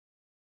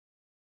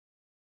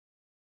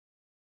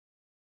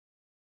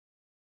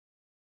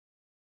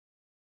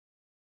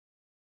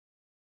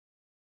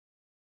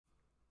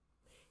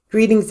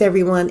Greetings,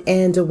 everyone,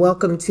 and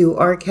welcome to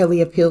R. Kelly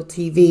Appeal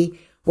TV,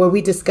 where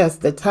we discuss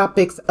the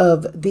topics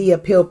of the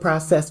appeal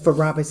process for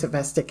Robert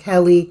Sylvester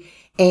Kelly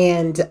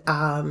and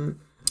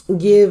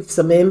give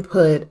some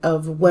input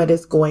of what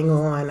is going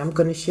on. I'm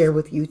going to share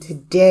with you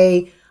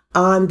today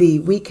on the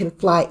We Can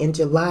Fly in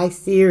July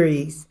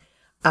series,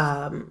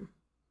 a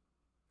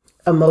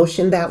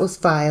motion that was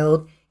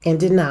filed and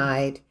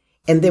denied.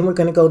 And then we're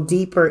going to go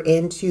deeper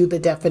into the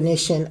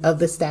definition of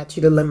the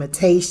statute of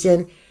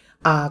limitation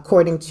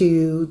according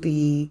to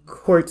the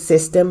court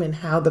system and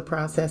how the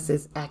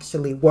processes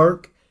actually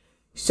work.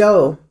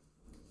 So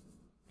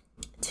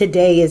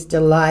today is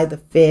July the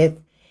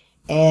 5th,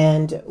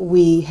 and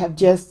we have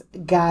just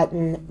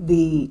gotten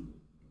the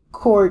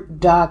court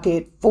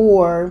docket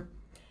for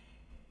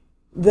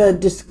the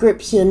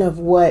description of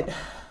what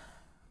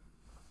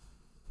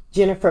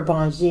Jennifer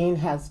Bongine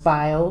has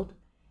filed.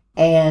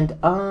 And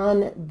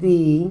on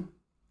the,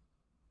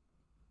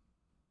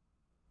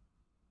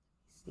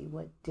 see,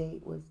 what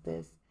date was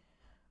this?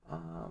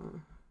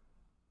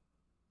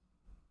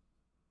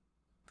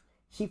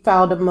 She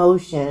filed a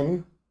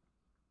motion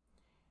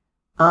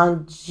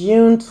on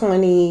June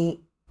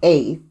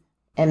 28th,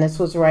 and this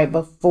was right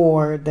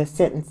before the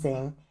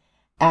sentencing,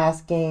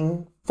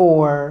 asking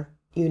for,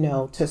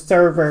 to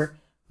serve her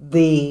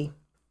the,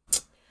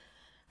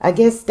 I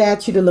guess,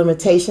 statute of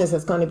limitations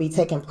that's going to be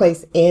taking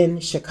place in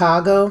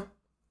Chicago.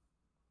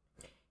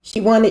 She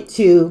wanted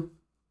to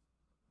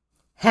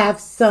have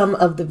some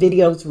of the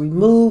videos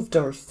removed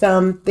or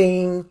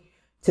something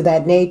to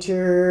that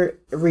nature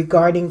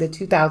regarding the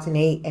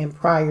 2008 and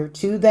prior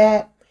to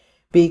that,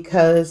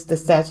 because the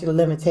statute of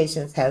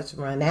limitations has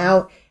run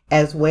out,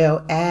 as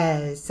well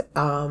as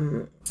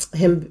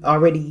him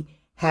already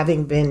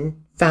having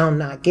been found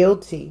not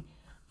guilty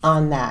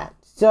on that.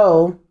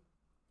 So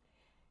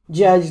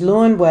Judge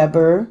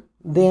Leuenweber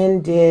then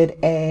did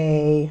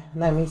a,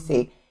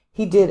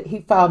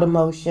 he filed a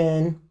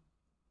motion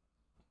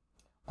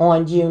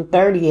on June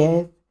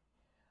 30th.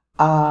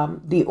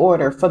 The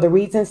order, for the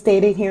reasons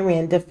stated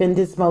herein,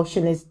 defendant's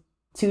motion is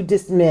to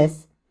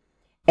dismiss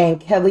and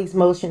Kelly's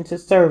motion to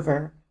serve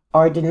her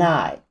are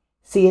denied.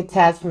 See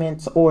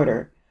attachments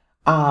order.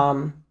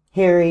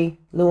 Harry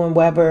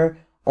Leuenweber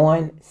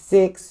on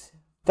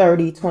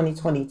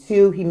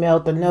 6/30/2022. He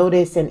mailed the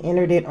notice and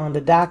entered it on the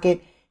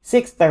docket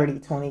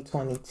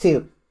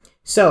 6/30/2022.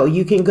 So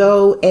you can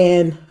go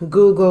and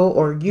Google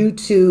or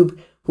YouTube,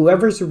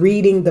 whoever's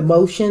reading the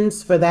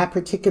motions for that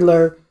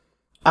particular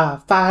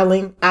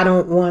filing. I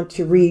don't want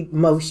to read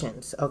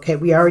motions. Okay,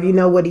 we already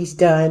know what he's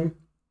done.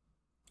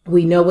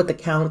 We know what the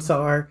counts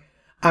are.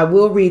 I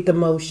will read the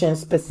motion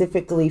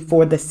specifically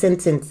for the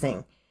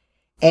sentencing,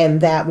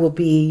 and that will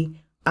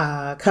be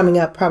coming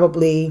up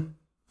probably.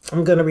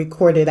 I'm going to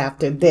record it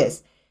after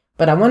this,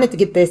 but I wanted to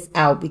get this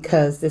out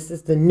because this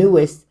is the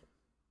newest,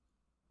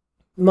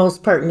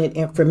 most pertinent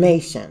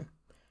information.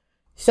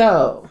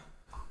 So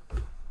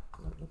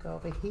let me go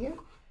over here.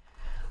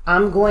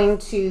 I'm going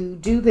to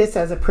do this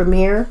as a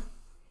premiere,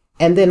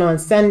 and then on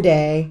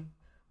Sunday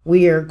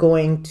we are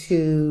going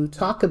to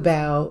talk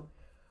about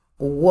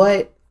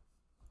what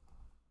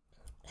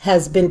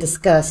has been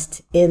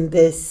discussed in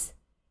this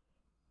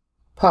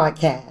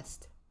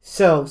podcast.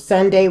 So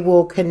Sunday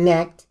we'll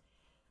connect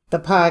the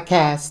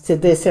podcast to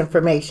this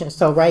information.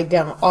 So write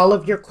down all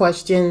of your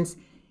questions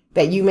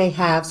that you may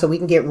have so we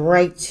can get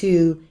right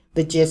to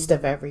the gist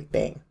of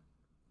everything.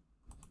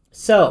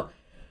 So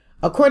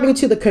according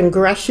to the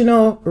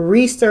Congressional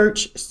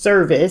Research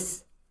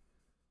Service,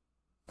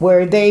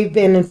 where they've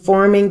been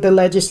informing the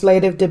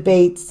legislative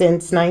debate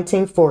since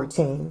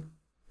 1914,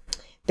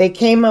 they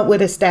came up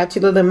with a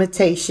statute of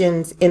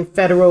limitations in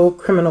federal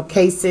criminal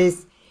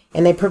cases,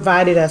 and they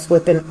provided us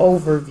with an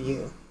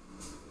overview.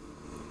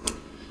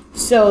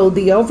 So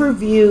the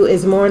overview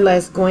is more or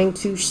less going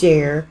to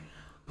share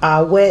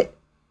what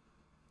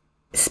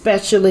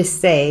specialists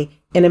say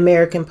in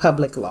American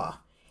public law.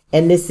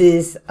 And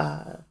this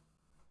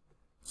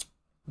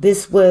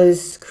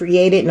was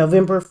created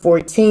November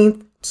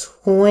 14th,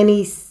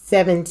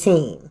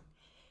 2017.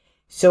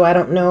 So I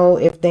don't know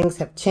if things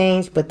have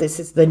changed, but this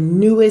is the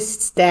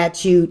newest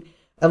statute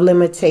of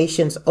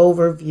limitations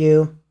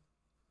overview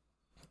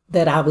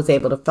that I was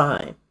able to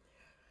find.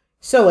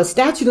 So a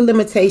statute of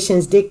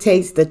limitations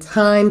dictates the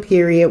time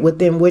period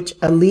within which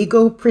a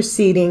legal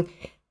proceeding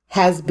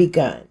has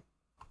begun.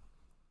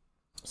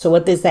 So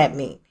what does that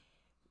mean?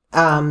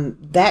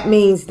 That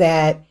means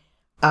that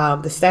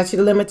the statute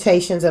of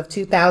limitations of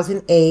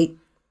 2008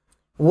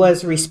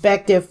 was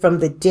respective from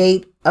the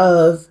date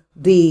of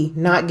the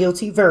not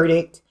guilty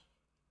verdict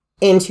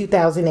in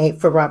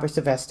 2008 for Robert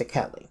Sylvester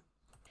Kelly.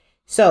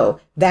 So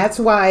that's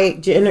why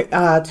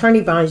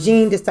Attorney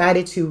Bongine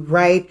decided to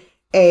write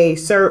a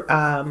statute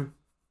of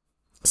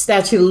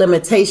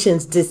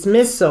limitations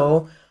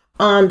dismissal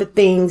on the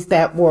things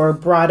that were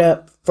brought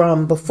up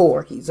from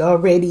before. He's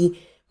already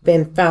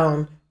been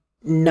found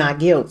not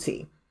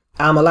guilty.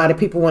 A lot of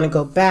people want to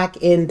go back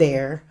in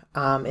there.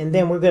 And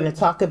then we're going to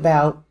talk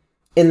about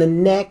in the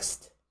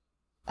next,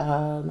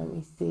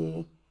 in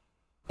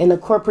the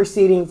court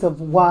proceedings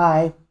of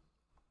why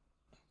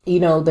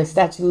the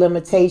statute of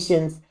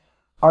limitations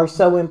are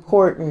so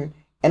important.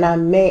 And I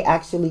may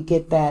actually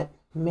get that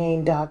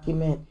main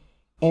document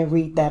and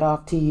read that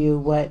off to you,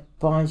 what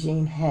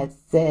Bonjean had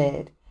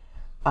said.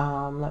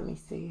 Let me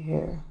see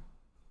here.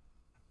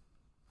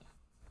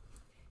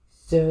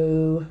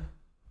 So,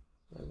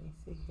 let me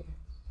see here.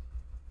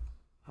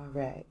 All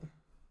right.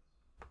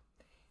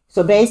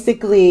 So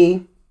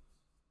basically,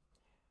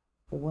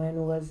 when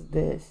was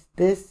this?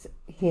 This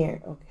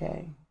here,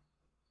 okay.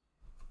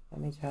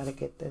 Let me try to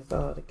get this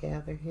all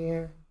together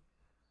here.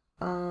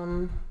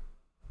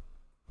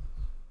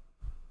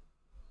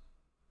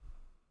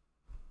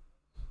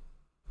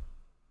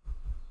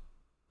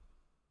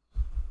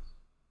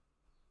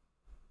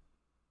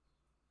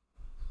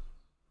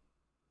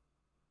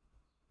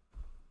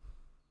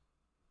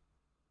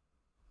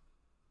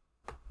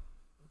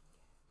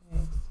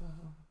 Okay, so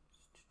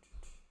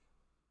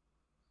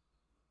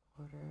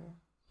order.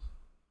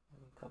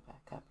 Let me go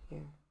back up here.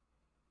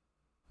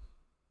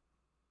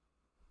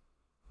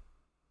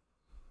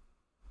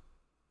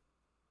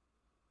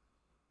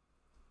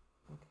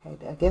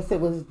 Okay, I guess it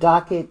was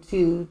docket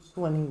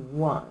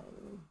 221,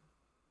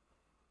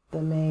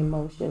 the main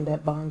motion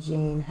that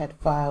Bonjean had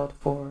filed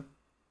for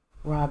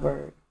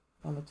Robert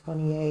on the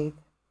 28th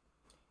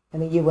in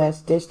the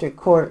U.S. District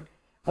Court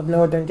of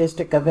Northern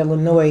District of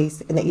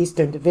Illinois in the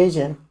Eastern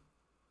Division,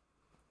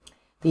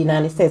 the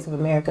United States of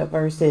America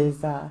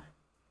versus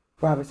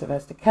Robert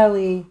Sylvester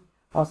Kelly,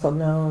 also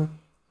known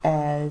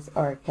as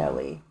R.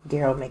 Kelly,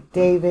 Daryl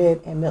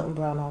McDavid, and Milton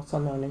Brown, also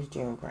known as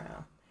June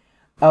Brown.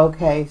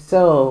 Okay,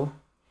 so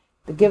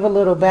to give a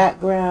little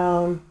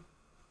background,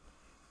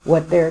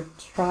 what they're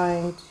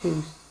trying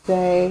to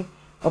say.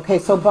 Okay,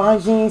 so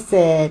Bonjean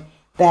said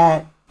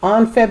that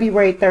on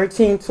February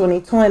 13,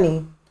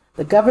 2020,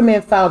 the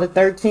government filed a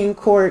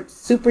 13-court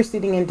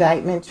superseding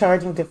indictment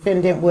charging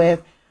defendant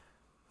with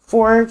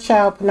 4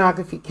 child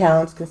pornography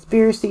counts,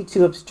 conspiracy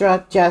to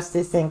obstruct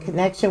justice in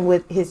connection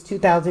with his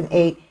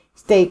 2008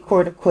 state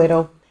court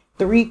acquittal,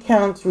 3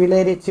 counts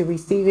related to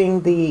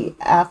receiving the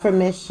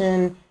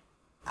aforementioned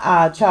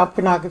child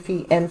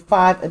pornography, and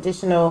 5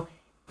 additional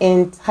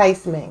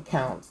enticement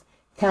counts.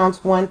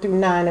 Counts 1 through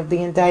 9 of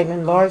the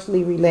indictment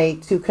largely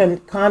relate to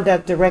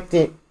conduct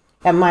directed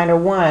at minor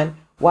 1,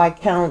 while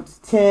counts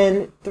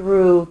 10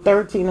 through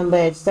 13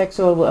 allege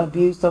sexual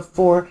abuse of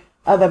 4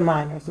 other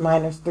minors,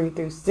 minors 3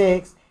 through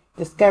 6.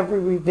 Discovery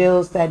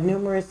reveals that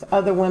numerous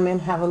other women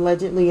have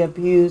alleged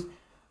abuse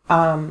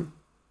by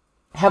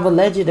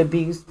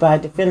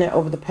defendant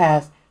over the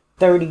past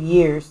 30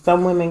 years.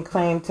 Some women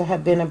claim to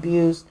have been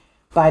abused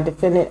by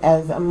defendant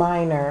as a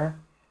minor,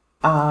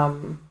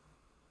 while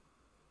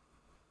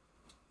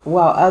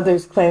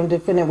others claim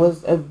defendant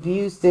was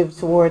abusive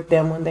toward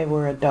them when they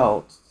were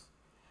adults.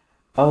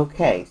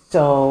 Okay,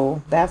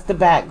 so that's the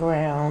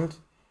background.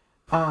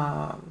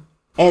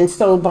 And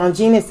so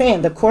Bonjean is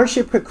saying the court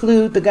should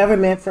preclude the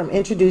government from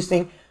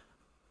introducing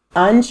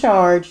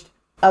uncharged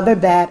other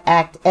bad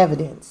act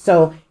evidence.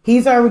 So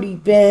he's already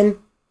been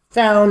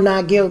found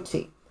not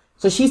guilty.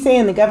 So she's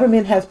saying the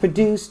government has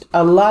produced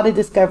a lot of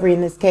discovery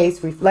in this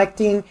case,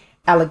 reflecting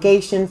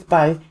allegations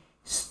by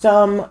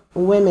some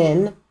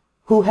women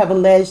who have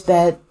alleged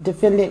that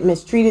defendant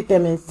mistreated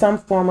them in some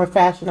form or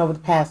fashion over the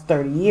past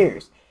 30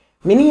 years.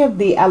 Many of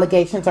the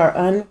allegations are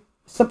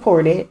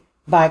unsupported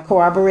by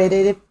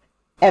corroborated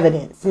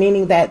evidence,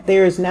 meaning that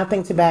there is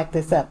nothing to back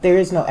this up. There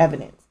is no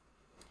evidence.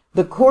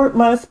 The court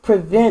must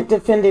prevent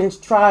defendant's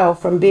trial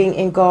from being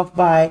engulfed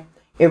by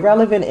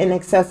irrelevant and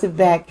excessive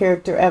bad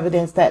character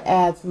evidence that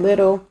adds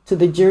little to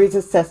the jury's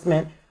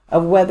assessment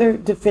of whether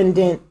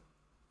defendant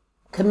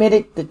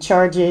committed the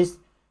charges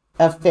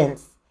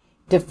offense.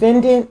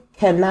 Defendant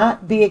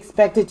cannot be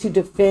expected to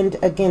defend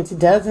against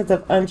dozens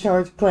of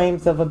uncharged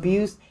claims of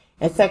abuse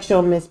and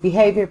sexual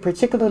misbehavior,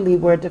 particularly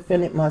where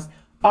defendant must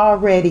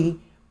already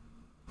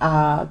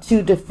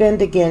to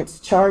defend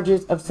against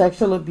charges of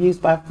sexual abuse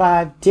by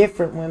 5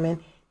 different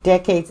women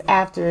decades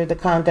after the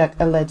conduct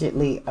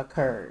allegedly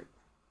occurred.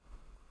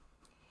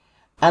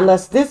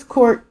 Unless this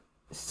court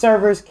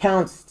serves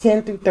counts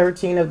 10 through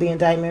 13 of the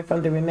indictment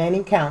from the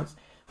remaining counts,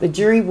 the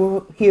jury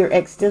will hear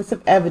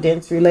extensive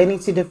evidence relating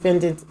to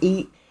defendant's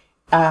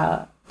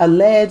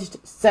alleged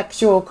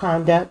sexual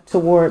conduct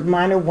toward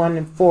minor 1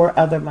 and 4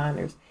 other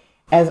minors.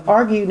 As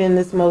argued in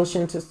this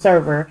motion to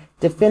server,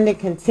 defendant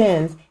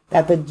contends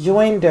that the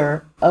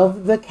joinder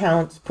of the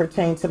counts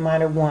pertain to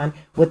minor 1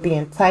 with the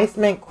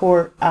enticement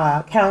court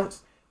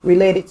counts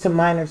related to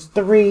minors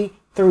 3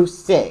 through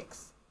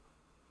 6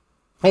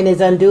 and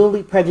is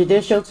unduly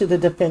prejudicial to the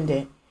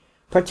defendant,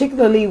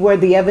 particularly where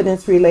the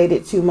evidence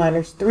related to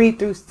minors 3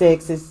 through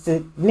 6 is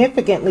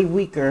significantly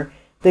weaker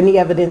than the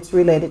evidence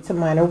related to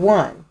minor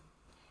 1.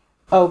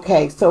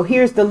 Okay, so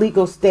here's the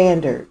legal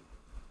standard.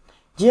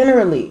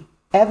 Generally,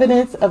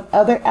 evidence of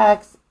other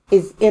acts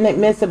is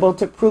inadmissible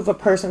to prove a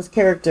person's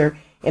character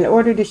in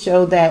order to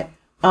show that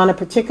on a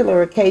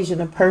particular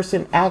occasion a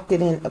person acted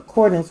in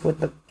accordance with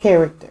the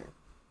character.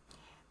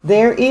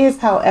 There is,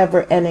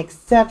 however, an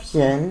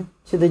exception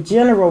to the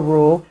general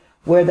rule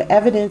where the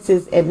evidence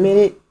is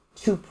admitted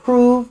to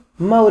prove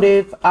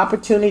motive,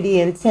 opportunity,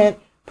 intent,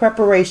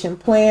 preparation,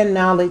 plan,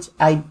 knowledge,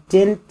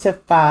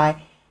 identify,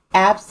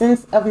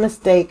 absence of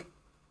mistake,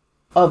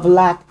 of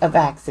lack of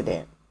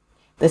accident.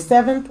 The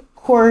Seventh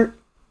Court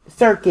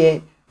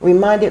Circuit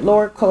reminded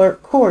lower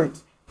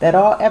courts that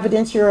all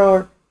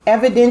evidentiary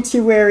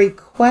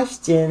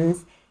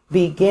questions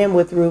begin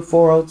with Rule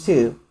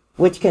 402,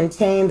 which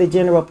contain the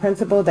general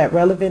principle that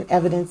relevant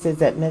evidence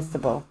is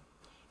admissible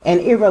and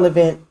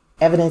irrelevant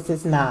evidence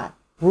is not.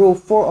 Rule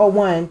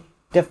 401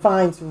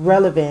 defines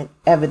relevant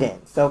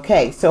evidence.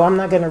 Okay, so I'm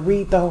not going to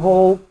read the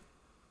whole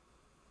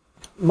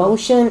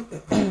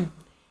motion.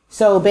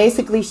 So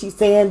basically she's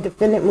saying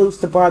defendant moves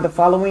to bar the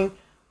following: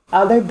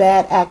 other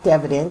bad act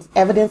evidence,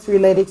 evidence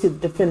related to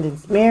the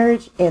defendant's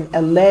marriage and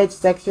alleged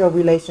sexual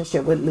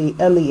relationship with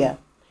Aaliyah.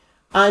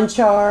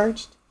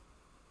 Uncharged.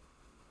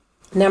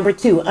 Number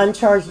 2,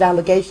 uncharged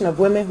allegation of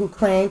women who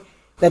claim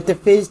that the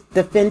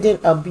defendant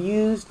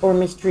abused or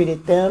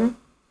mistreated them.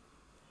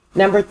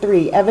 Number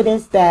 3,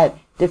 evidence that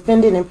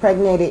defendant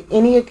impregnated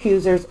any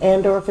accusers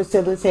and or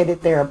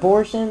facilitated their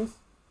abortions.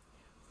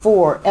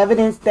 4,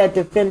 evidence that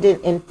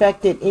defendant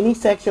infected any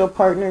sexual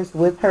partners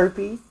with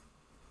herpes.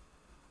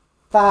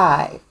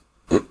 5,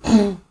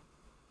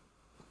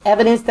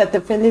 evidence that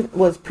defendant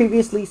was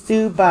previously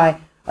sued by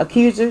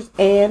accusers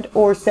and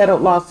or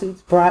settled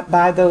lawsuits brought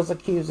by those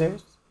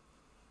accusers.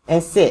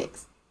 And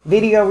 6,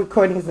 video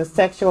recordings of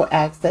sexual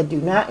acts that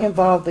do not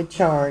involve the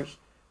charged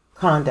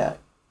conduct.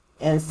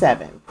 And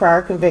 7,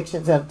 prior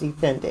convictions of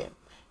defendant.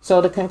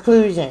 So the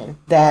conclusion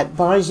that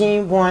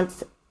Bonjean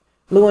wants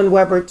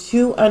Lewin-Weber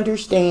to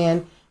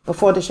understand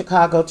before the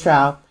Chicago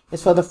trial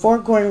is, for the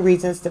foregoing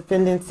reasons,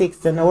 defendant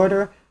seeks an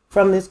order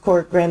from this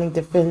court granting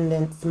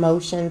defendant's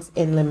motions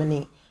in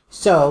limine.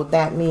 So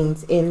that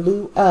means in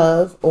lieu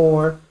of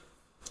or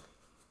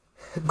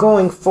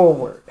going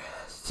forward.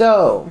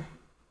 So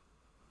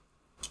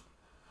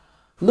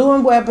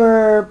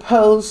Lewin-Weber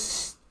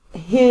posts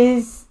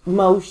his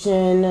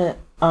motion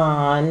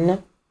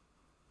on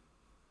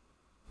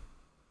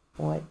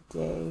what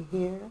day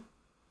here?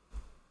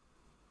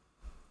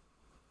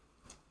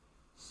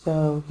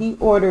 So he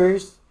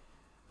orders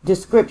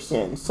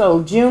description.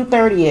 So June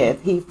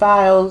 30th, he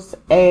files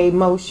a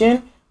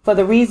motion for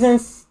the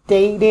reasons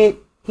stated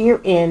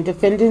herein,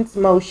 defendant's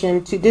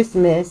motion to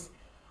dismiss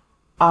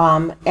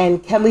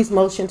and Kelly's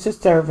motion to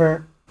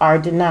server are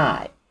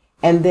denied.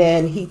 And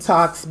then he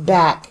talks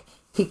back.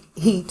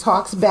 He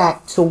talks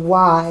back to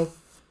why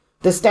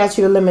the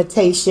statute of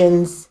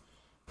limitations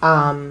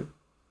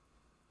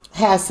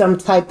has some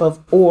type of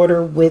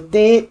order with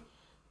it.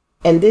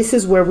 And this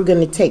is where we're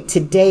going to take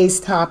today's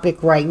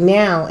topic right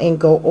now and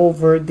go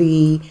over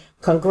the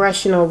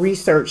Congressional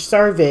Research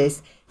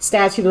Service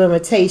statute of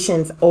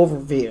limitations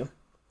overview.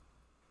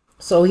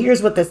 So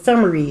here's what the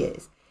summary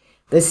is.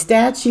 The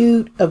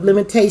statute of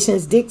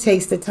limitations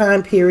dictates the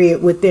time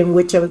period within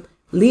which a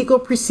legal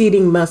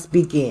proceeding must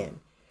begin.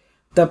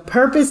 The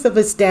purpose of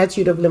a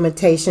statute of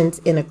limitations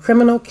in a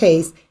criminal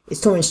case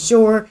is to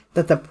ensure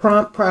that the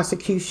prompt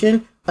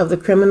prosecution of the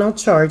criminal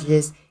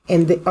charges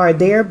and are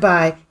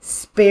thereby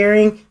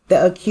sparing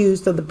the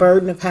accused of the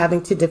burden of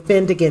having to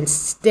defend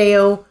against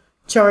stale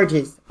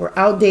charges or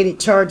outdated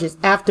charges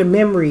after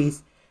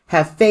memories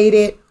have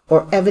faded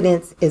or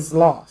evidence is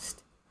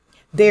lost.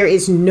 There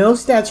is no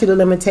statute of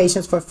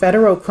limitations for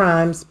federal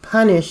crimes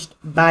punished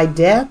by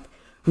death,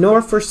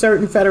 nor for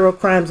certain federal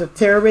crimes of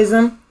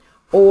terrorism,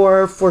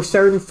 or for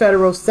certain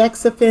federal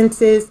sex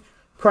offenses.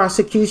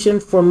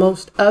 Prosecution for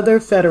most other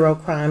federal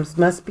crimes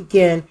must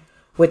begin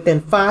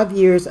within 5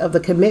 years of the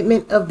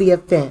commitment of the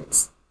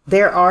offense.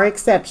 There are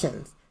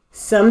exceptions.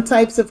 Some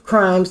types of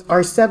crimes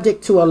are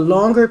subject to a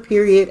longer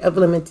period of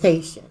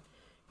limitation.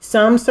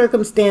 Some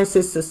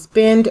circumstances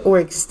suspend or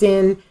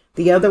extend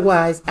the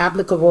otherwise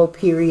applicable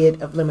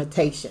period of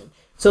limitation.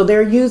 So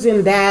they're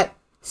using that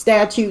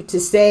statute to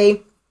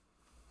say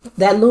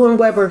that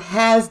Lewin-Weber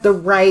has the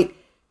right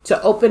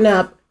to open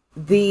up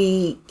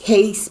the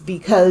case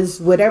because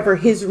whatever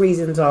his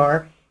reasons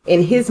are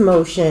in his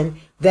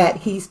motion that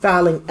he's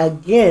filing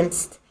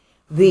against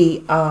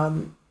the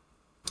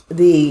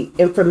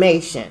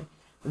information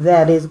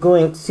that is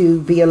going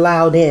to be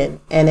allowed in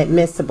and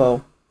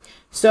admissible.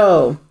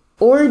 So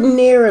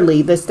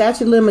ordinarily, the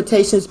statute of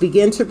limitations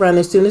begin to run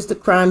as soon as the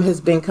crime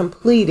has been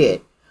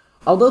completed.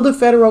 Although the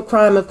federal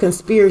crime of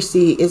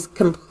conspiracy is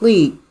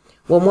complete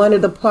when one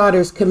of the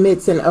plotters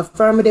commits an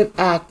affirmative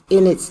act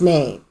in its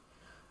name.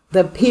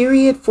 The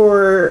period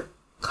for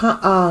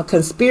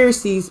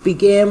conspiracies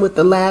began with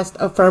the last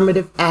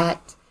affirmative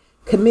act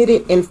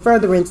committed in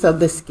furtherance of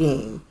the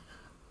scheme.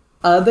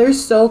 Other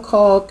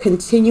so-called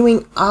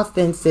continuing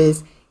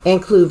offenses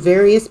include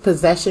various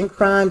possession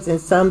crimes and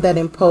some that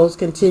impose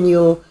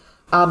continual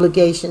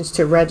obligations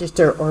to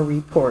register or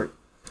report.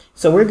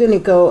 So we're going to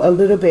go a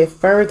little bit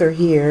further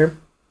here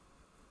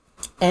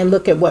and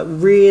look at what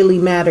really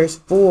matters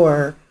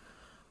for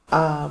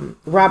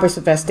Robert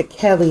Sylvester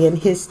Kelly and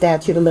his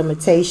statute of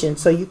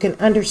limitations, so you can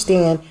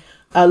understand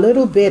a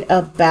little bit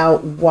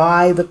about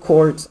why the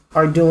courts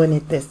are doing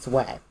it this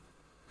way.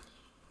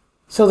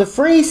 So the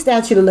phrase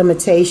statute of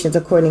limitations,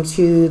 according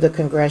to the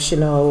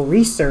congressional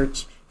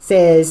research,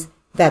 says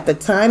that the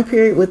time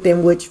period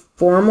within which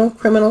formal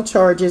criminal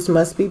charges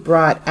must be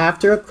brought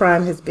after a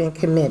crime has been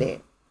committed.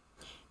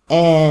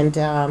 And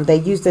they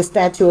use the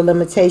statute of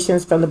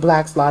limitations from the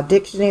Black's Law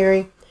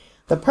Dictionary.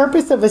 The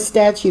purpose of a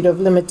statute of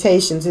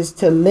limitations is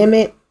to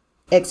limit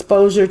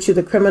exposure to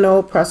the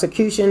criminal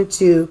prosecution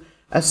to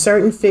a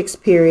certain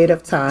fixed period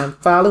of time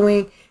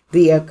following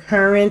the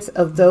occurrence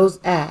of those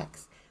acts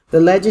the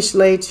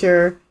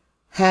legislature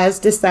has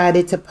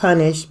decided to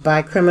punish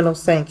by criminal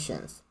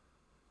sanctions.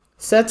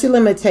 Such a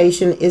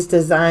limitation is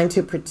designed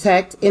to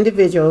protect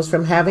individuals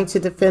from having to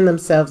defend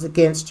themselves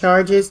against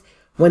charges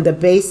when the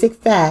basic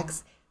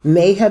facts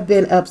may have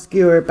been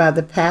obscured by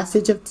the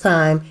passage of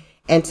time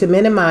and to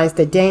minimize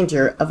the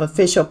danger of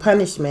official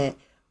punishment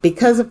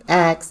because of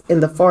acts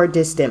in the far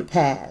distant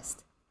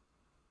past.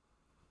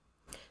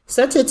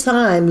 Such a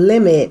time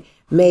limit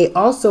may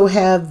also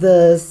have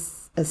the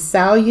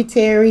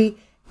salutary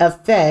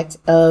effect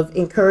of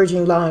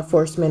encouraging law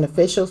enforcement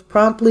officials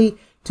promptly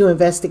to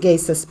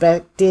investigate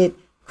suspected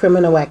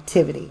criminal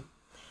activity.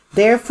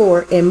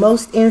 Therefore, in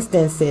most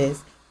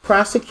instances,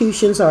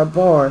 prosecutions are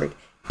barred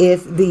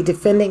if the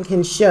defendant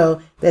can show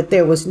that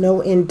there was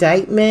no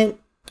indictment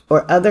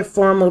or other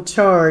formal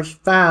charge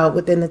filed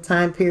within the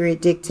time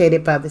period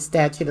dictated by the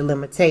statute of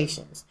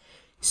limitations.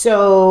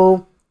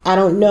 So I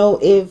don't know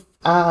if,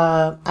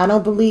 I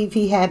don't believe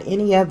he had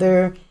any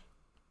other,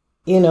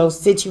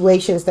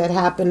 situations that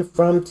happened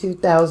from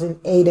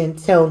 2008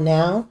 until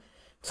now,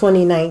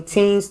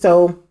 2019.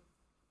 So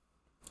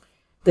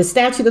the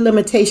statute of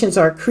limitations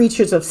are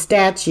creatures of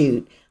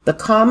statute. The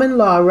common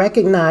law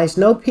recognized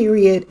no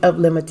period of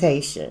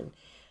limitation.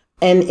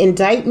 An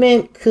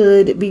indictment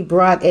could be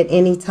brought at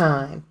any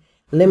time.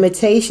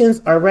 Limitations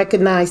are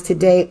recognized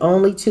today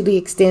only to the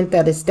extent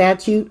that a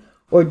statute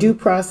or due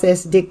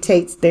process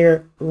dictates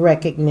their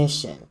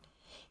recognition.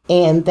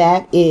 And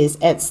that is,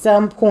 at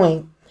some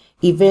point,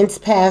 events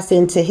pass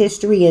into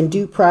history and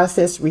due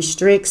process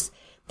restricts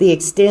the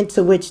extent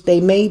to which they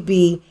may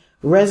be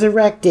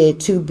resurrected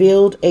to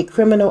build a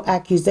criminal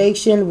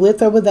accusation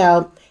with or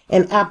without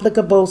an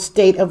applicable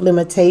state of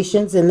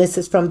limitations. And this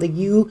is from the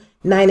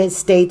United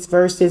States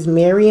versus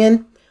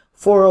Marion,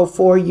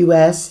 404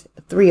 U.S.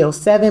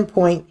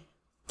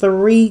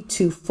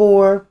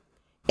 307.324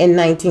 in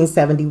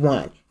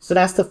 1971. So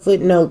that's the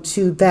footnote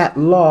to that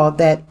law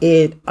that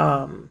it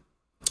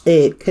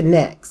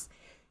connects.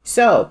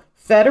 So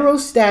federal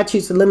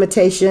statutes of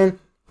limitation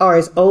are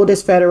as old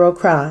as federal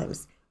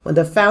crimes. When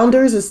the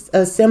founders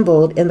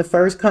assembled in the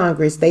first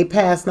Congress, they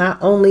passed not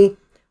only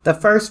the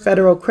first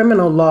federal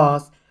criminal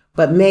laws,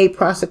 but made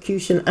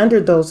prosecution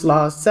under those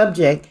laws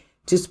subject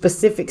to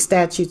specific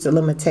statutes of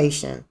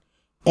limitation.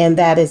 And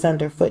that is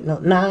under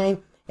footnote 9,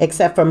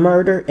 except for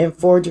murder and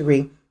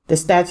forgery. The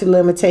statute of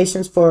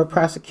limitations for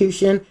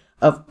prosecution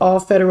of all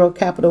federal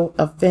capital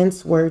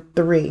offense were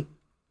 3.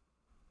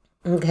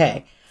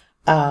 Okay.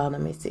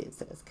 Let me see. It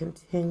says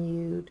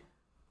continued.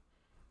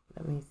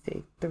 Let me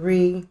see.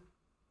 3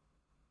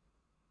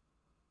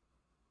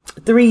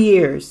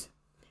 years.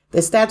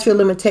 The statute of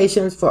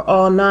limitations for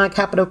all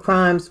non-capital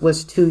crimes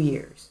was 2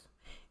 years.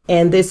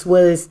 And this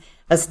was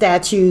a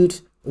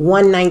statute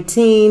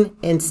 119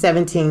 in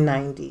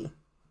 1790.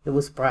 It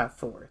was brought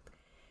forth.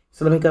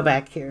 So let me go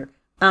back here.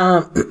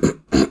 Let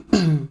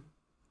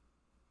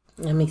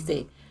me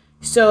see.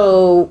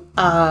 So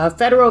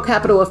federal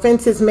capital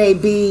offenses may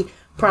be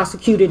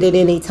prosecuted at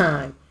any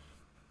time.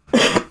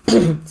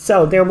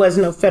 So there was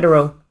no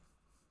federal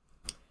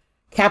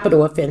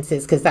capital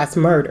offenses because that's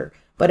murder.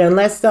 But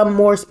unless some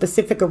more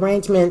specific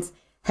arrangements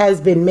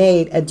has been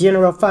made, a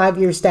general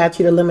 5-year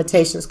statute of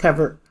limitations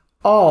cover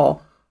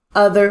all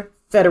other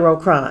federal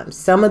crimes.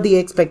 Some of the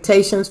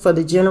expectations for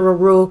the general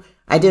rule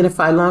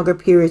identify longer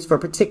periods for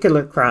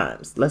particular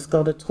crimes. Let's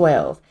go to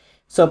 12.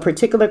 So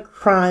particular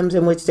crimes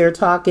in which they're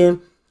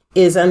talking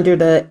is under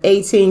the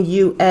 18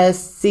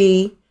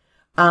 U.S.C.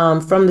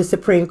 From the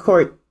Supreme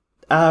Court,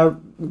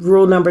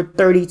 rule number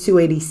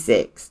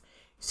 3286.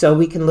 So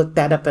we can look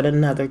that up at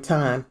another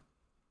time.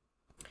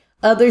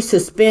 Others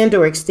suspend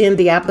or extend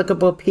the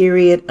applicable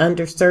period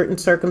under certain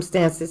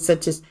circumstances,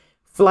 such as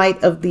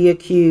flight of the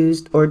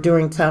accused or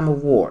during time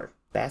of war.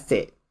 That's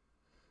it.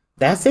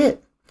 That's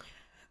it.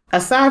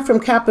 Aside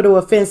from capital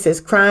offenses,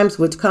 crimes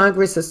which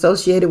Congress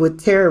associated with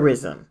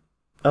terrorism,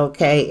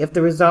 okay, if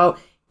the result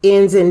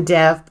ends in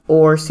death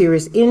or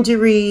serious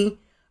injury,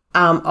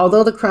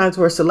 although the crimes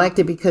were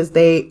selected because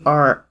they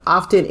are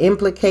often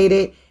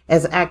implicated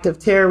as an act of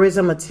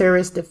terrorism, a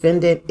terrorist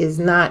defendant is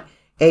not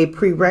a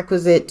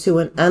prerequisite to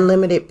an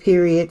unlimited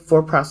period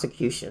for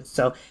prosecution.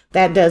 So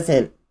that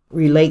doesn't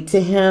relate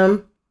to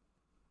him.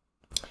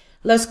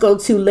 Let's go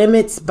to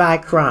limits by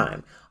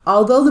crime.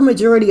 Although the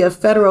majority of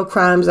federal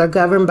crimes are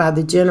governed by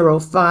the general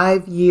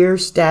 5-year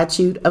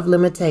statute of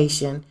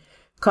limitation,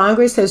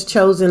 Congress has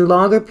chosen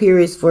longer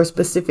periods for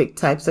specific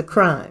types of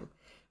crime.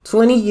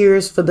 20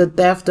 years for the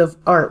theft of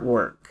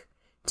artwork,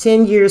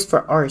 10 years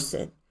for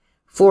arson.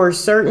 For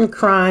certain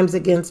crimes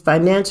against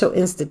financial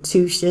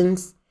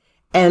institutions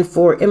and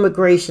for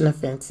immigration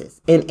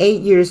offenses, and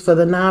 8 years for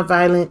the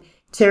nonviolent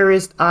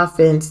terrorist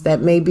offense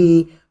that may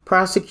be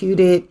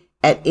prosecuted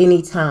at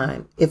any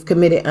time if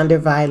committed under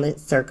violent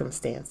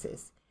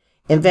circumstances,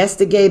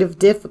 investigative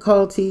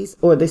difficulties,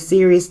 or the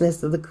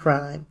seriousness of the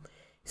crime.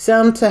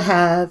 Some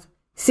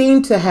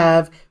seem to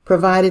have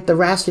provided the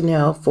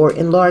rationale for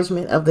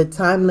enlargement of the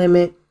time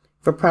limit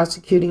for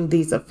prosecuting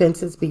these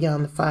offenses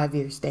beyond the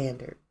 5-year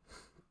standard.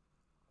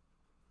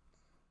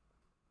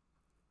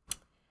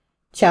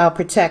 Child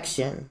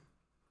protection.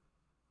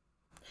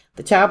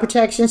 The child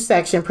protection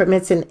section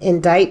permits an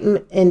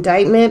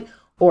indictment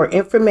or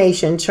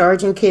information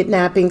charging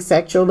kidnapping,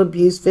 sexual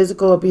abuse,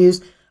 physical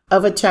abuse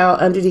of a child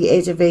under the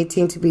age of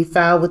 18 to be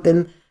filed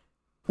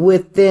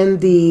within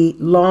the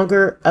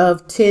longer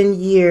of 10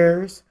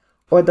 years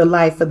or the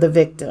life of the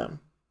victim.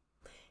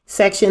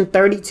 Section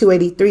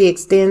 3283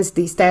 extends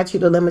the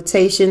statute of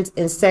limitations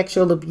in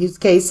sexual abuse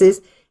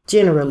cases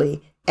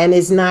generally and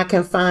is not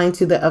confined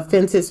to the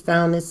offenses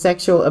found in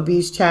sexual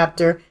abuse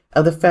chapter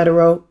of the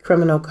Federal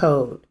Criminal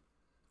Code.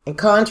 In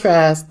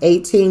contrast,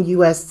 18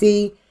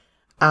 U.S.C.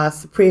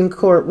 Supreme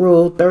Court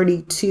Rule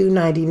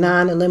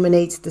 3299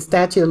 eliminates the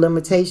statute of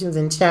limitations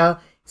in child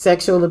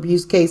sexual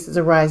abuse cases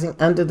arising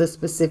under the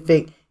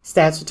specific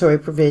statutory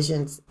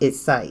provisions it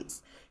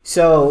cites.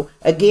 So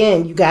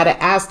again, you got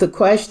to ask the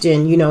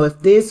question, if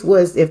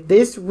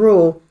this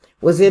rule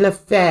was in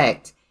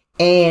effect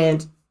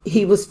and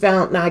he was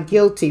found not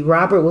guilty,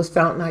 Robert was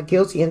found not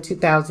guilty in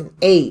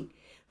 2008,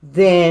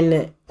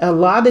 then a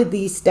lot of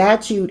these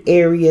statute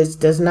areas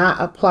does not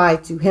apply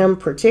to him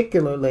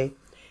particularly.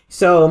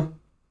 So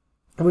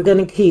we're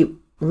going to keep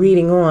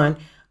reading on.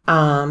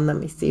 Let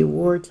me see.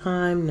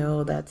 Wartime.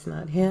 No, that's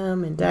not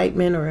him.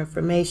 Indictment or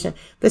information.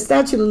 The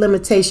statute of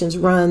limitations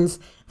runs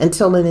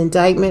until an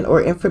indictment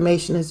or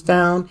information is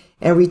found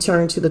and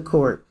returned to the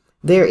court.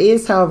 There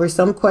is, however,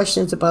 some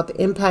questions about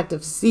the impact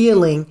of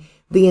sealing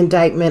the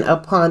indictment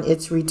upon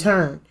its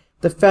return.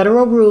 The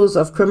federal rules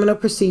of criminal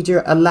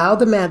procedure allow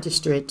the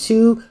magistrate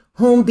to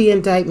whom the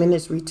indictment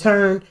is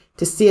returned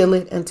to seal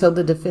it until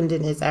the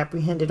defendant is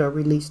apprehended or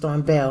released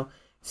on bail.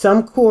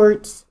 Some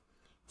courts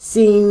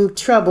seem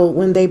troubled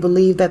when they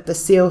believe that the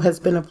seal has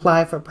been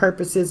applied for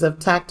purposes of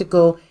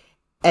tactical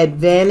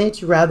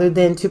advantage rather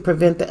than to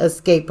prevent the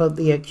escape of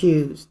the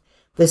accused.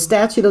 The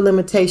statute of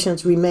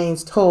limitations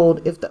remains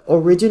told if the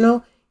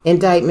original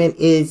indictment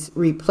is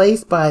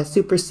replaced by a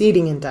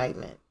superseding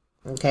indictment,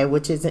 okay,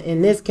 which is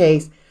in this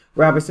case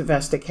Robert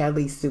Sylvester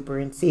Kelly's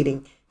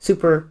superseding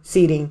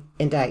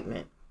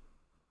indictment.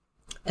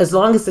 As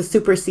long as the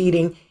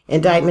superseding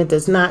indictment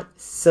does not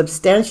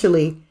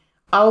substantially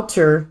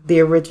alter the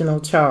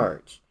original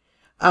charge.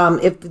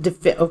 If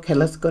the okay,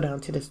 let's go down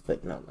to this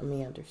footnote. Let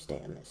me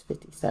understand this.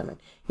 57.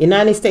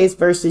 United States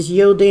versus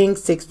Yielding,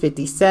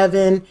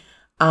 657,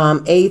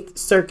 8th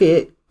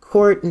Circuit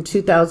Court in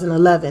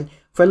 2011.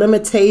 For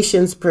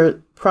limitations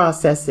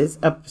processes,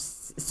 a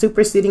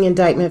superseding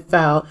indictment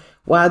filed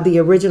while the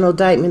original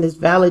indictment is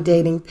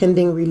validating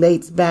pending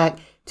relates back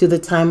to the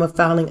time of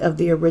filing of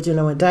the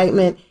original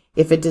indictment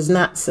if it does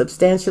not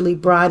substantially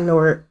broaden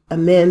or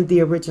amend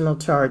the original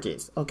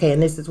charges. Okay,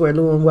 and this is where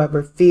Lewin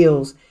Weber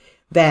feels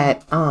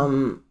that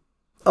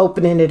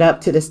opening it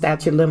up to the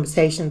statute of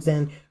limitations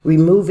and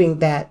removing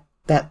that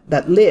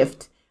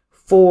lift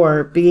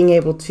for being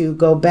able to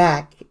go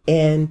back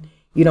and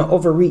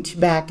overreach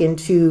back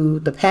into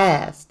the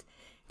past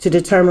to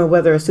determine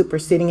whether a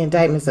superseding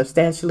indictment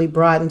substantially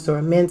broadens or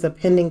amends a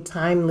pending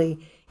timely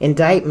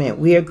indictment.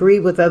 We agree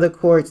with other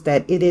courts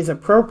that it is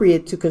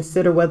appropriate to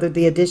consider whether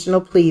the additional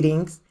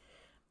pleadings,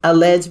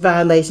 alleged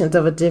violations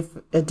of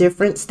a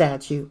different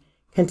statute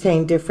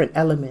contain different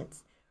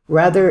elements,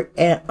 rather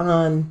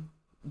on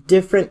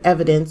different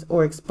evidence,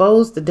 or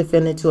expose the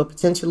defendant to a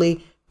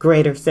potentially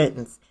greater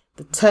sentence.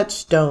 The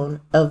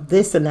touchstone of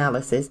this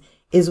analysis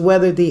is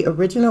whether the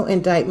original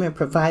indictment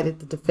provided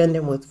the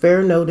defendant with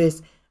fair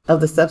notice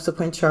of the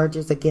subsequent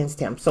charges against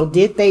him. So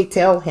did they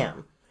tell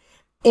him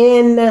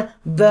in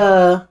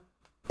the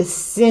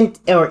sentencing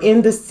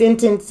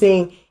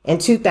in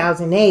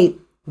 2008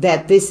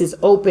 that this is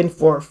open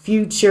for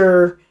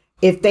future,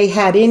 if they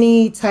had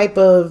any type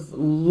of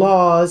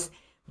laws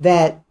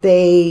that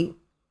they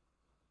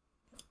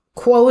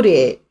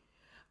quoted,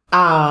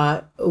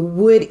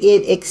 would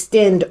it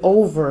extend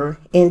over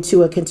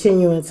into a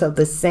continuance of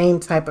the same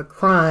type of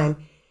crime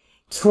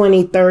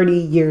 20, 30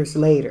 years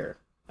later?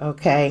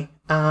 Okay.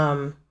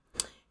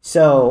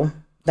 So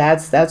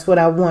that's what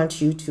I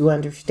want you to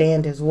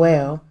understand as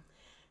well.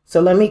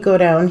 So let me go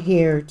down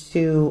here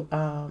to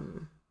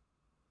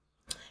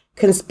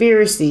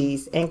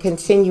conspiracies and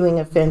continuing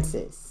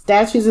offenses.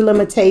 Statutes of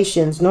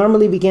limitations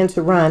normally begin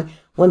to run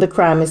when the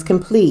crime is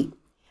complete,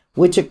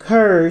 which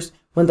occurs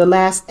when the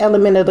last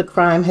element of the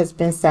crime has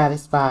been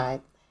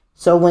satisfied.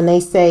 So when they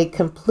say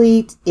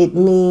complete, it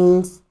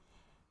means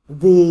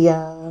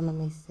let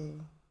me see.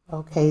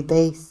 Okay,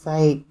 they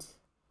cite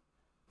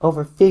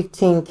over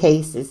 15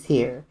 cases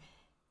here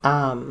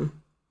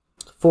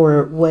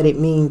for what it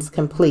means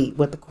complete,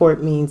 what the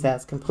court means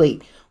as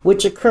complete,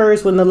 which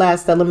occurs when the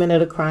last element of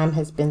the crime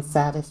has been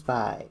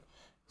satisfied.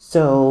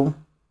 So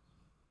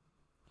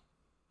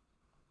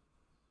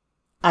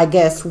I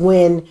guess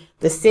when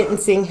the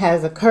sentencing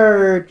has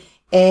occurred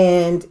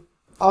and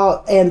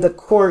the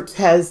court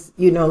has,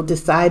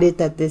 decided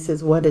that this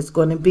is what it's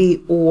going to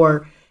be,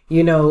 or,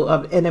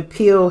 an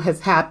appeal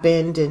has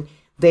happened and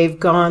they've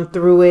gone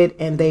through it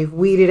and they've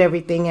weeded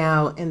everything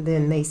out, and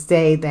then they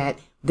say that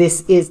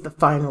this is the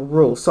final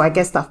rule. So I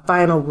guess the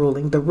final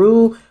ruling, the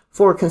rule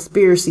for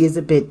conspiracy, is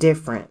a bit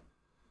different.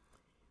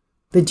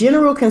 The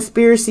general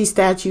conspiracy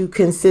statute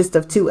consists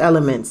of two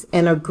elements: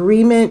 an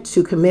agreement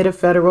to commit a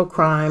federal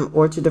crime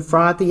or to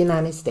defraud the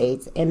United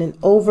States, and an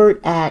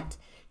overt act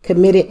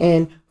committed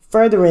in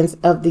furtherance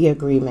of the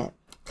agreement.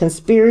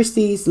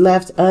 Conspiracies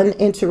left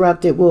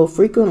uninterrupted will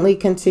frequently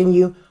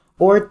continue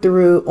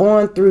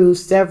through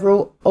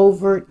several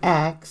overt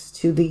acts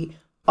to the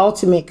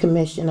ultimate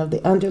commission of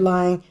the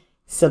underlying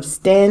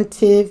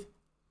substantive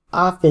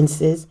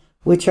offenses,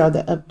 which are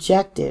the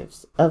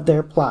objectives of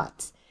their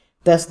plots.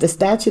 Thus, the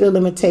statute of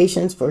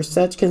limitations for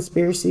such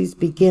conspiracies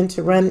begin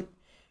to run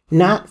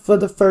not for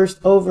the first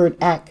overt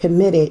act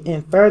committed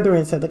in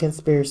furtherance of the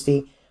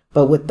conspiracy,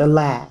 but with the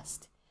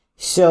last.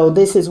 So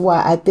this is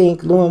why I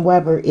think Lewin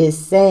Weber is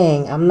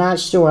saying, I'm not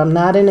sure, I'm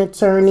not an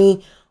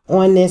attorney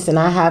on this, and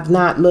I have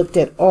not looked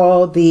at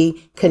all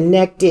the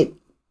connected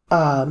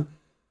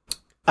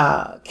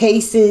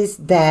cases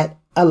that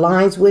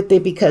aligns with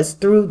it, because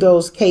through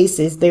those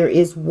cases, there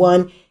is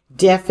one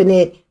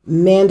definite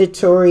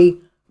mandatory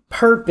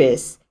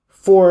purpose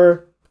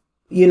for,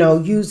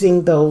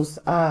 using those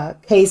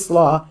case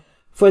law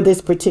for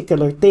this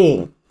particular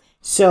thing.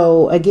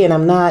 So again,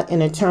 I'm not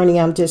an attorney.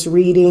 I'm just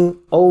reading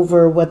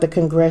over what the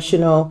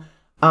Congressional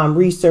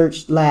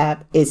Research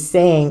Lab is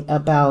saying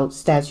about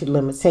statute of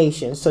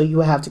limitations. So you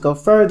will have to go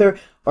further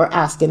or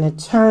ask an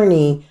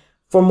attorney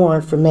for more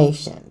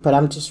information, but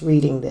I'm just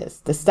reading this.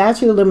 The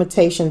statute of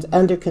limitations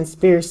under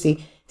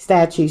conspiracy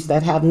statutes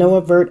that have no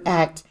overt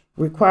act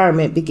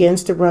requirement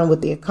begins to run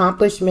with the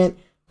accomplishment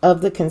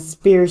of the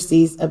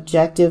conspiracy's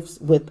objectives,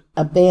 with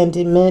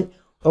abandonment,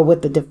 or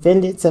with the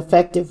defendant's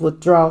effective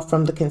withdrawal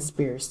from the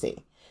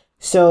conspiracy.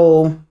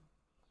 So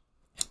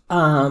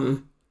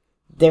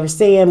they're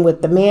saying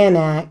with the Mann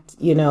Act,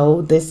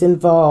 this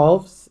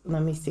involves,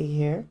 let me see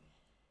here.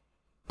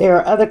 There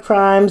are other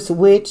crimes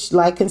which,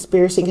 like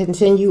conspiracy,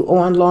 continue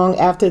on long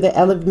after the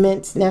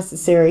elements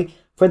necessary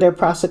for their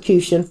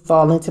prosecution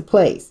fall into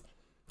place.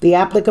 The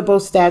applicable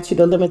statute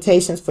of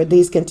limitations for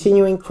these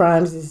continuing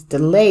crimes is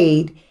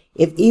delayed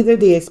if either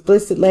the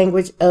explicit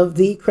language of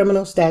the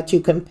criminal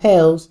statute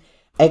compels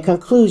a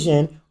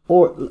conclusion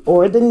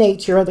or the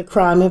nature of the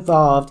crime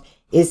involved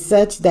is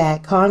such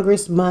that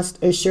Congress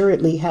must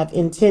assuredly have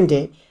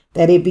intended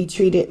that it be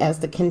treated as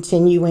the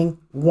continuing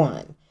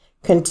one.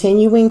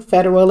 Continuing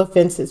federal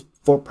offenses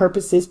for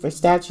purposes for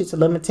statutes of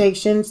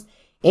limitations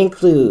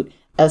include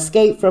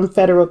escape from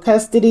federal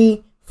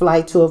custody,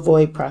 flight to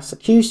avoid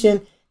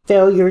prosecution,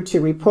 failure to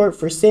report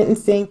for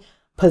sentencing,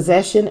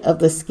 possession of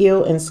the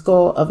skill and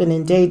skull of an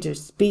endangered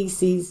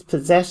species,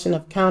 possession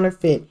of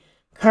counterfeit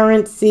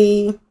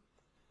currency,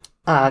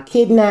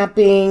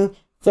 kidnapping,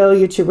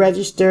 failure to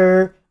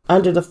register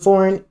under the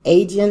Foreign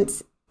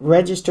Agents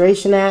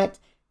Registration Act,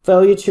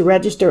 failure to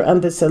register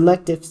under the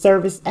Selective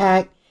Service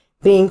Act,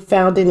 being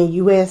found in the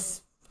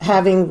U.S.,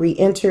 having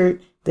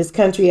re-entered this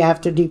country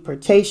after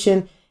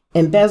deportation,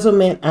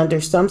 embezzlement under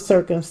some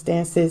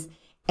circumstances,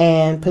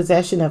 and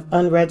possession of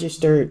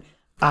unregistered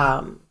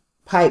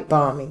pipe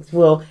bombings.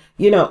 Well,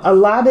 a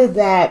lot of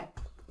that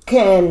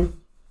can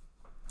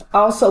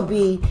also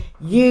be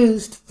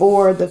used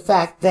for the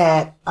fact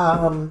that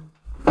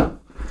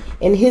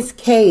in his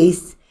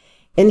case,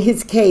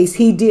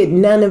 he did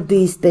none of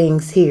these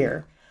things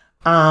here.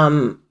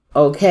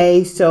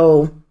 Okay,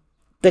 so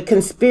the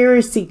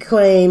conspiracy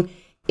claim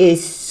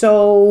is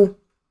so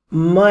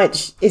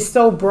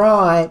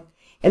broad.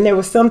 And there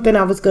was something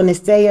I was going to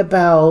say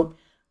about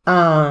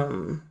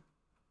the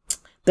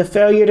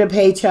failure to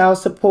pay child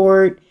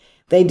support.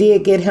 They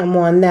did get him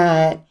on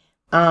that.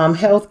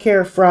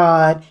 Healthcare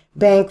fraud,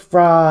 bank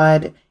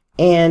fraud,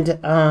 and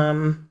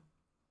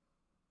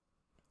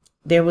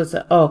there was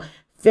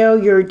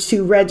failure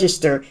to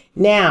register.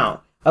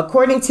 Now,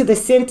 according to the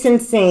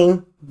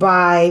sentencing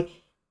by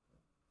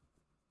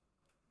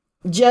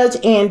Judge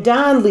Ann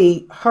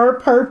Donnelly, her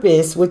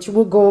purpose, which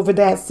we'll go over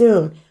that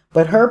soon,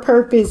 but her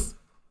purpose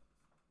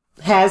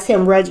has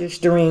him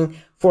registering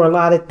for a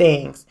lot of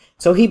things.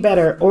 So he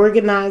better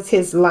organize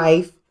his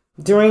life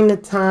during the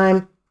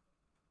time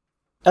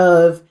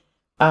of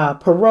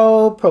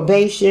parole,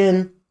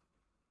 probation,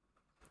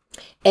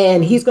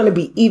 and he's going to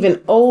be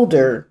even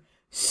older.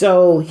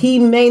 So he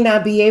may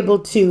not be able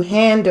to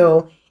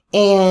handle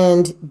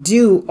and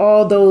do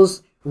all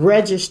those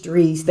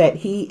registries that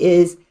he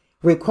is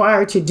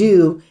required to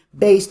do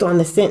based on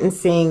the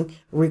sentencing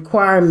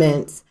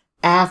requirements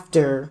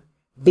after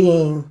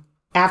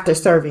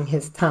serving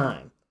his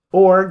time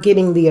or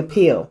getting the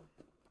appeal.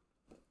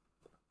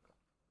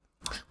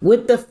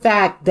 With the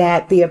fact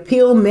that the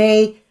appeal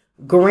may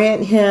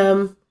grant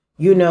him,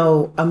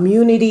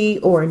 immunity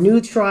or a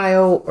new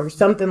trial or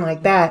something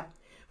like that.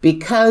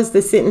 because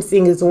the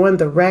sentencing is on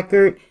the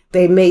record,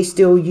 they may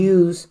still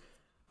use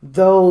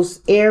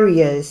those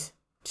areas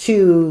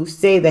to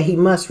say that he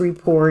must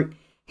report,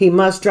 he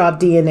must drop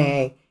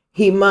DNA,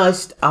 he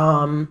must,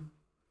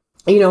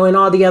 you know, and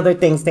all the other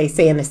things they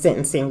say in the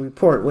sentencing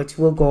report, which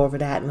we'll go over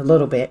that in a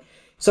little bit.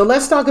 So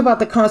let's talk about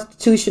the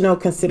constitutional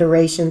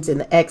considerations in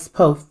the ex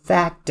post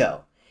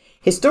facto.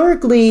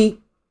 Historically,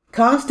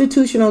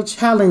 constitutional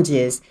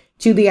challenges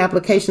to the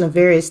application of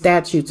various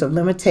statutes of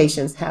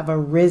limitations have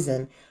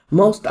arisen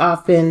most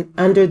often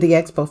under the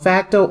ex post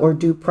facto or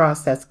due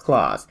process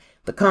clause.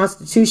 The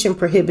Constitution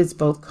prohibits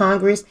both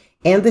Congress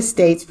and the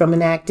states from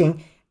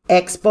enacting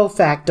ex post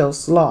facto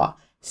law.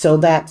 So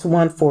that's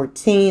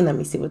 114. Let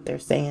me see what they're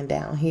saying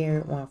down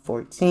here.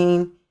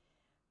 114.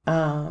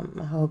 I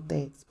hope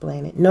they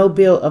explain it. No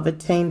bill of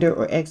attainder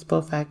or ex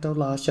post facto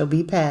law shall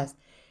be passed.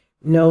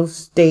 No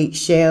state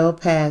shall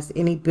pass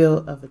any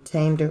bill of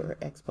attainder or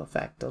ex post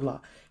facto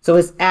law. So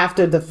it's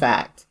after the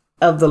fact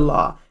of the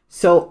law.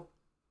 So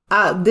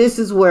this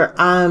is where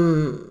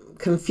I'm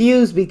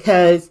confused,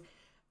 because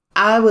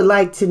I would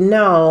like to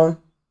know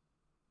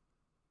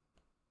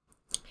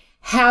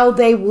how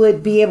they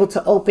would be able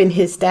to open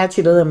his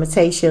statute of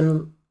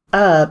limitation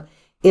up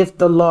if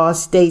the law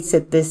states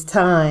at this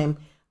time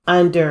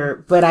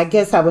under, but I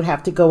guess I would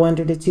have to go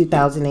under the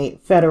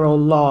 2008 federal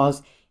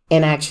laws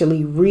and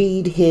actually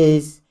read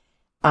his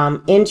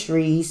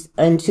entries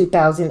in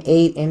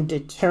 2008 and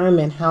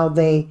determine how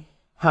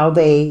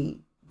they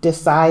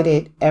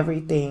decided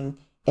everything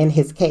in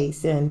his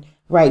case. And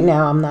right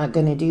now, I'm not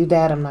going to do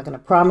that. I'm not going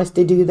to promise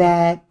to do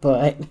that.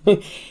 But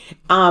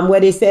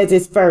what it says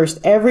is, first,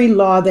 every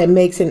law that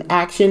makes an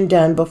action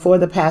done before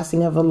the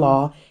passing of a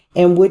law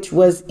and which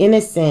was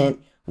innocent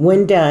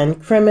when done,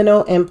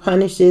 criminal, and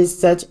punishes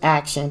such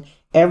action.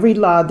 Every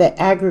law that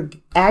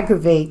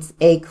aggravates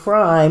a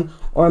crime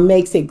or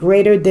makes it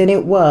greater than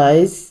it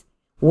was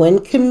when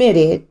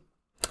committed.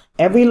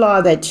 Every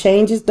law that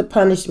changes the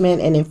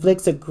punishment and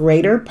inflicts a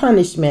greater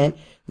punishment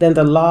than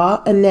the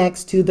law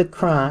annexed to the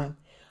crime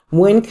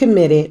when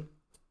committed.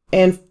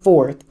 And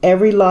fourth,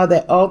 every law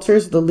that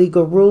alters the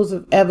legal rules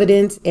of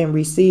evidence and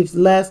receives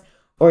less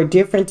or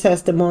different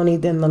testimony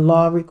than the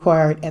law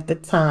required at the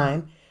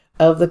time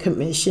of the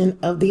commission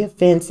of the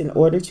offense in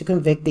order to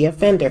convict the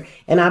offender.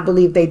 And I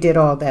believe they did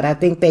all that. I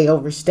think they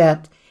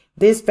overstepped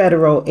this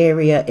federal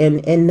area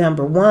in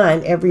number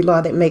one, every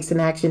law that makes an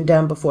action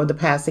done before the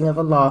passing of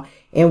a law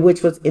in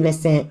which was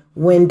innocent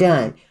when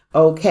done.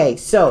 Okay,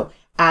 so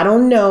I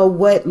don't know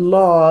what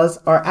laws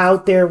are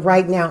out there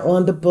right now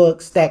on the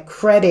books that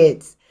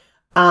credits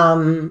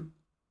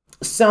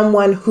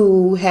someone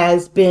who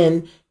has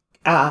been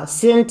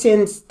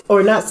sentenced,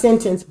 or not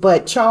sentenced,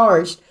 but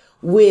charged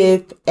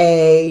with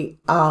a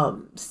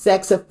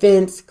sex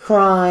offense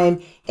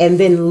crime, and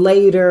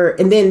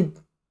then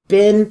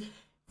been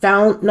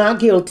found not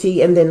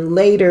guilty, and then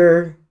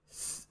later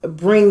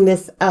bring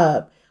this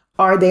up.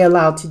 Are they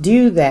allowed to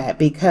do that?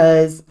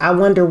 Because I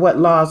wonder what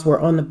laws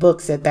were on the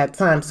books at that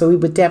time. So we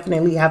would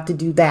definitely have to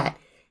do that.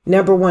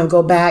 Number one,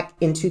 go back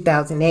in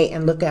 2008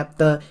 and look at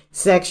the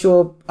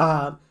sexual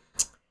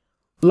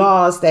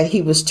laws that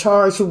he was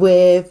charged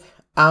with.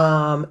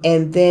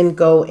 And then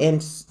go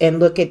and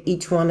look at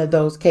each one of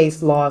those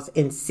case laws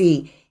and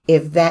see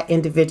if that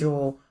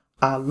individual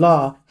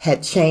law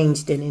had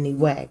changed in any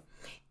way.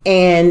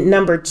 And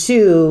number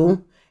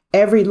two,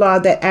 every law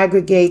that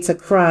aggregates a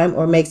crime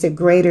or makes it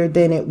greater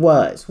than it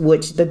was,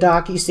 which the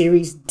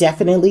docuseries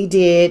definitely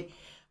did.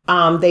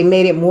 They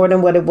made it more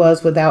than what it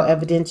was without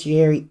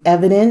evidentiary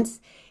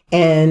evidence.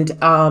 And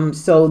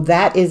so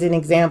that is an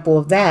example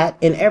of that.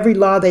 And every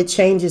law that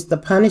changes the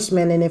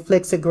punishment and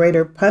inflicts a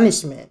greater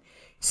punishment.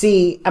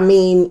 See, I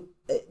mean,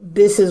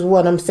 this is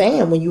what I'm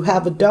saying. When you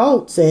have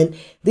adults and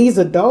these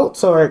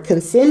adults are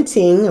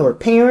consenting, or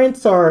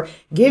parents are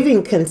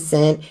giving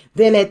consent,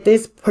 then at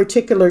this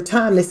particular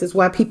time, this is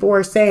why people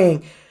are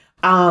saying,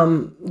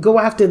 go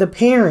after the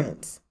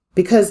parents.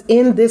 Because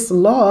in this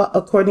law,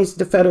 according to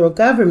the federal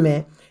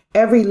government,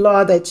 every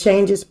law that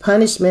changes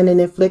punishment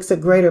and inflicts a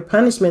greater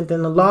punishment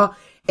than the law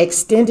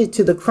extended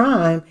to the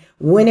crime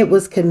when it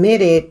was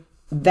committed,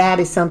 that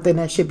is something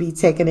that should be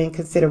taken in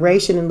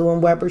consideration, and Lewin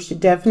Weber should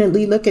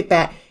definitely look at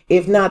that.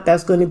 If not,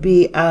 that's going to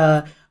be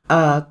a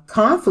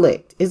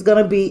conflict. It's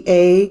going to be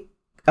a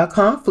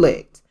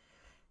conflict.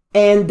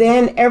 And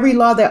then every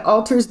law that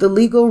alters the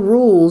legal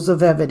rules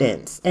of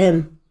evidence.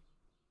 And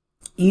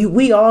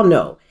we all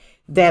know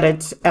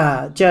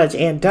that Judge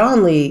Ann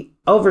Donnelly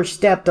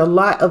overstepped a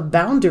lot of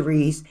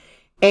boundaries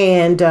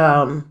and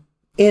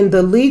in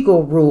the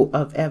legal rule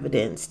of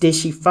evidence. Did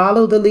she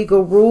follow the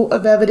legal rule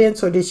of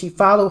evidence, or did she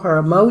follow her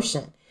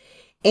emotion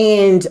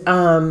and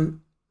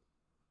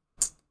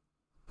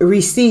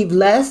receive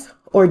less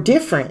or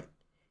different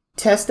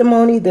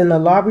testimony than the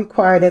law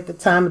required at the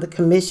time of the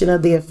commission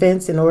of the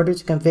offense in order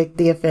to convict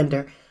the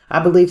offender?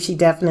 I believe she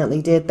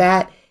definitely did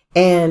that.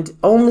 And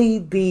only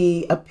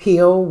the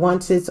appeal,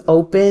 once it's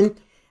open,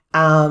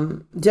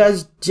 Attorney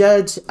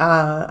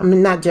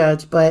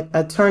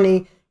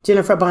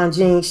Jennifer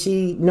Bonjean,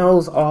 she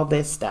knows all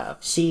this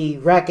stuff. She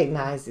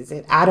recognizes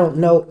it. I don't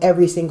know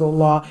every single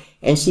law,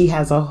 and she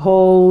has a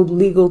whole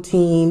legal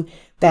team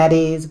that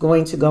is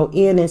going to go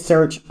in and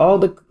search all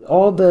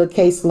the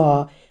case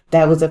law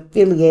that was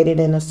affiliated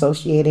and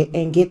associated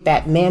and get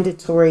that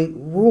mandatory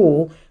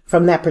rule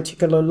from that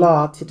particular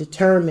law to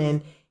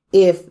determine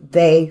if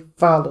they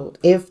followed,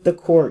 if the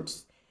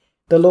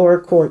lower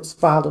courts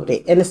followed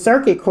it. And the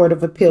Circuit Court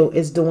of Appeal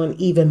is doing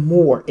even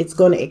more. It's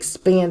going to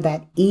expand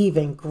that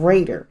even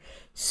greater.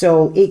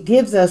 So it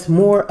gives us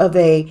more of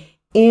a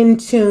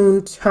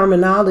in-tune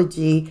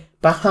terminology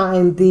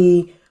behind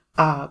the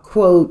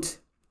quote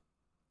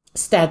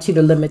statute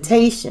of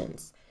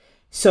limitations.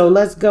 So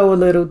let's go a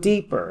little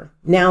deeper.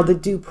 Now the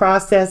due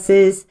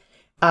processes,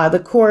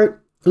 the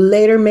court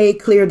later made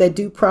clear that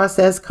due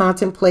process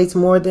contemplates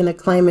more than a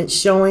claimant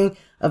showing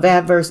of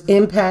adverse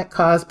impact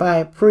caused by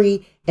a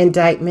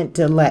pre-indictment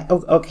delay.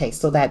 Okay,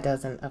 so that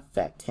doesn't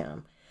affect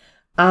him.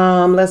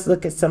 Let's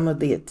look at some of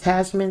the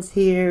attachments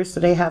here. So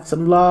they have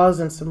some laws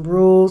and some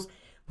rules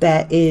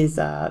that is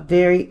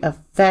very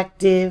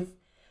effective.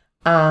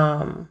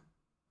 And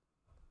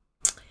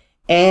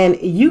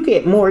you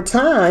get more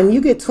time.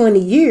 You get 20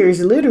 years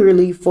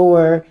literally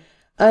for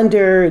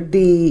under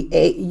the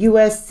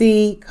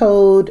USC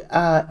code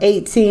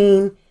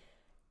 18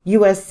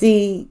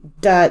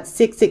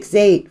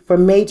 USC.668 for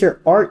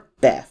major art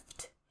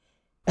theft.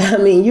 I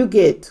mean, you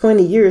get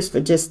 20 years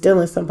for just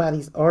stealing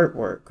somebody's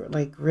artwork.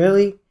 Like,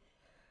 really?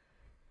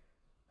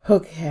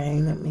 Okay,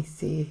 let me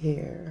see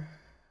here.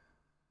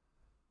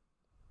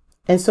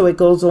 And so it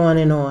goes on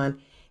and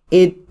on.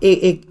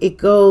 It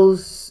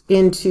goes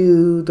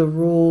into the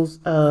rules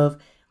of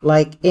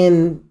like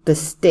in the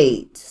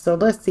state. So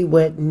let's see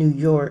what New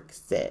York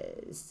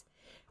says.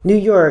 New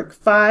York,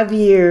 5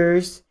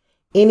 years,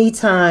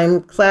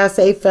 anytime, Class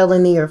A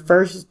felony or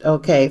first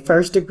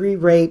degree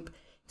rape,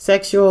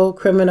 sexual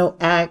criminal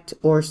act,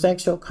 or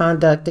sexual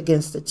conduct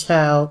against a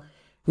child.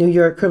 New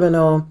York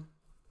criminal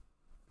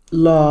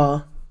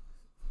law,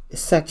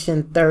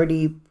 section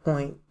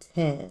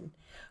 30.10.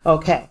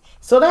 Okay,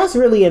 so that's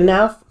really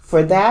enough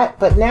for that.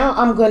 But now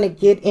I'm going to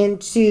get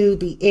into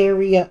the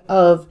area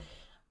of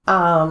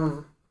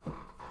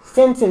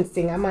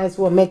sentencing. I might as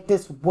well make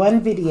this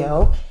one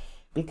video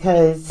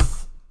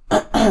because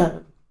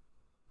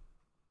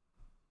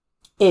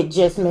it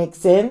just makes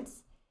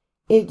sense.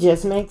 It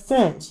just makes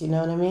sense. You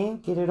know what I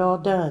mean? Get it all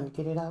done.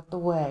 Get it out the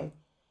way.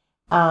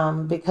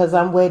 Because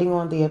I'm waiting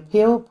on the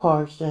appeal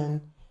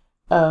portion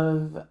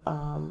of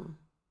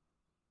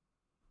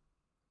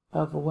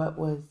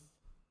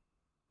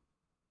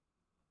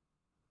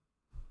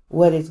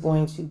what is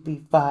going to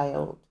be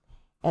filed.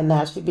 And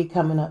that should be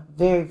coming up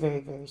very, very,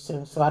 very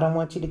soon. So I don't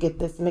want you to get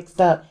this mixed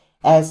up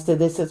as to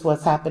this is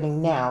what's happening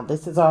now.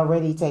 This is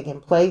already taking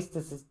place.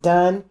 This is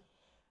done.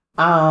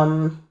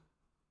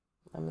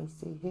 Let me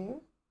see here.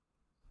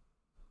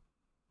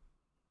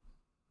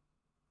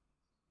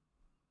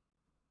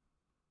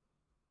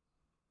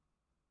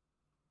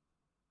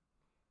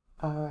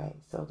 All right,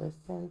 so the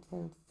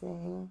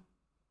sentencing.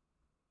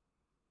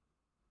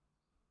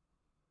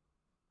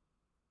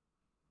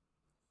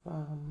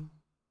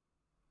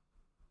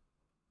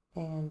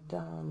 And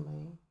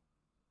Donnelly.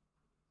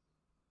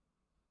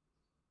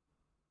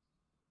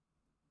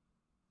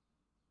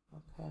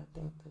 Okay, I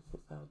think this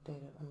is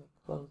outdated. Let me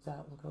close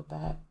out and go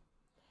back.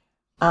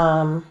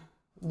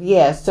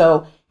 Yeah,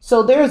 so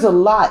there's a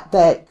lot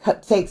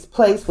that takes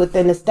place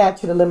within the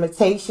statute of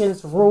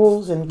limitations,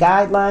 rules and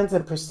guidelines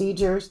and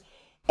procedures.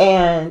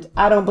 And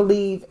I don't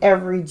believe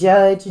every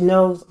judge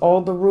knows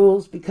all the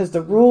rules because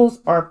the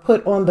rules are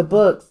put on the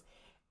books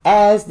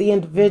as the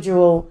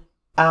individual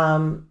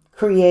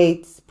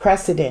creates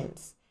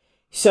precedents.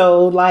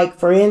 So like,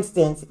 for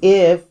instance,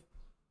 if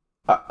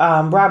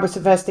Robert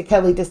Sylvester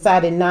Kelly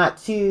decided not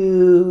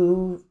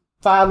to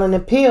file an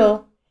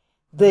appeal,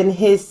 then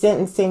his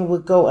sentencing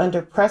would go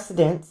under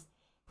precedence.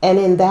 And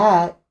in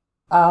that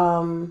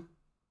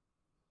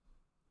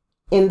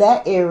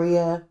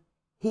area,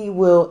 he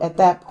will at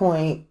that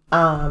point,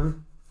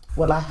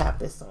 well, I have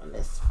this on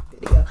this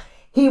video.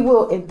 He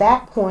will at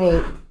that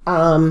point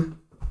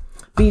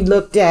be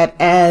looked at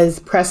as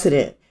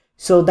precedent.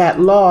 So that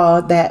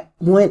law that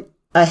went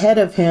ahead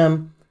of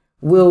him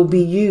will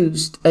be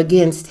used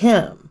against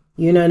him.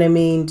 You know what I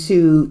mean?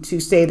 To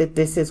say that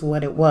this is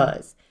what it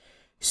was.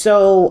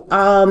 So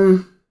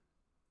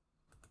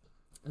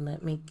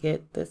let me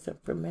get this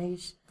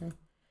information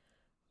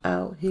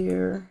out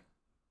here.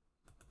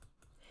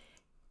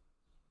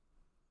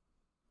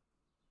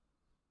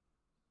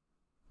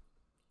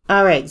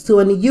 All right, so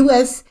in the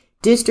U.S.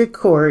 District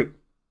Court,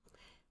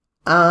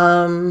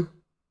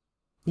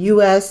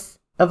 U.S.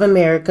 of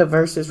America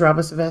versus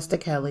Robert Sylvester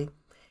Kelly,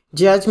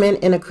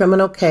 judgment in a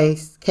criminal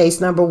case,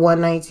 case number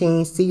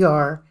 119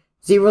 CR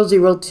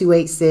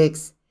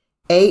 00286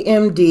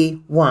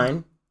 AMD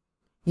 1,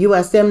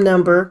 USM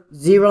number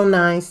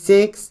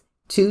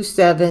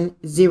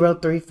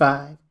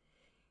 0962735.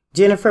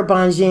 Jennifer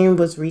Bonjean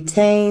was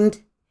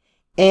retained,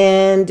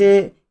 and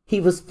He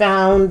was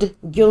found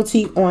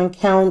guilty on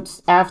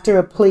counts after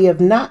a plea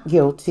of not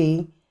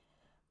guilty.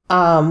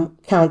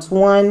 Counts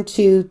 1,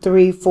 2,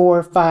 3,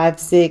 4, 5,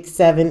 6,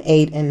 7,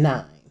 8, and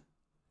 9.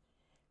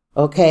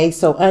 Okay,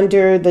 so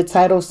under the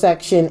title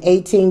section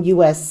 18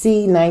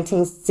 U.S.C.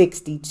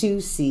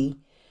 1962C,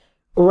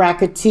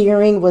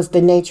 racketeering was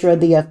the nature of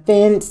the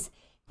offense,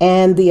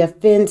 and the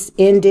offense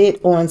ended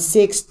on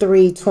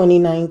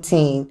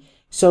 6/3/2019.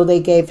 So they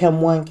gave him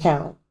 1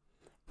 count.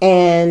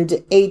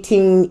 And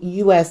 18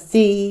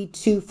 U.S.C.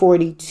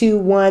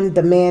 242(1),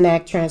 the Mann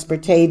Act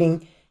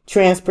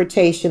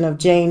transportation of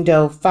Jane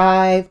Doe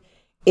 5.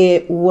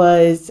 It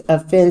was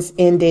offense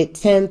ended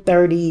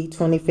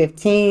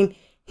 10/30/2015.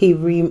 He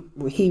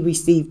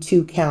received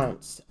 2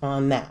 counts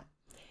on that.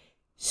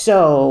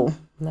 So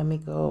let me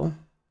go.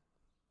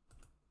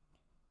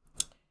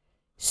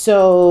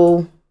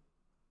 So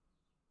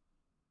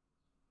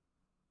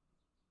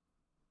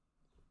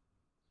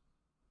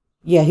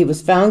yeah, he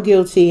was found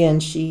guilty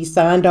and she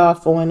signed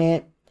off on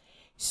it.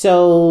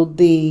 So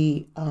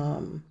the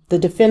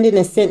defendant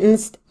is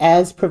sentenced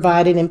as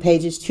provided in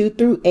pages 2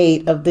 through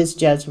 8 of this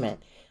judgment.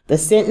 The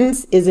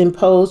sentence is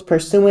imposed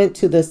pursuant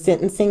to the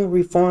Sentencing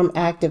Reform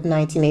Act of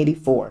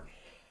 1984.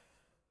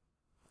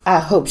 I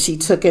hope she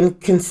took in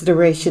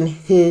consideration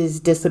his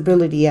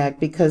Disability Act,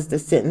 because the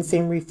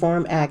Sentencing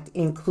Reform Act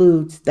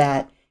includes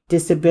that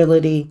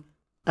disability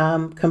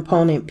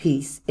component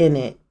piece in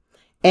it.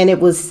 And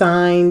it was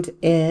signed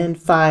and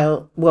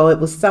filed, well, it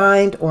was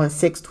signed on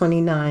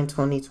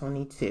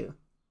 6/29/2022.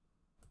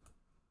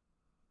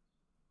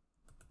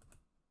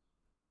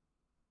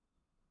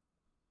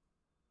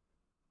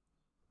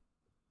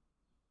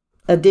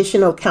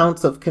 Additional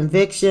counts of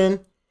conviction.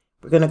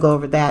 We're going to go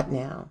over that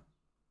now.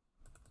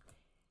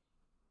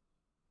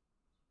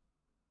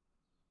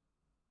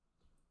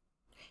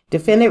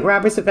 Defendant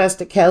Robert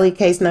Sylvester Kelly,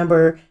 case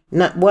number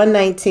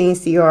 119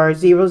 CR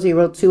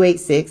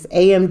 00286,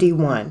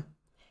 AMD1.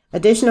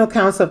 Additional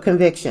counts of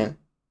conviction.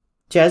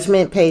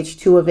 Judgment, page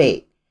 2 of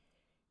 8.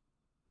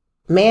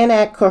 Mann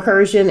Act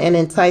coercion and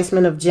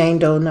enticement of Jane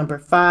Doe number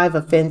 5.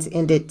 Offense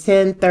ended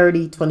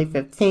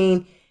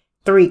 10/30/2015.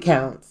 3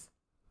 counts.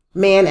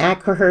 Mann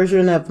Act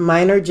coercion of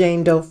minor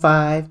Jane Doe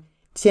 5.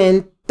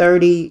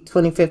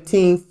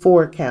 10/30/2015.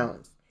 4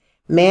 counts.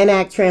 Mann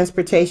Act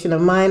transportation of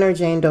minor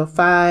Jane Doe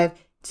 5.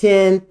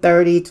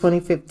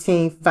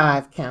 10/30/2015.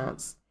 5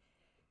 counts.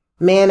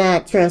 Mann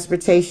Act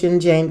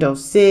transportation Jane Doe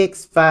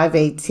 6.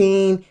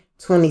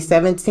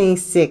 5/18/2017.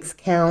 6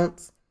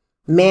 counts.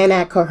 Mann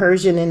Act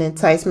coercion and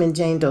enticement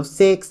Jane Doe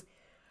 6.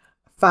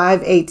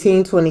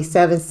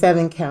 5/18/2017.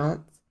 7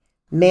 counts.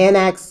 Mann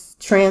Act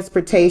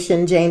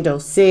transportation Jane Doe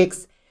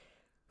 6.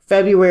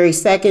 February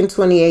 2nd,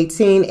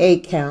 2018.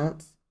 8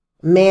 counts.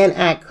 Mann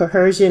Act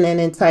coercion and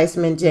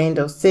enticement Jane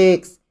Doe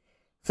 6.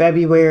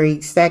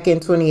 February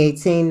 2nd,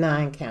 2018.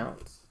 9 counts.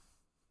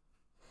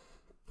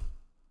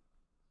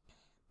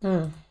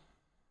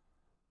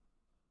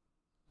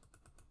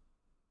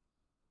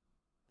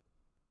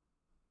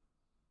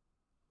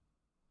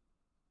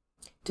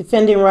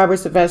 Defendant Robert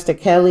Sylvester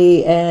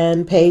Kelly,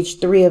 and page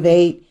 3 of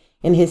 8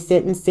 in his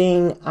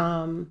sentencing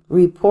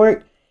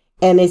report,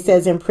 and it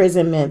says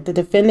imprisonment. The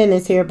defendant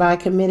is hereby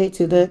committed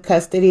to the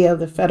custody of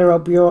the Federal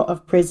Bureau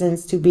of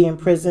Prisons to be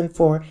imprisoned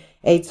for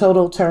a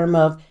total term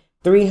of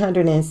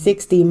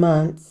 360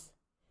 months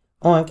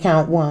on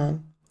count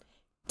 1,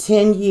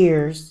 10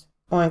 years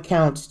on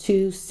counts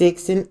 2,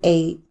 6, and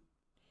 8,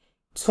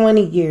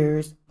 20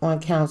 years on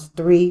counts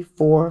 3,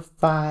 4,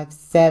 5,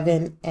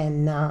 7,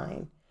 and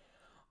 9.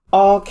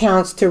 All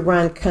counts to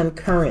run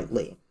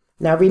concurrently.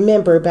 Now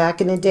remember,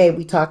 back in the day,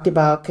 we talked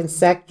about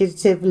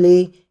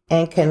consecutively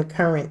and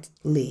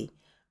concurrently.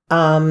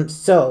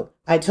 So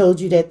I told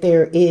you that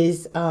there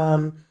is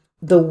the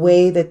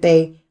way that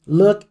they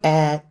look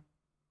at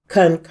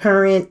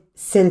concurrent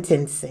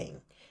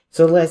sentencing.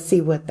 So let's see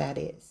what that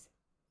is.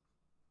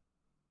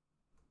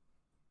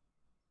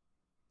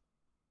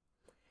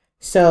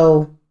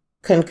 So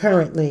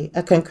concurrently,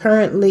 a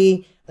concurrent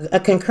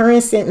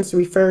sentence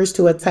refers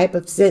to a type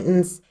of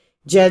sentence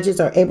judges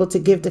are able to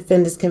give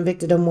defendants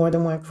convicted of more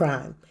than one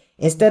crime.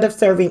 Instead of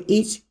serving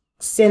each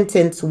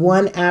sentence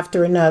one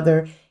after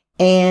another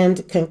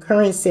and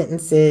concurrent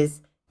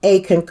sentences, a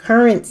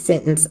concurrent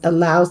sentence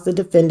allows the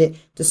defendant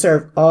to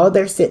serve all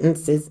their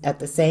sentences at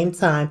the same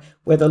time,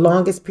 where the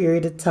longest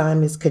period of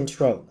time is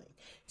controlling.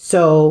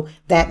 So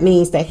that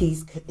means that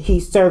he's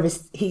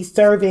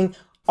serving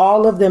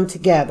all of them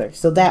together.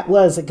 So that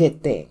was a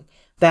good thing.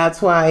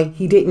 That's why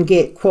he didn't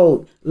get,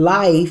 quote,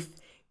 life,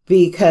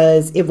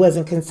 because it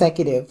wasn't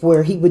consecutive,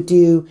 where he would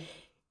do,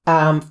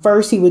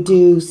 first he would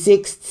do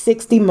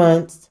 60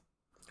 months.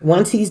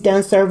 Once he's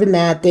done serving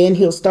that, then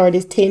he'll start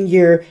his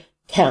 10-year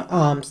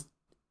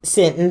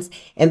sentence.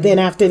 And then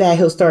after that,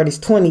 he'll start his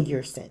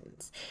 20-year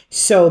sentence.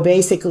 So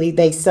basically,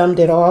 they summed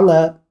it all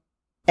up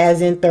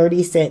as in 30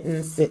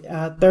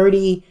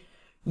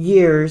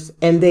 years,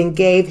 and then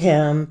gave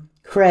him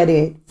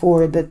credit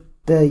for the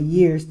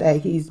years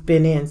that he's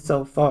been in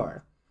so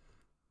far.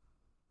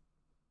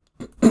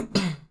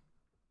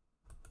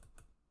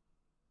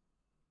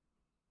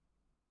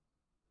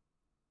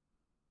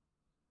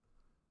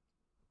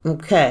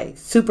 Okay,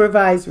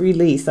 supervised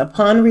release.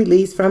 Upon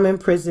release from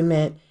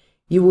imprisonment,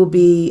 you will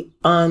be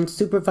on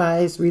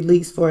supervised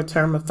release for a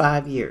term of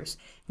 5 years.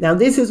 Now,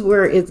 this is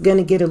where it's going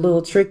to get a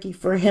little tricky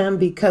for him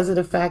because of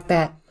the fact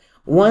that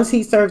once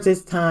he serves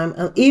his time,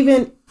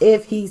 even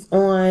if he's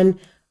on,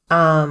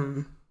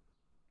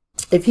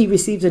 if he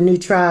receives a new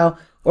trial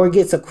or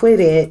gets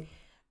acquitted,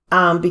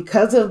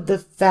 because of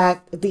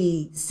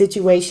the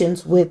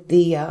situations with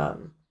the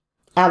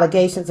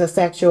allegations of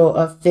sexual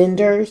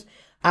offenders,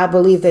 I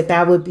believe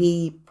that would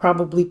be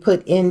probably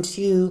put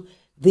into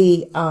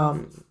the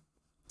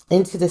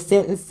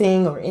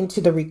sentencing or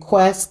into the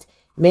request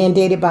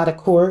mandated by the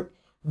court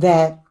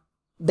that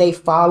they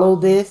follow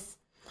this.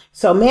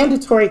 So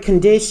mandatory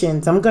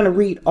conditions, I'm going to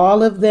read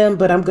all of them,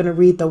 but I'm going to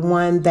read the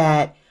one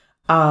that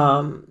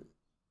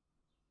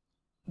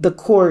the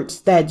courts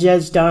that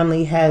Judge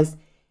Donnelly has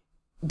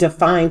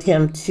defined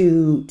him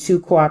to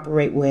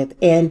cooperate with.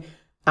 And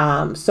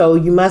so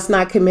you must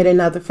not commit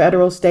another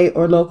federal, state,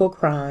 or local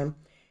crime.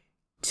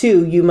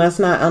 2, you must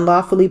not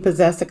unlawfully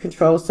possess a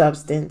controlled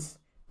substance.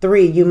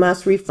 3, you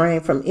must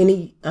refrain from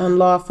any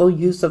unlawful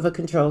use of a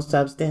controlled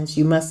substance.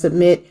 You must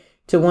submit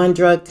to 1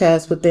 drug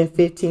test within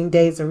 15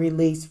 days of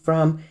release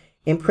from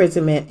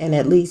imprisonment and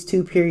at least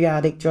 2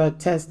 periodic drug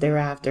tests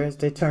thereafter as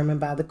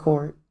determined by the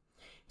court.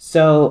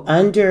 So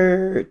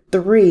under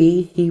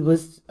 3, he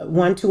was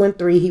 1, 2, and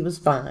 3, he was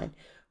fine.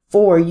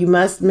 4, you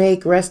must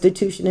make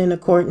restitution in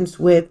accordance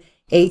with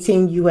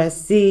 18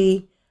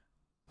 U.S.C.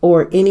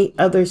 or any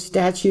other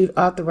statute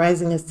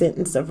authorizing a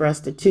sentence of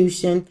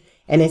restitution.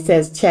 And it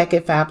says check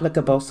if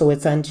applicable, so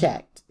it's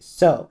unchecked.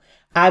 So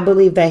I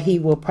believe that he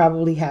will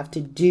probably have to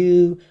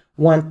do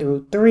 1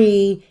 through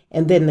 3,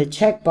 and then the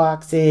check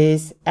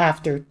boxes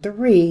after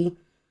 3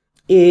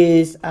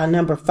 is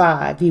number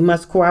 5. You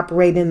must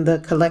cooperate in the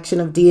collection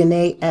of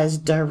DNA as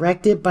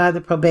directed by the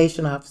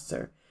probation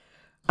officer.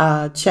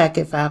 Check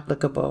if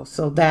applicable.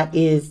 So that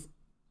is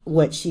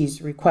what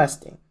she's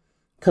requesting,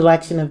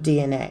 collection of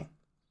DNA.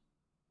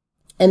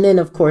 And then,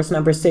 of course,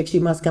 number 6,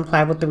 you must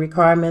comply with the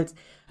requirements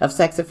of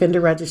Sex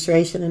Offender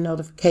Registration and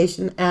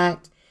Notification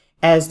Act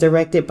as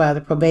directed by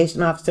the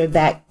probation officer.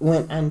 That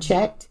went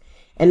unchecked.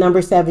 And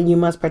number 7, you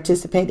must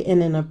participate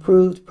in an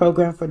approved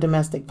program for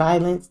domestic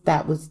violence.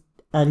 That was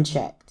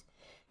unchecked.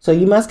 So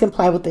you must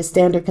comply with the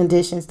standard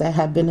conditions that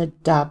have been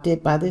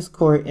adopted by this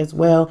court, as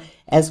well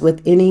as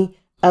with any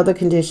other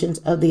conditions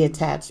of the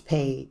attached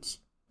page.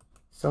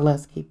 So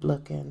let's keep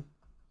looking.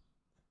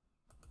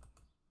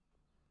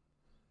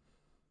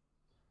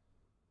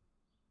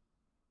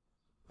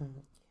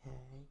 Okay,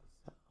 so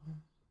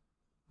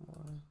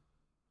 1,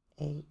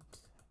 8.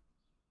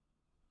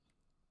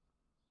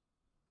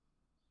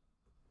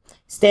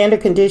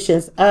 Standard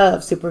conditions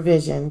of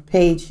supervision,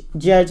 page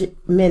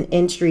judgment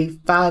entry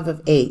 5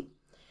 of 8.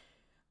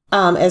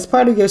 As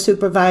part of your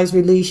supervised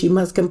release, you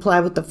must comply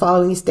with the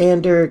following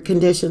standard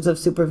conditions of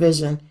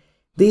supervision.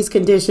 These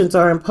conditions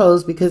are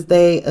imposed because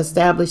they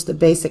establish the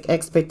basic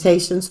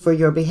expectations for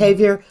your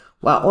behavior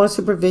while on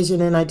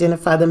supervision and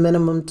identify the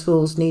minimum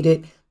tools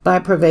needed by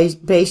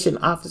probation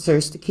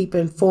officers to keep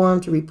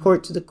informed,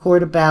 report to the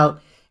court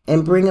about,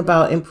 and bring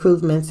about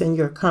improvements in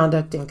your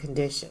conduct and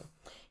condition.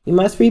 You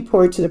must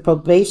report to the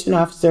probation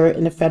officer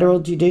in the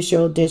federal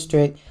judicial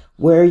district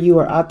where you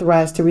are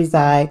authorized to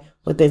reside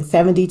within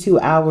 72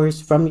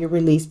 hours from your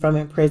release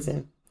from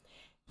prison,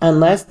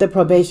 unless the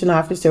probation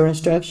officer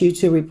instructs you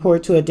to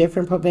report to a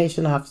different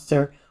probation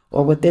officer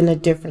or within a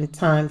different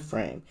time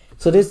frame.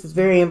 So this is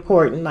very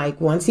important. Like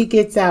once he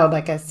gets out,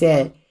 like I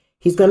said,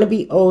 he's going to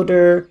be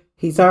older.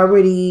 He's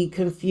already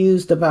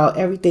confused about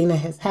everything that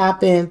has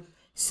happened.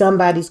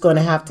 Somebody's going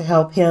to have to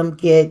help him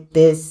get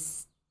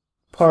this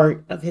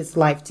part of his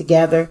life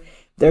together.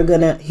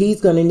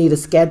 He's going to need a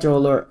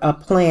schedule or a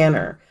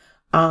planner.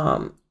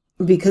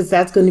 Because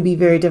that's going to be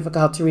very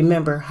difficult to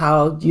remember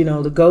how,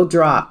 to go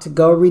drop, to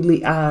go really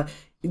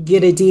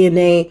get a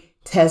DNA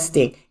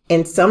testing.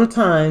 And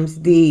sometimes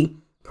the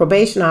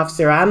probation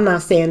officer, I'm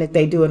not saying that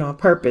they do it on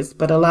purpose,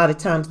 but a lot of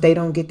times they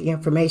don't get the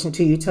information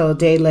to you till a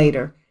day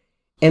later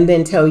and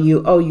then tell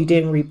you, oh, you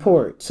didn't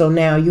report. So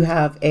now you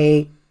have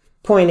a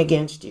point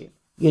against you,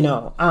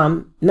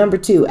 Number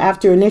 2,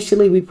 after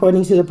initially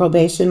reporting to the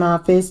probation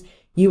office,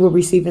 you will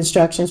receive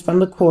instructions from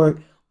the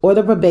court or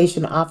the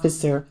probation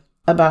officer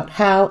about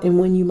how and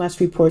when you must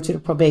report to the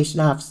probation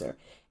officer.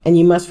 And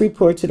you must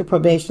report to the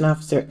probation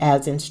officer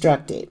as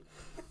instructed.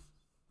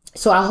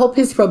 So I hope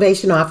his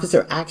probation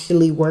officer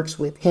actually works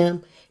with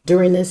him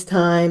during this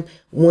time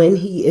when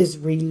he is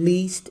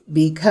released,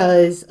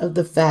 because of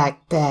the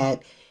fact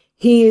that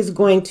he is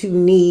going to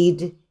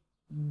need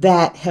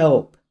that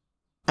help.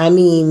 I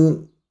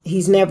mean,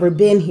 he's never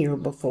been here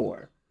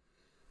before.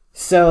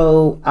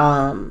 So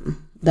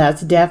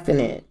that's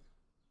definite.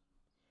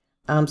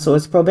 So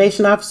his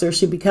probation officer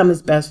should become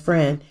his best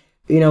friend,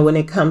 when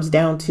it comes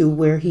down to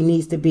where he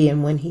needs to be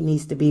and when he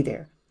needs to be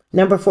there.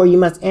 Number 4, you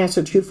must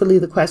answer truthfully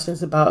the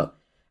questions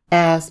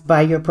asked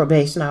by your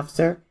probation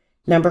officer.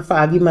 Number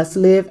 5, you must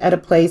live at a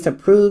place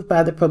approved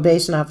by the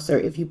probation officer.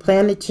 If you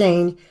plan to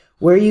change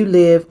where you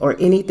live, or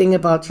anything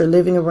about your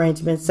living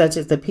arrangements, such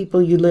as the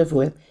people you live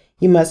with,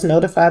 you must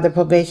notify the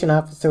probation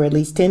officer at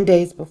least 10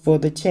 days before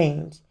the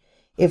change.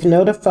 If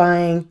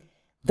notifying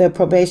the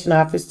probation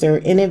officer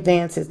in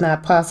advance is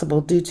not possible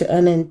due to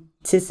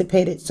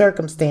unanticipated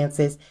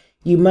circumstances,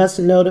 you must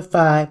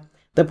notify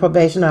the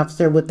probation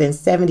officer within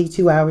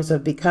 72 hours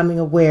of becoming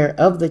aware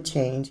of the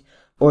change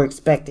or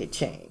expected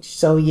change.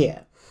 So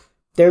yeah,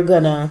 they're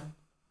gonna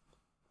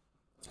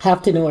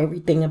have to know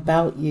everything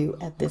about you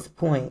at this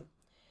point.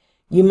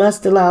 You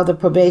must allow the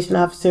probation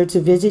officer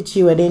to visit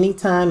you at any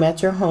time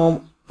at your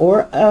home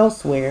or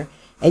elsewhere,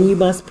 and you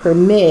must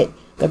permit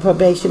the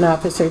probation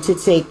officer to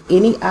take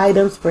any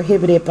items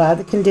prohibited by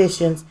the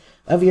conditions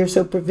of your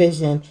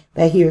supervision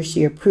that he or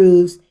she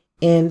approves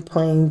in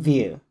plain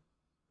view.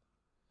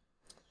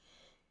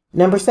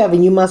 Number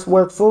 7, you must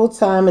work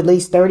full-time, at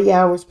least 30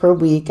 hours per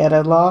week at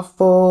a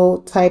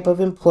lawful type of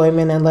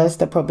employment unless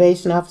the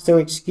probation officer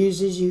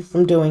excuses you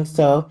from doing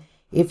so.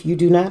 If you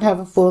do not have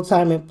a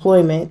full-time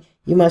employment,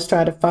 you must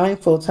try to find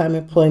full-time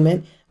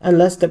employment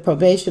unless the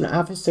probation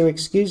officer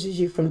excuses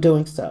you from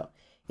doing so.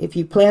 If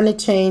you plan to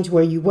change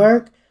where you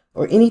work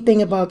or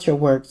anything about your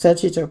work,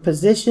 such as your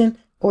position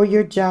or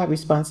your job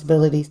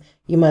responsibilities,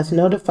 you must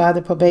notify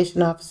the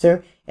probation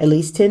officer at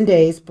least 10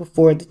 days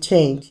before the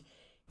change.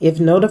 If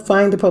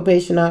notifying the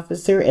probation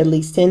officer at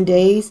least 10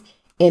 days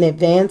in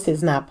advance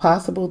is not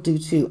possible due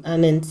to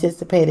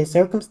unanticipated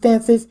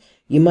circumstances,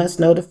 you must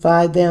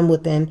notify them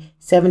within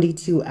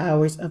 72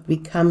 hours of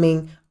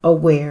becoming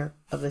aware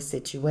of the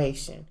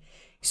situation.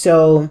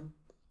 So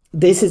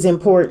this is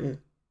important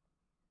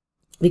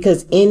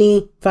because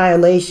any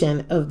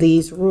violation of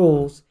these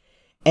rules,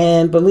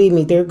 and believe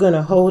me, they're going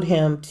to hold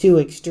him to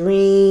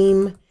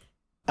extreme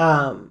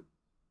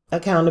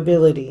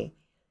accountability.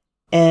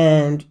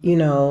 And, you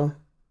know,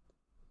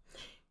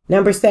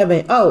 number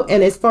 7, oh,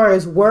 and as far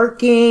as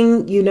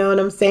working, you know what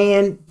I'm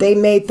saying? They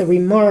made the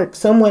remark,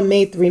 someone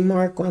made the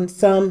remark on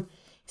some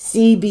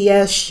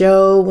CBS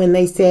show when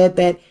they said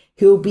that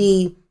he'll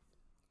be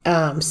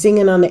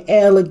singing on the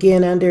L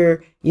again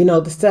under, you know,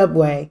 the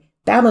subway.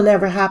 That'll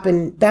never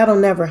happen. That'll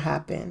never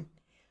happen.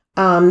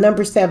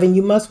 Number 7,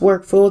 you must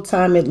work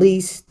full-time, at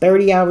least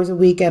 30 hours a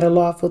week at a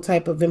lawful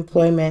type of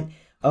employment.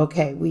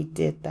 Okay, we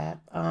did that.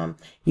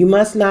 You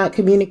must not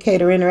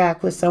communicate or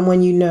interact with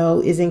someone you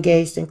know is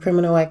engaged in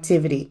criminal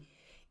activity.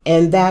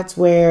 And that's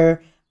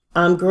where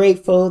I'm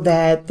grateful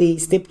that the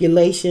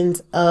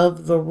stipulations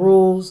of the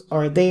rules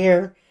are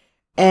there.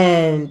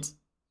 And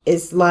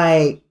it's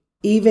like,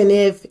 even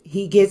if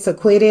he gets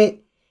acquitted,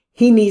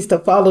 he needs to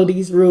follow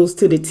these rules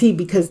to the T,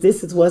 because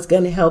this is what's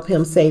going to help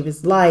him save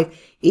his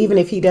life, even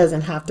if he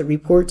doesn't have to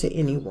report to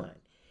anyone.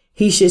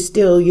 He should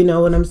still, you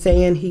know what I'm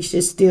saying? He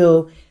should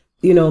still,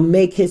 you know,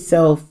 make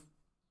himself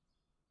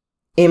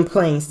in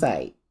plain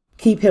sight.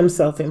 Keep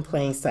himself in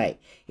plain sight.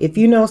 If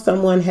you know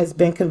someone has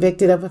been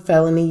convicted of a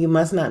felony, you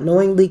must not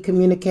knowingly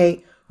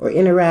communicate or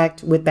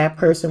interact with that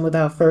person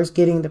without first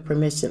getting the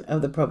permission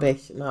of the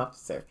probation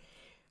officer.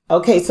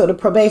 Okay, so the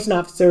probation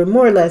officer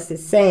more or less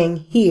is saying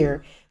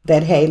here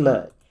that, hey,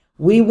 look,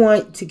 we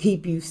want to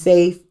keep you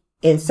safe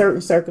in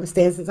certain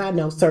circumstances. I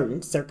know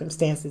certain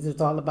circumstances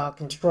is all about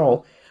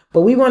control,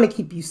 but we want to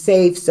keep you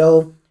safe.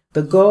 So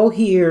the goal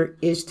here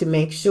is to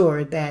make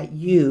sure that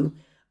you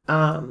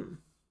don't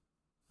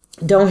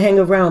hang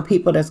around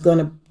people that's going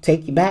to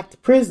take you back to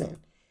prison.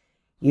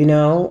 You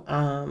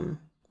know,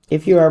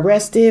 if you're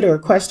arrested or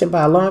questioned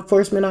by a law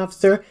enforcement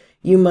officer,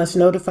 you must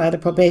notify the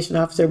probation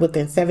officer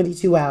within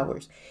 72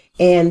 hours.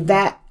 And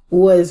that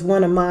was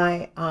one of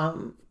my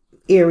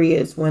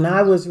areas. When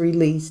I was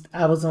released,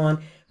 I was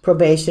on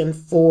probation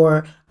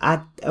for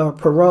or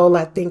parole.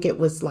 I think it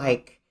was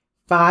like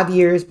 5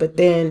 years, but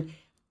then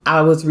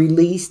I was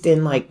released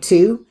in like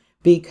 2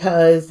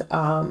 because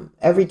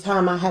every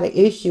time I had an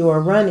issue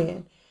or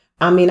run-in,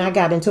 I mean, I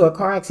got into a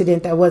car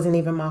accident that wasn't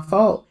even my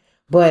fault,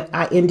 but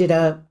I ended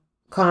up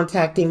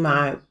contacting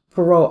my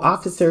parole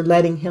officer,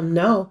 letting him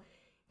know,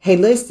 hey,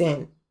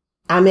 listen,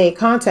 I made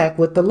contact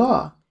with the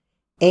law,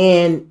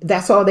 and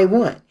that's all they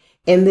want.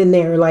 And then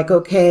they're like,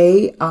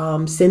 okay,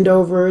 send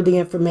over the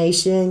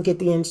information, get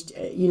the,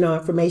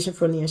 information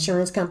from the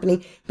insurance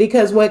company,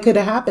 because what could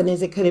have happened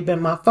is it could have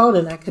been my fault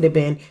and I could have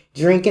been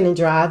drinking and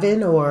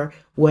driving or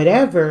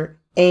whatever.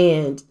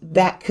 And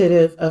that could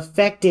have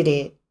affected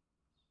it,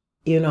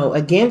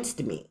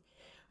 against me.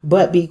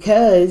 But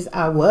because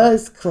I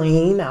was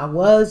clean, I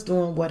was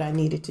doing what I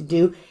needed to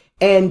do.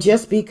 And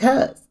just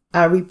because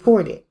I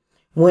reported,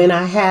 when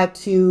I had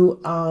to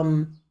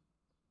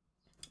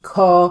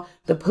call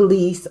the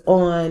police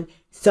on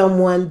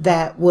someone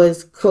that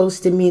was close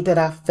to me that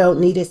I felt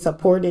needed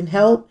support and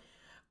help,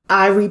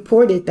 I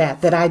reported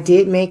that I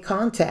did make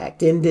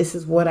contact, and this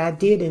is what I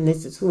did, and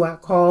this is who I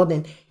called.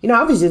 And,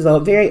 I was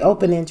just very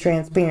open and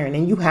transparent,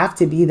 and you have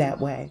to be that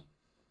way.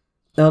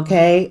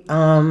 Okay.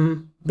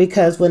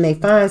 Because when they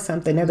find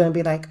something, they're going to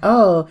be like,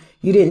 oh,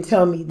 you didn't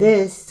tell me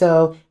this,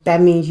 so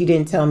that means you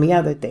didn't tell me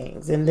other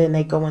things. And then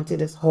they go into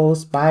this whole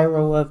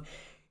spiral of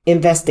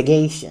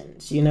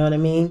investigations. You know what I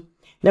mean?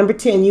 Number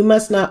 10, you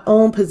must not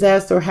own,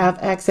 possess, or have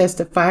access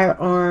to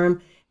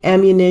firearm,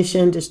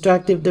 ammunition,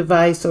 destructive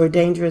device, or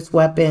dangerous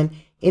weapon,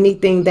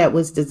 anything that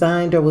was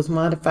designed or was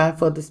modified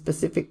for the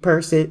specific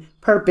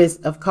purpose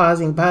of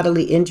causing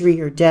bodily injury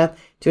or death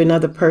to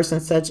another person,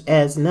 such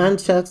as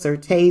nunchucks or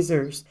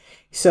tasers.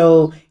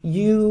 So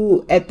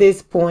at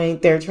this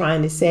point, they're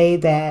trying to say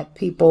that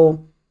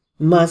people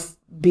must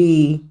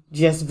be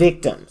just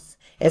victims,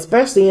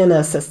 especially in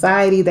a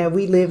society that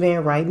we live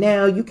in right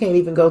now. You can't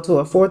even go to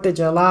a 4th of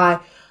July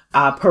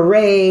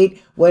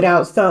parade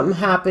without something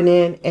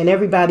happening, and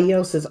everybody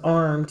else is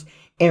armed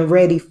and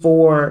ready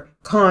for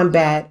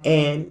combat.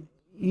 And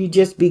I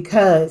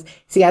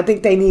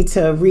think they need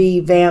to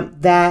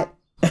revamp that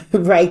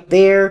right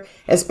there,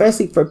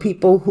 especially for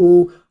people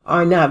who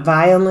are not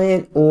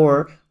violent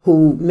or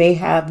who may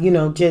have,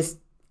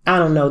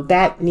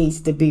 that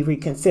needs to be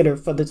reconsidered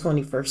for the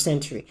 21st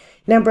century.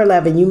 Number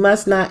 11, you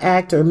must not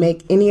act or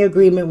make any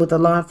agreement with a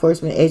law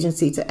enforcement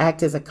agency to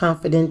act as a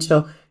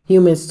confidential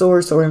human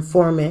source or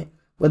informant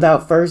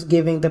without first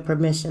giving the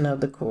permission of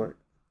the court.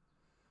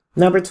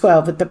 Number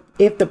 12,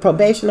 if the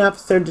probation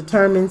officer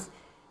determines,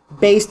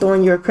 based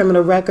on your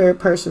criminal record,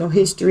 personal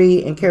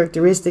history, and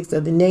characteristics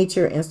of the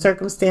nature and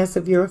circumstance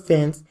of your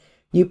offense,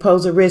 you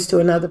pose a risk to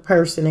another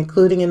person,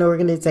 including an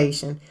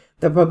organization,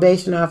 the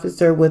probation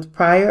officer, with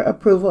prior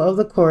approval of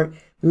the court,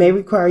 may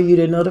require you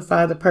to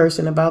notify the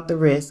person about the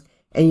risk,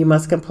 and you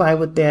must comply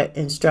with that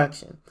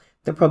instruction.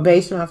 The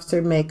probation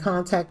officer may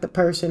contact the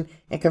person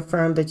and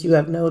confirm that you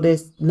have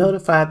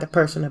notified the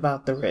person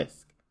about the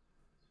risk.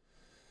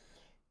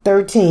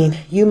 13,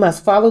 you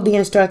must follow the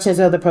instructions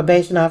of the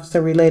probation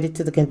officer related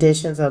to the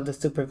conditions of the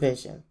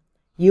supervision.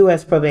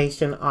 U.S.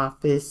 Probation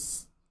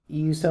Office,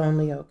 use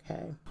only,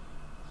 okay.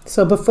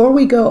 So before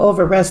we go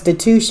over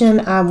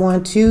restitution, I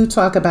want to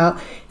talk about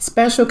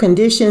special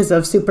conditions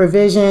of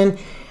supervision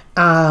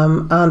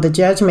on the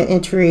judgment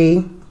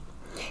entry.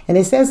 And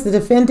it says the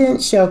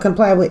defendant shall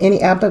comply with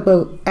any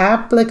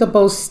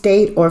applicable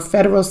state or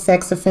federal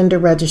sex offender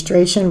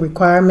registration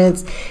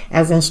requirements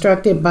as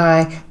instructed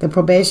by the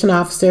probation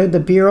officer, the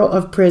Bureau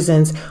of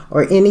Prisons,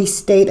 or any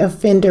state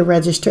offender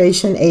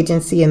registration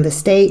agency in the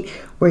state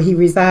where he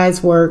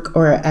resides, work,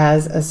 or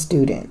as a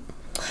student.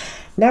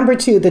 Number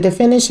 2, the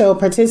defendant shall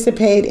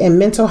participate in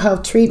mental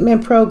health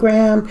treatment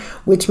program,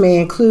 which may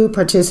include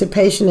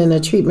participation in a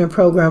treatment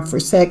program for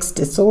sex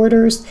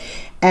disorders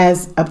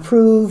as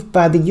approved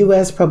by the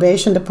U.S.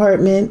 Probation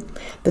Department.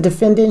 The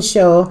defendant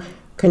shall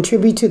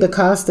contribute to the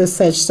cost of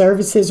such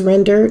services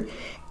rendered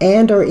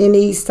and or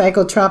any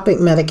psychotropic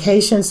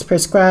medications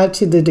prescribed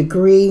to the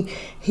degree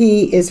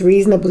he is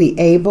reasonably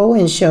able,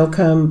 and shall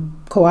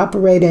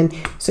cooperate in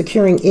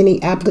securing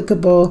any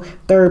applicable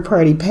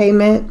third-party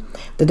payment.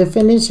 The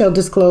defendant shall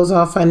disclose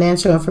all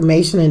financial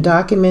information and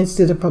documents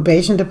to the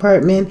probation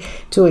department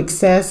to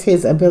assess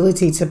his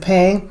ability to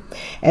pay.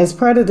 As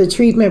part of the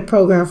treatment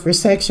program for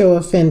sexual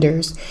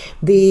offenders,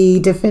 the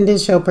defendant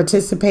shall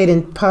participate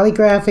in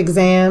polygraph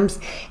exams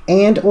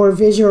and or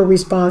visual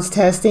response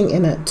testing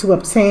to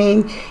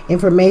obtain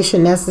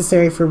information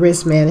necessary for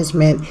risk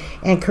management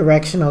and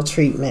correctional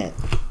treatment.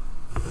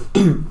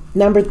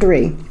 Number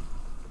 3,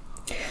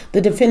 the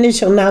defendant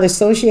shall not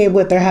associate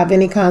with or have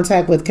any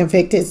contact with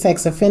convicted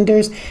sex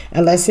offenders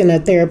unless in a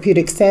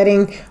therapeutic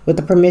setting with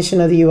the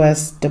permission of the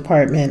U.S.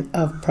 Department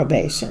of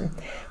Probation.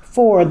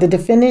 4, the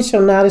defendant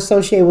shall not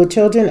associate with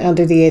children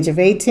under the age of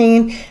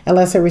 18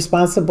 unless a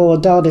responsible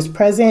adult is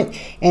present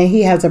and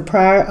he has a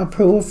prior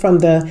approval from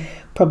the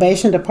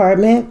probation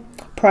department.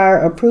 Prior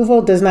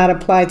approval does not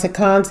apply to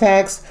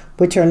contacts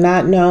which are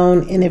not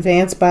known in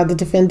advance by the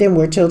defendant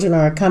where children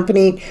are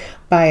accompanied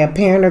by a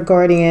parent or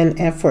guardian,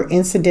 and for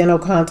incidental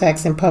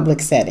contacts in public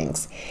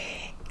settings.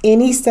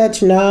 Any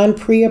such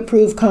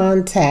non-pre-approved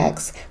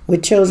contacts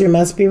with children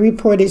must be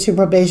reported to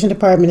probation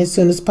department as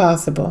soon as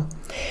possible,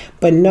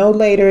 but no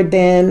later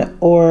than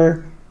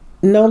 12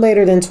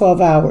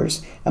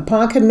 hours.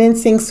 Upon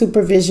commencing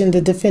supervision,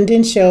 the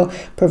defendant shall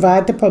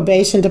provide the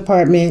probation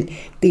department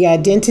the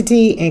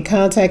identity and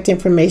contact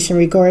information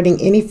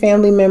regarding any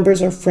family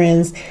members or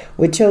friends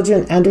with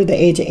children under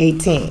the age of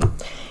 18.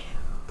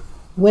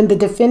 When the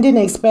defendant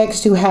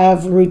expects to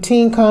have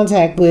routine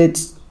contact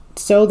with,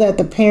 so that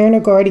the parent or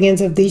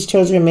guardians of these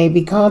children may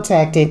be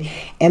contacted,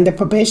 and the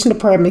probation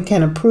department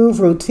can approve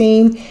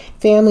routine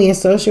family and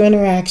social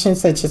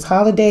interactions such as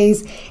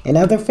holidays and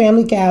other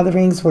family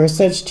gatherings where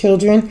such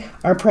children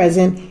are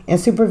present, and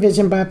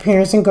supervision by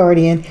parents and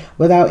guardian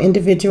without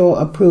individual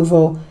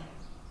approval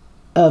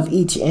of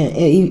each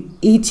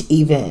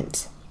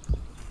event.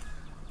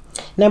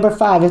 Number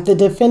 5, if the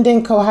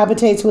defendant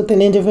cohabitates with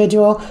an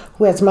individual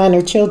who has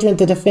minor children,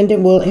 the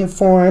defendant will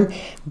inform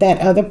that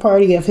other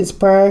party of his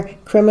prior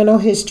criminal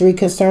history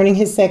concerning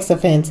his sex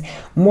offense.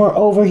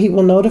 Moreover, he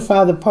will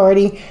notify the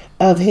party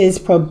of his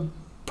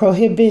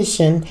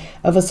prohibition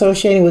of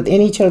associating with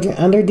any children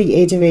under the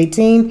age of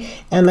 18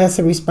 unless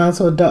a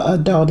responsible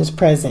adult is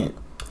present.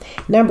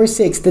 Number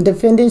 6, the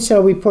defendant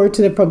shall report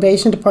to the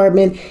probation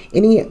department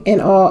any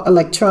and all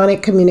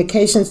electronic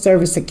communication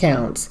service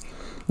accounts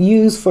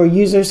used for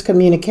users'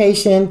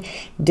 communication,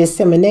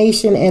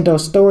 dissemination, and/or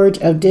storage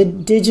of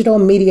digital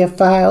media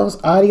files,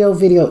 audio,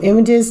 video,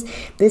 images.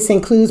 This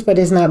includes but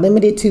is not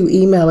limited to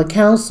email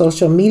accounts,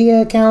 social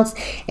media accounts,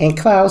 and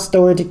cloud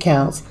storage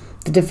accounts.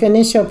 The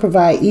defendant shall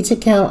provide each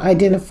account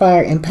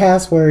identifier and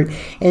password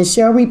and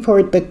shall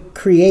report the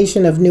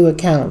creation of new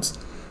accounts.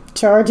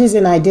 Charges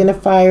and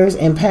identifiers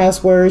and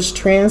passwords,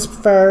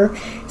 transfer,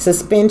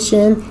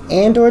 suspension,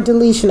 and/or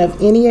deletion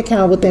of any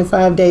account within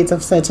 5 days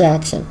of such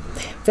action.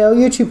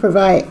 Failure to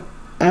provide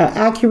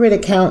accurate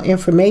account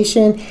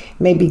information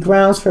may be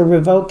grounds for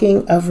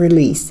revoking of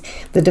release.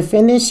 The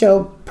defendant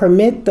shall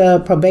permit the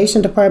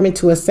probation department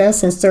to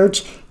assess and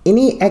search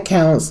any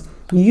accounts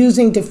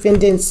using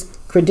defendant's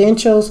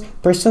credentials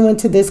pursuant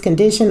to this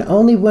condition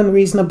only when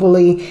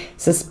reasonably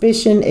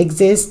suspicion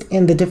exists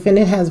and the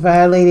defendant has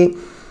violated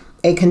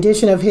a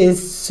condition of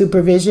his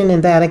supervision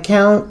in that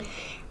account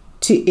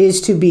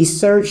is to be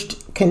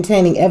searched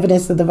containing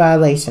evidence of the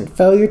violation.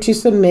 Failure to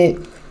submit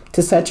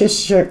to such a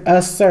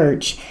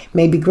search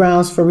may be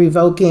grounds for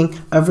revoking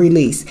of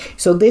release.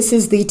 So this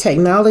is the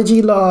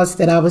technology laws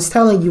that I was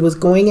telling you was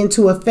going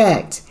into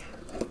effect.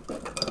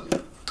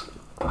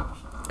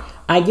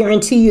 I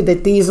guarantee you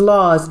that these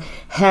laws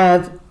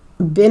have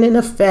been in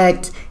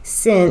effect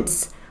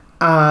since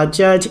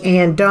Judge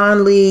Ann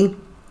Donnelly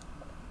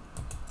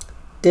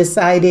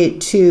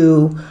decided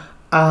to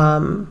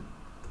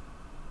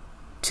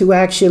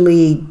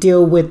actually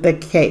deal with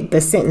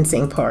the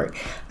sentencing part.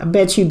 I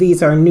bet you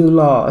these are new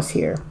laws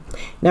here.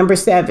 Number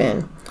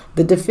 7,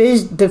 the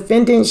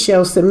defendant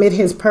shall submit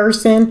his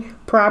person,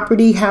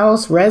 property,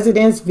 house,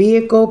 residence,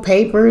 vehicle,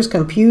 papers,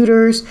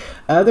 computers,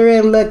 other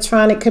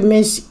electronic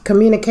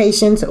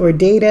communications or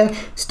data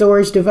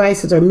storage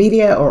devices or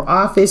media or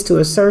office to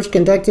a search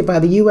conducted by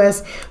the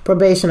U.S.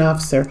 probation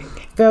officer.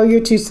 Failure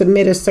to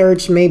submit a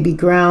search may be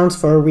grounds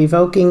for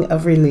revoking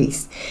of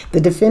release.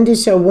 The defendant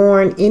shall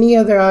warn any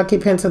other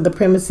occupants of the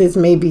premises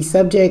may be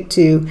subject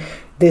to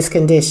this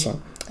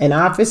condition. An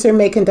officer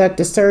may conduct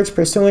a search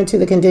pursuant to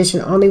the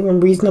condition only when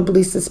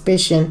reasonably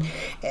suspicion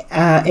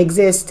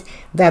exists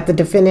that the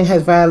defendant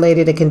has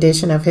violated a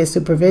condition of his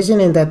supervision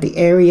and that the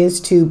areas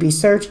to be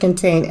searched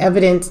contain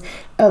evidence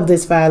of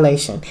this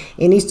violation.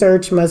 Any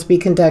search must be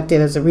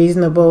conducted at a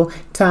reasonable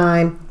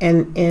time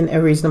and in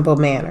a reasonable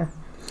manner.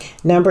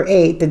 Number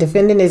 8, the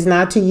defendant is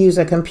not to use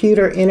a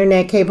computer,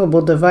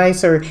 internet-capable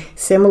device, or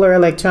similar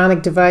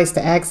electronic device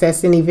to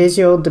access any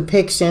visual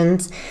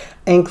depictions,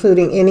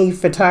 including any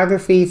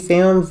photography,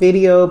 film,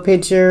 video,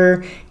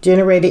 picture,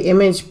 generated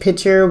image,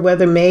 picture,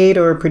 whether made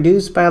or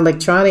produced by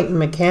electronic,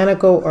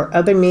 mechanical, or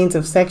other means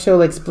of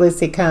sexual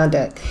explicit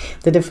conduct.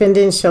 The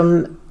defendant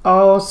shall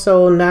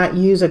also not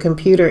use a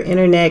computer,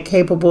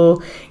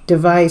 internet-capable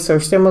device, or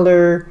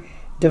similar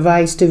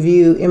device to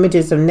view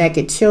images of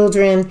naked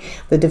children.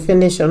 The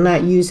defendant shall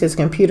not use his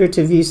computer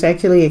to view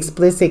sexually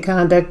explicit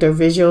conduct or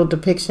visual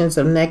depictions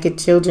of naked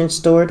children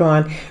stored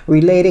on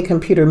related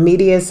computer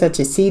media such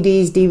as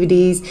CDs,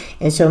 DVDs,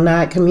 and shall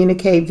not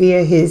communicate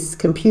via his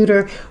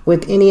computer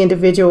with any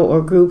individual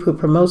or group who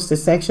promotes the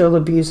sexual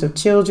abuse of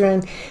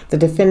children. The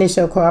defendant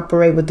shall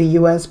cooperate with the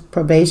U.S.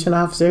 probation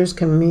officer's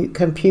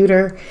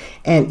computer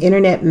and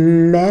internet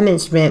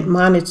management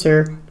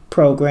monitor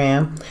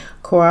program.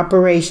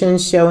 Cooperation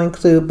shall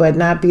include but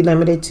not be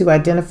limited to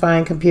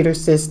identifying computer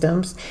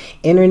systems,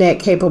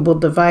 internet-capable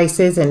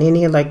devices, and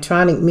any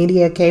electronic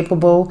media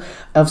capable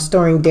of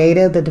storing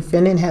data the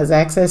defendant has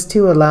access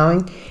to,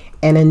 allowing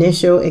an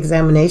initial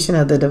examination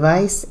of the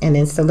device and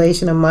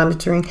installation of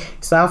monitoring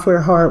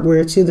software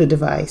hardware to the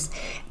device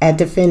at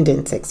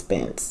defendant's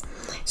expense.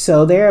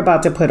 So they're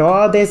about to put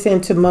all this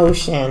into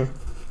motion.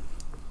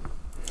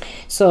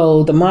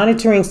 So the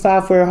monitoring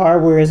software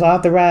hardware is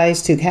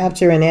authorized to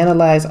capture and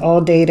analyze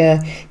all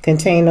data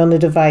contained on the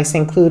device,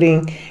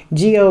 including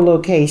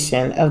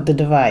geolocation of the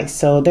device.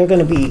 So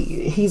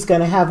he's going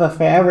to have a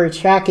forever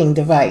tracking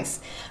device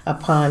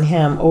upon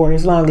him, or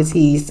as long as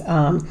he's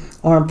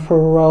on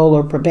parole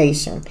or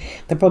probation.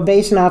 The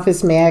probation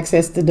office may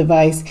access the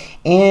device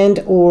and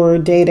or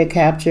data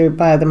captured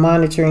by the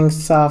monitoring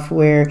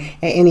software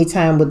at any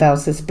time without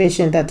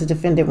suspicion that the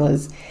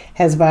defendant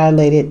has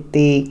violated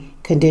the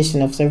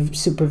condition of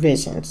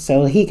supervision.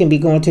 So he can be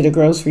going to the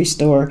grocery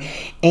store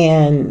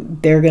and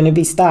they're going to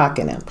be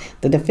stalking him.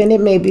 The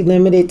defendant may be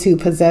limited to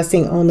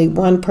possessing only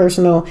one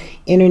personal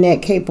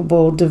internet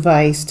capable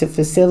device to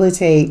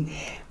facilitate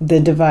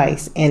the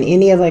device and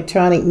any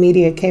electronic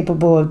media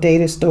capable of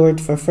data storage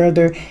for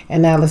further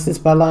analysis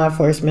by law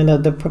enforcement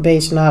of the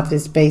probation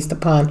office based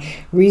upon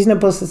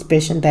reasonable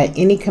suspicion that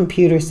any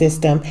computer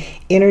system,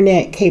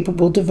 internet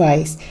capable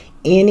device,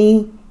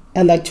 any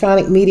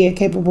electronic media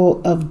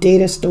capable of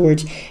data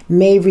storage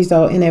may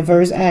result in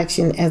adverse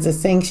action as a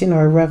sanction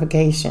or a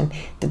revocation.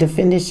 The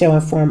defendant shall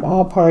inform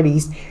all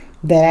parties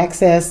that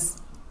access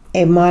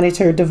a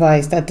monitored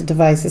device that the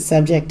device is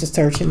subject to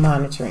search and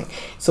monitoring.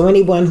 So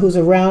anyone who's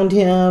around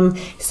him,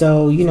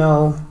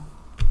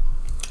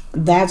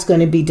 that's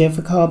going to be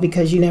difficult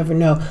because you never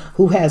know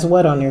who has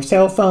what on their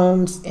cell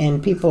phones,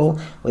 and people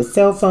with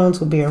cell phones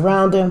will be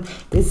around them.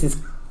 This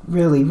is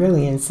really,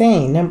 really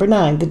insane. Number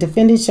 9, the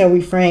defendant shall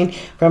refrain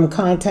from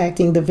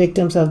contacting the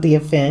victims of the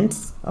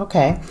offense.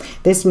 Okay.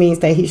 This means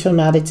that he shall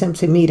not attempt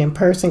to meet in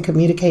person,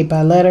 communicate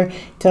by letter,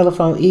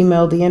 telephone,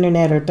 email, the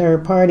internet, or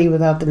third party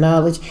without the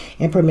knowledge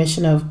and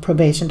permission of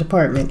probation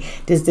department.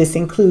 Does this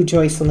include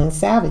Joycelyn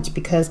Savage?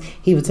 Because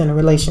he was in a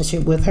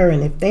relationship with her,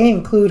 and if they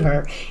include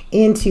her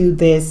into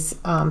this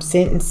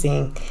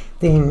sentencing,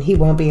 then he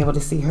won't be able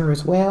to see her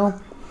as well.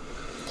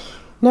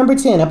 Number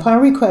 10,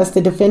 upon request,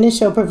 the defendant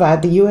shall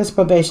provide the U.S.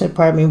 Probation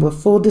Department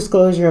with full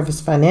disclosure of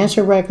his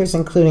financial records,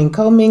 including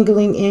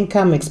commingling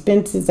income,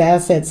 expenses,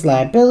 assets,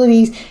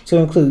 liabilities, to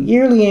include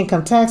yearly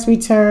income tax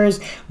returns,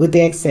 with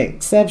the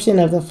exception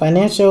of the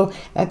financial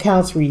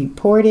accounts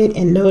reported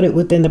and noted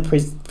within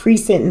the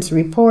pre-sentence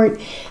report.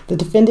 The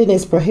defendant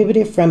is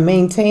prohibited from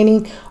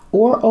maintaining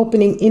or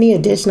opening any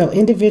additional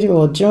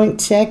individual joint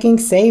checking,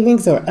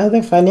 savings, or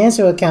other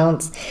financial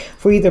accounts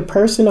for either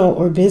personal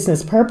or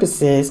business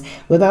purposes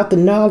without the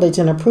knowledge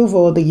and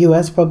approval of the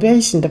U.S.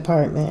 Probation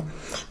Department.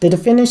 The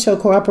defendant shall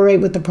cooperate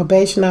with the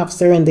probation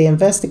officer in the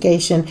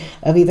investigation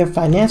of either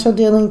financial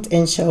dealings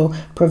and shall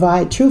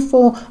provide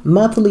truthful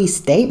monthly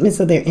statements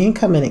of their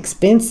income and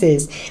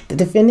expenses. The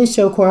defendant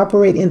shall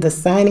cooperate in the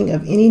signing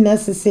of any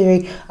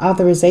necessary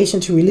authorization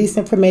to release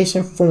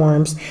information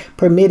forms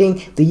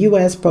permitting the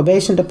U.S.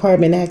 Probation Department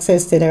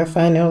access to their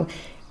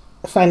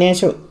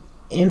financial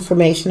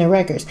information and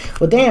records.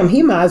 Well, damn,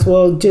 he might as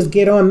well just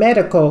get on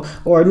medical,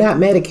 or not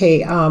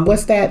Medicaid.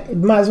 What's that?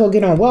 Might as well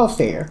get on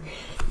welfare.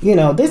 You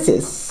know, this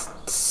is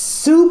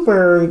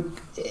super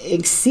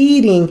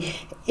exceeding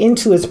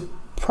into his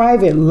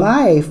private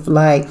life.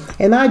 Like,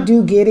 and I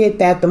do get it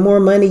that the more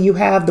money you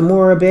have, the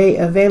more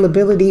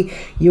availability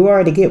you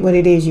are to get what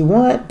it is you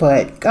want.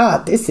 But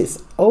God, this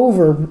is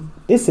over.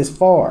 This is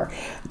far.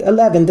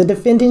 11, the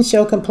defendant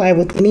shall comply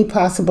with any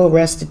possible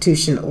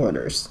restitution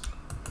orders.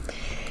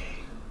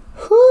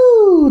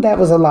 Whew, that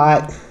was a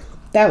lot.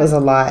 That was a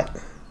lot.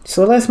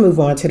 So let's move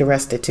on to the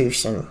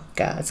restitution,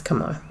 guys.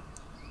 Come on.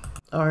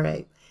 All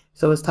right.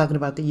 So it's talking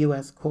about the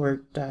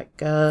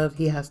uscourt.gov.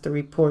 He has to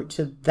report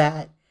to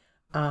that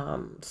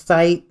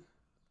site.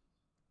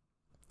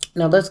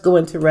 Now let's go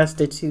into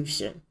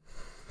restitution.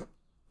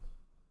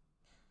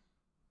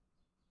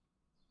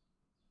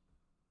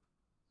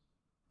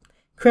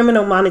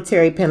 Criminal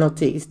monetary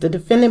penalties. The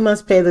defendant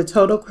must pay the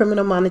total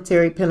criminal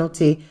monetary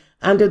penalty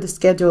under the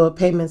schedule of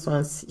payments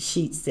on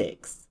sheet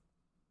 6.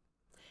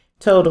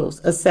 Totals: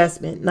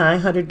 assessment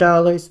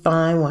 $900,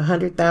 fine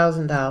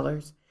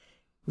 $100,000.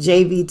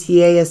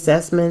 JVTA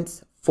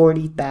assessments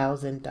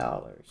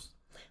 $40,000.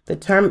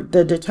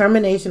 The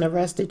determination of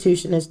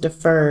restitution is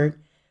deferred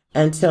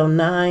until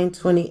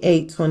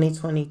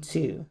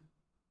 9/28/2022.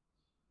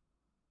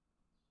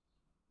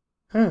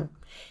 An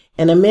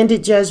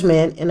amended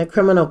judgment in a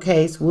criminal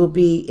case will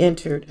be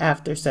entered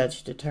after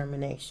such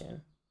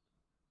determination.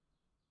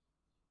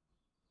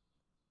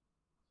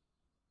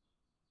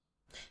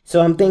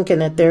 So I'm thinking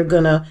that they're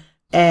going to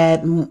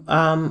add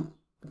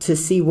to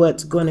see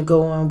what's going to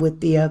go on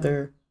with the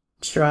other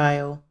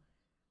trial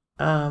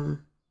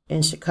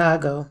in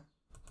Chicago.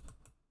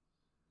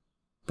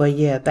 But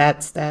yeah,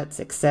 that's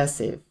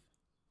excessive.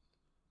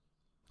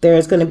 There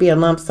is going to be a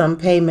lump sum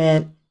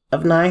payment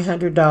of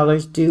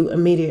 $900 due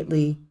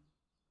immediately.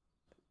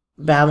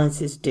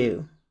 Balance is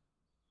due.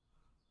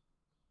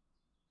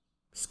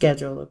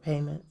 Schedule of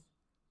payments.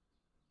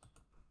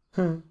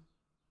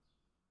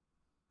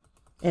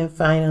 And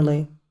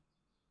finally,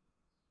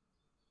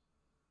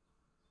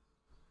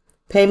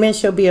 payment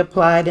shall be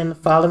applied in the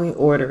following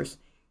orders.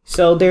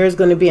 So there is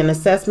going to be an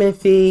assessment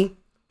fee,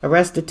 a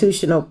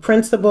restitutional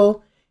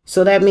principal.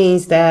 So that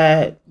means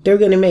that they're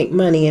going to make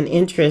money and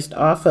interest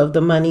off of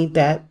the money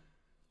that,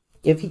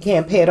 if he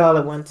can't pay it all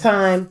at one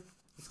time,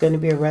 it's going to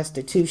be a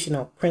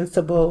restitutional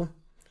principal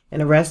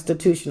and a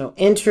restitutional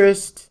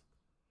interest,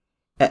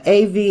 a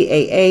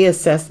AVAA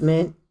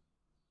assessment,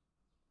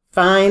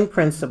 fine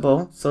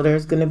principal. So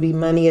there's going to be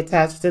money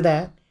attached to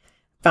that,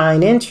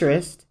 fine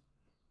interest,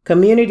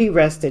 community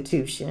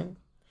restitution,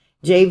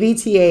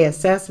 JVTA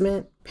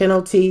assessment,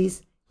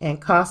 penalties,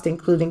 and cost,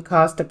 including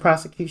cost of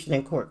prosecution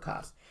and court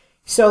costs.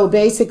 So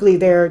basically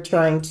they're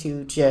trying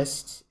to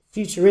just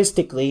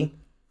futuristically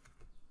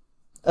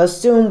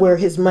assume where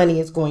his money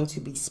is going to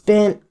be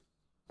spent,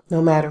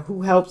 no matter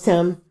who helps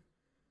him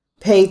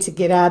pay to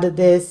get out of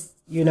this,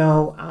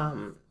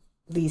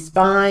 these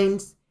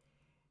fines.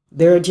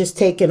 They're just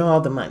taking all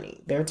the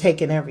money. They're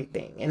taking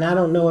everything. And I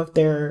don't know if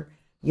they're,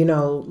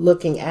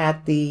 looking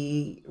at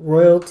the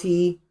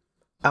royalty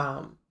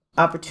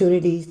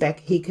opportunities that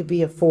he could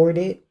be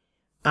afforded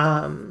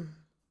from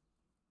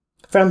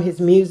his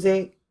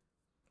music.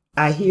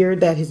 I hear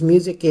that his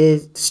music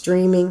is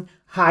streaming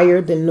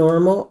higher than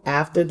normal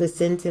after the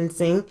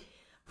sentencing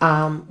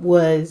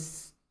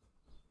was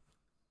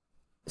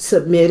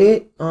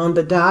submitted on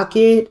the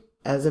docket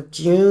as of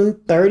June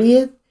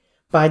 30th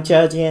by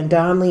Judge Ann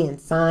Donnelly and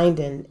signed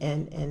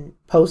and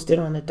posted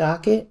on the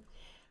docket.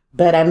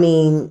 But I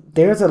mean,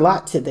 there's a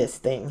lot to this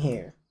thing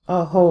here,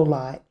 a whole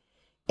lot.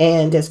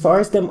 And as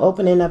far as them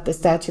opening up the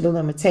statute of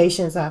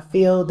limitations, I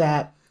feel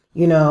that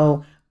You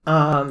know,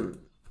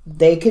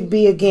 they could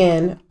be,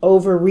 again,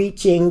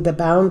 overreaching the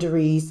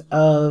boundaries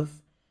of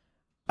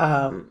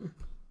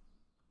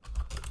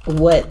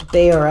what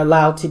they are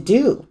allowed to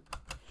do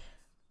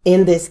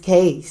in this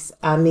case.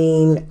 I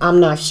mean, I'm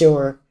not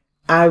sure.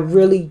 I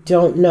really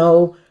don't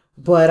know,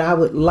 but I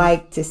would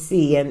like to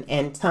see,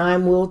 and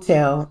time will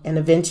tell, and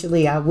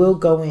eventually I will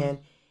go in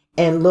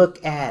and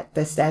look at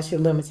the statute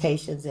of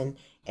limitations and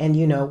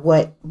you know,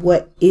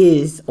 what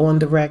is on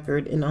the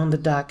record and on the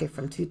docket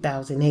from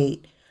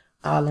 2008.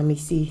 Let me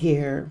see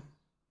here.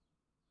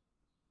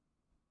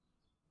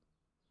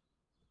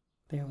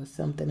 There was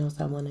something else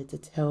I wanted to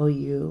tell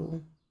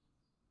you.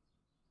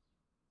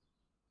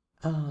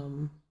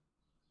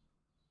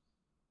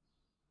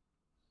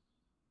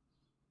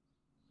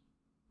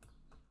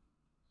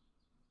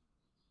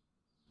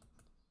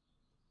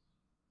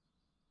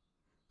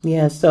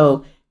 Yeah,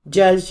 so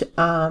Judge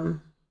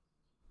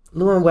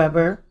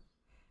Lewin-Weber,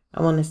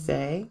 I want to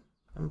say,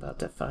 I'm about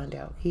to find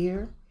out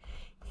here,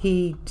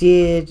 he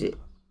did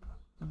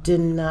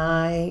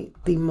deny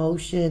the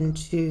motion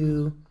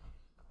to,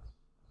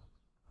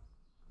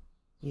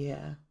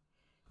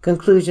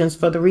 conclusions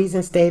for the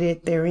reasons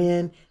stated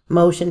therein.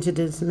 Motion to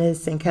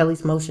dismiss and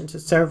Kelly's motion to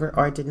server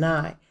are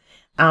denied.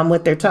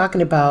 What they're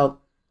talking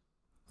about,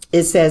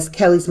 it says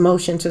Kelly's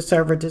motion to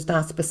server does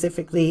not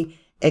specifically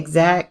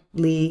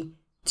exactly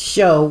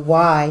show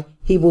why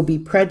he will be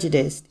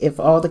prejudiced if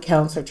all the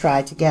counts are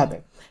tried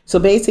together. So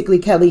basically,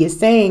 Kelly is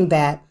saying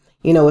that,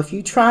 you know, if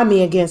you try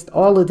me against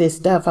all of this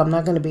stuff, I'm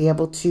not going to be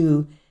able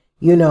to,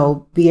 you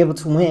know,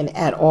 win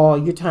at all.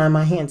 You're tying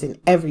my hands in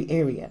every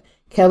area.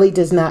 Kelly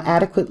does not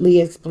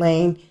adequately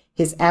explain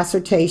his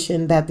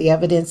assertion that the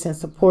evidence in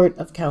support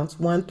of counts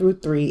 1 through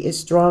 3 is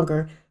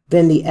stronger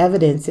than the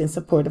evidence in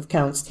support of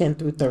counts 10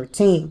 through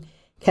 13.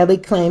 Kelly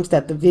claims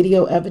that the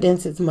video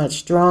evidence is much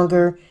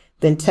stronger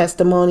than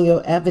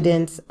testimonial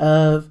evidence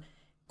of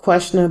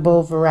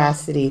questionable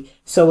veracity.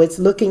 So it's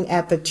looking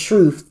at the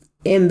truth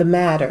in the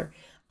matter.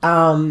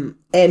 And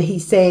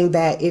he's saying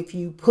that if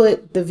you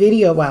put the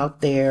video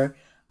out there,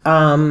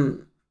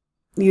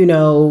 you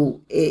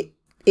know,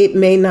 it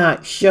may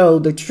not show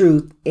the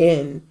truth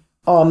in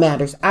all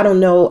matters. I don't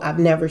know. I've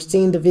never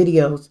seen the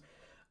videos.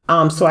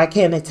 So I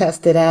can't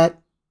attest to that,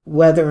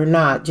 whether or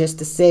not, just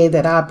to say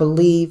that I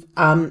believe,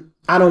 I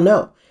don't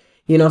know.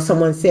 You know,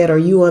 someone said, are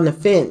you on the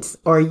fence?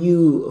 Are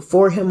you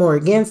for him or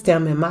against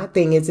him? And my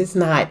thing is, it's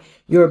not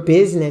your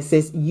business.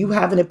 It's, you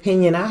have an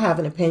opinion, I have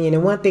an opinion.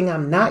 And one thing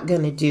I'm not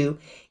going to do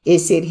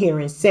is sit here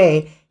and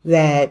say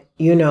that,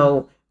 you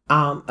know,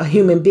 a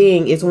human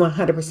being is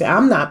 100%.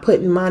 I'm not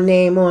putting my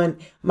name on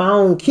my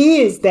own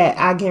kids that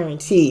I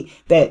guarantee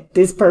that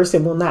this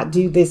person will not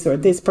do this or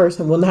this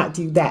person will not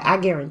do that. I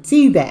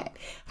guarantee that.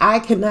 I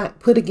cannot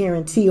put a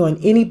guarantee on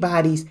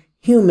anybody's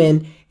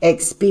human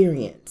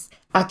experience.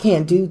 I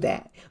can't do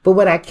that. But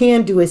what I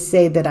can do is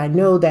say that I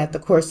know that the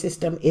court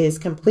system is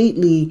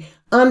completely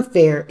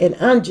unfair and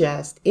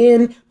unjust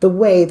in the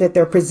way that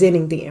they're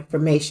presenting the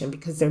information,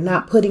 because they're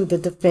not putting the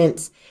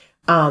defense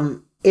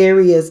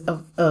areas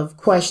of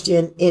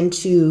question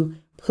into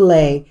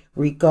play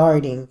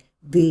regarding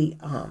the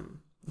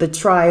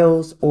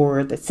trials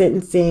or the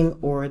sentencing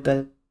or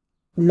the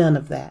none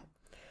of that.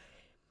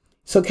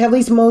 So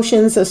Kelly's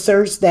motions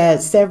asserts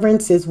that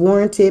severance is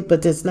warranted,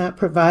 but does not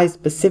provide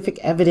specific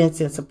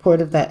evidence in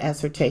support of that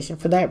assertion.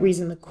 For that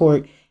reason, the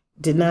court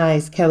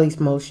denies Kelly's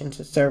motion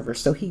to server.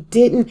 So he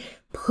didn't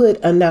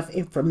put enough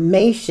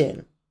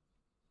information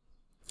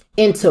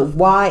into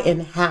why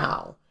and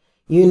how,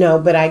 you know,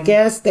 but I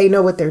guess they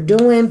know what they're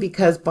doing,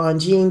 because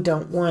Bonjean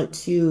don't want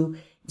to,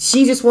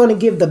 she just want to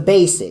give the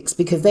basics,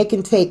 because they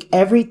can take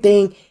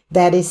everything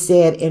that is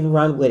said and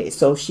run with it.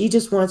 So she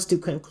just wants to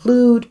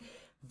conclude,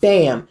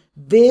 bam,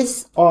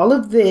 this, all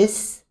of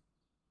this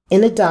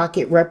in the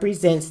docket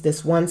represents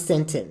this one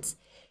sentence.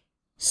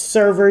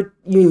 Server,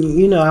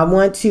 you know, I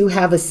want to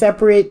have a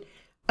separate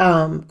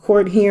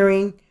court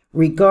hearing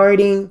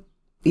regarding,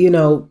 you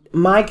know,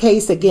 my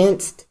case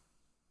against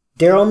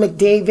Daryl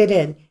McDavid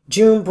and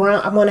June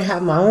Brown. I want to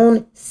have my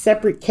own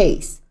separate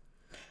case.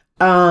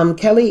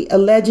 Kelly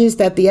alleges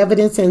that the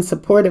evidence in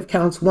support of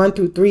counts 1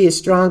 through 3 is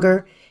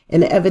stronger,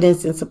 and the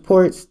evidence in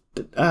support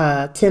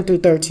 10 through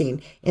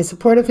 13. In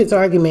support of his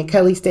argument,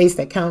 Kelly states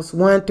that counts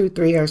 1 through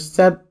 3 are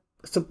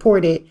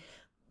supported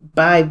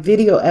by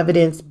video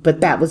evidence, but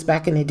that was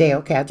back in the day.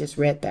 Okay, I just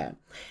read that.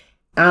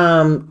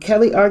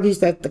 Kelly argues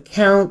that the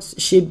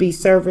counts should be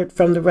severed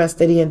from the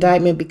rest of the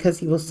indictment because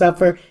he will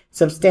suffer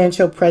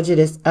substantial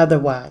prejudice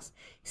otherwise.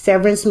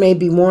 Severance may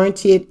be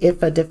warranted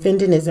if a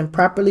defendant is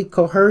improperly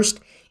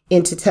coerced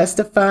into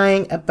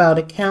testifying about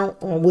a count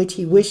on which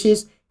he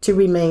wishes to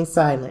remain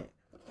silent.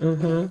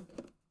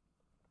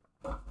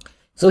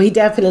 So he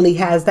definitely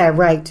has that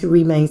right to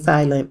remain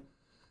silent.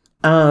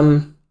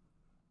 When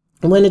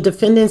a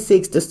defendant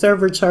seeks to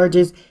serve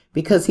charges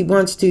because he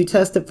wants to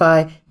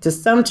testify to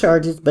some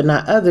charges but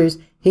not others,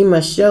 he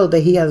must show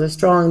that he has a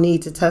strong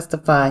need to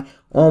testify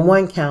on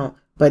one count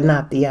but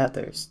not the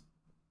others.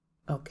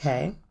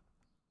 Okay.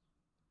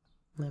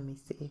 Let me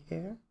see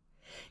here.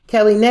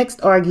 Kelly next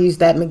argues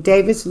that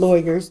McDavid's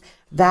lawyers,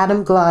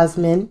 Vadim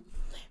Glasman,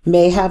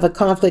 may have a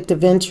conflict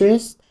of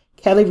interest.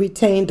 Kelly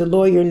retained a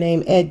lawyer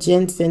named Ed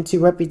Jensen to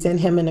represent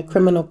him in a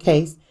criminal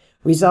case,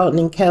 resulting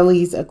in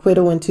Kelly's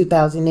acquittal in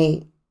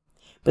 2008.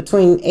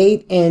 Between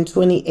 2008 and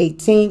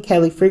 2018,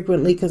 Kelly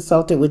frequently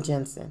consulted with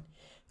Jensen.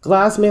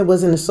 Glasman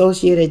was an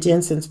associate at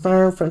Jensen's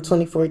firm from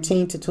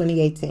 2014 to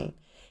 2018.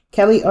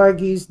 Kelly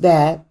argues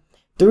that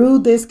through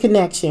this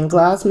connection,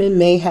 Glasman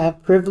may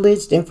have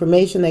privileged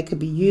information that could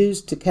be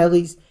used to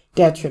Kelly's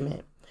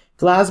detriment.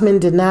 Glasman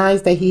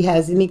denies that he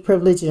has any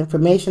privileged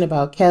information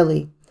about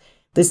Kelly.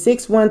 The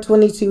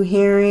 6/1/22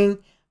 hearing,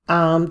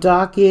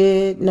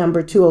 docket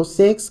number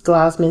 206,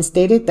 Glasman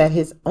stated that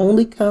his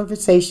only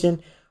conversation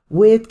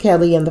with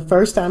Kelly and the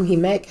first time he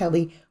met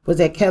Kelly was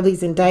at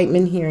Kelly's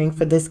indictment hearing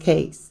for this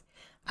case.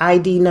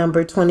 ID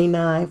number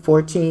 29,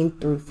 14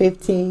 through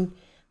 15,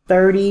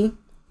 30,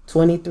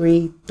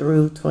 23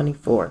 through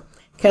 24.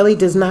 Kelly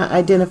does not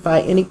identify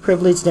any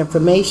privileged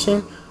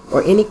information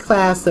or any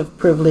class of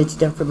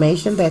privileged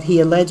information that he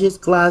alleges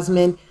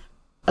Glasman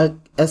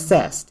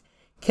assessed.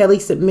 Kelly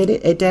submitted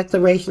a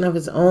declaration of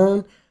his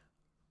own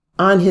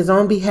on his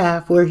own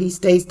behalf where he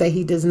states that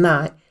he does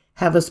not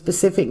have a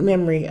specific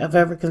memory of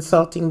ever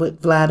consulting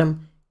with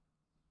Vadim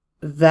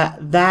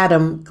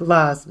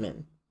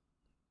Glasman.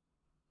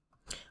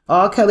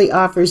 All Kelly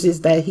offers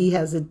is that he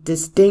has a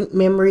distinct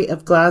memory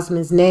of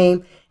Glasman's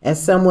name as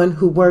someone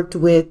who worked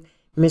with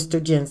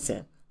Mr.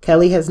 Jensen.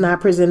 Kelly has not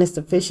presented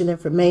sufficient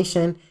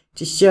information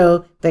to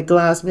show that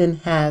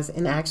Glasman has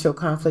an actual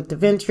conflict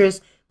of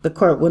interest. The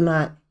court will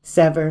not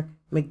sever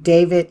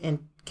McDavid and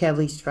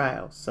Kelly's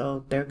trial,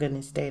 so they're going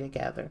to stay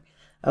together.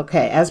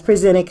 Okay, as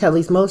presented,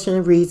 Kelly's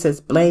motion reads as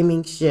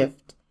blaming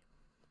shift.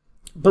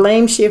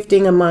 Blame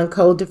shifting among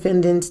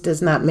co-defendants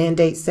does not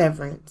mandate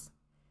severance.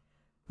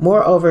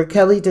 Moreover,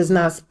 Kelly does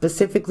not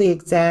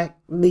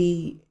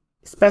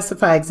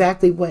specify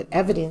exactly what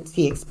evidence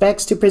he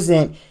expects to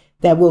present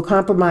that will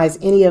compromise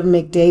any of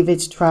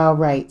McDavid's trial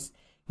rights,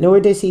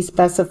 nor does he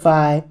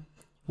specify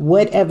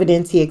what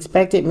evidence he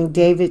expected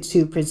McDavid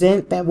to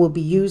present that will be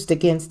used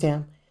against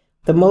him.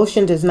 The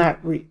motion does not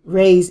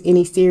raise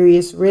any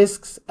serious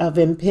risks of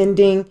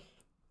impeding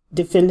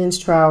defendant's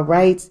trial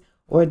rights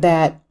or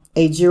that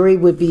a jury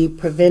would be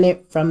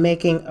prevented from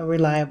making a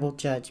reliable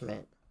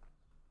judgment.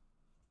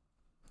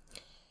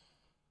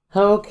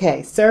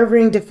 Okay,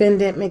 serving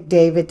defendant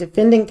McDavid.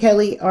 Defendant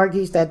Kelly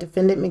argues that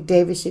defendant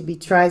McDavid should be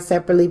tried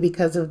separately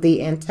because of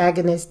the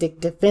antagonistic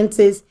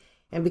defenses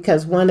and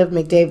because one of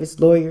McDavid's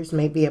lawyers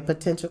may be a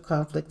potential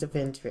conflict of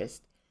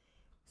interest.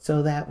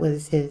 So that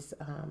was his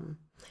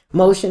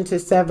motion to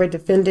sever.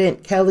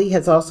 Defendant Kelly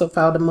has also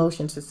filed a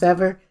motion to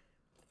sever.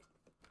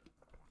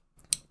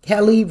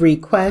 Kelly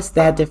requests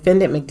that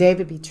defendant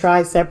McDavid be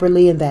tried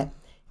separately and that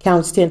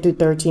counts 10 through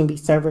 13 be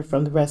severed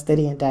from the rest of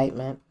the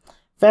indictment.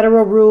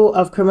 Federal Rule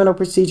of Criminal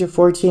Procedure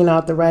 14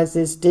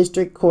 authorizes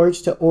district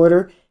courts to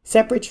order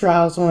separate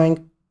trials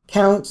on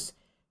counts,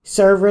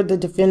 sever the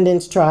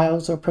defendant's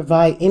trials, or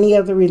provide any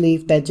other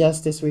relief that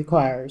justice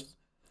requires.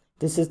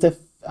 This is the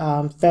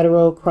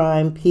Federal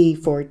Crime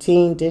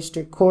P14.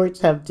 District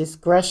courts have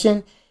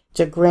discretion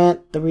to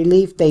grant the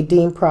relief they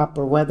deem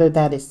proper, whether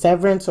that is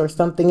severance or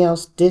something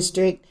else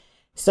district,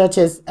 such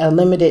as a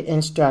limited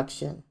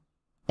instruction.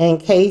 In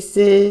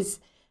cases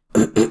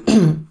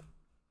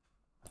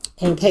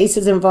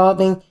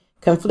involving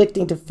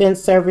conflicting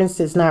defense, severance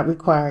is not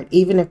required,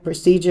 even if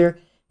procedure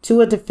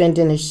to a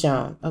defendant is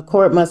shown. A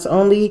court must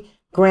only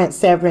grant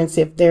severance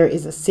if there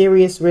is a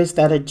serious risk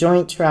that a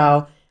joint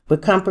trial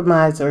would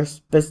compromise or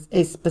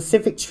a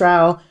specific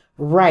trial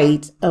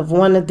right of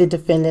one of the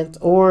defendants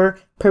or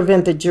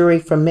prevent the jury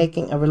from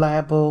making a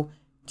reliable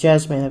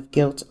judgment of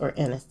guilt or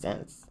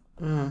innocence.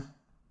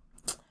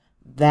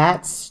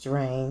 That's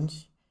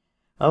strange.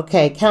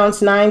 Okay,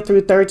 counts 9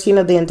 through 13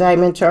 of the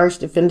indictment charge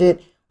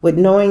defendant with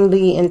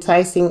knowingly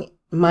enticing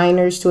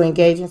minors to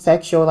engage in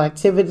sexual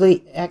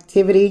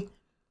activity.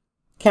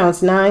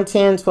 Counts 9,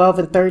 10, 12,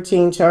 and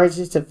 13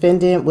 charges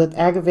defendant with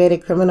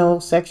aggravated criminal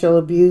sexual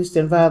abuse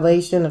in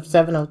violation of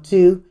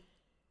 702.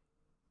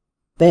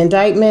 The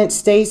indictment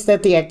states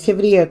that the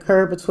activity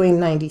occurred between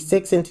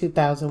 1996 and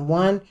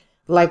 2001,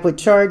 like with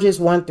charges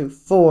 1 through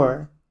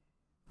 4.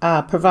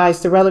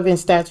 Provides the relevant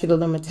statute of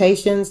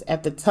limitations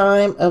at the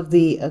time of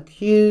the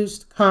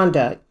accused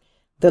conduct.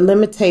 The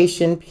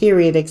limitation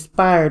period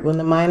expired when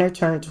the minor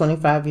turned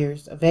 25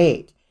 years of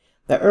age.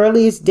 The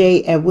earliest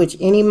date at which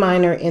any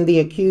minor in the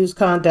accused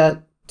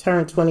conduct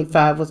turned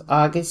 25 was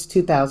August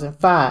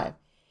 2005,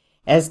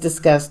 as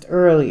discussed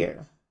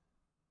earlier.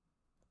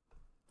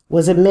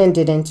 Was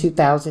amended in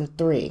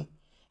 2003,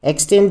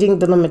 extending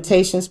the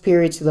limitations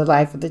period to the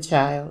life of the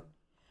child.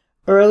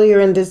 Earlier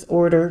in this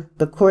order,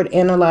 the court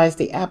analyzed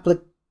the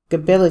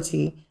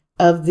applicability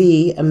of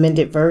the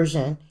amended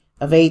version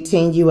of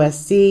 18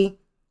 U.S.C.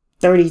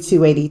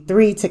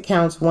 3283 to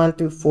counts 1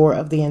 through 4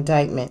 of the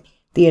indictment.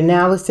 The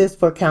analysis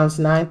for counts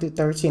 9 through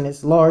 13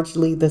 is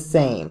largely the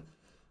same.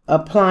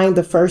 Applying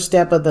the first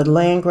step of the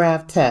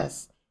Landgraf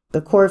test,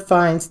 the court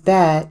finds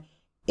that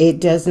it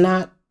does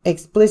not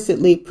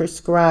explicitly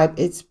prescribe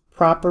its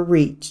proper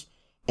reach.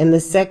 In the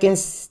second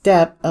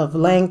step of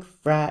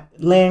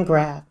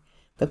Landgraf,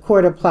 the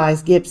court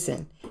applies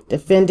Gibson.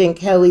 Defendant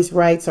Kelly's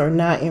rights are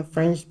not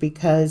infringed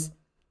because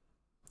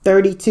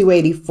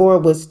 3284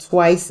 was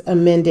twice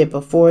amended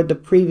before the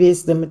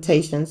previous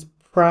limitations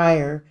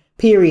prior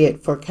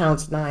period for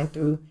counts 9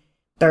 through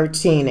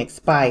 13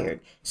 expired.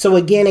 So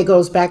again, it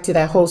goes back to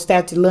that whole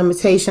statute of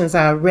limitations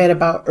I read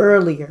about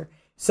earlier.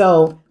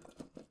 So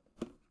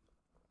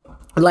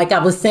like I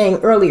was saying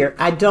earlier,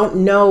 I don't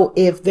know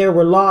if there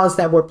were laws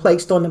that were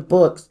placed on the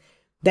books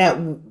that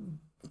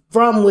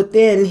from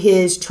within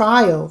his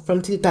trial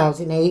from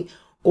 2008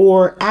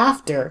 or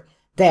after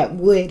that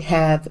would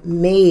have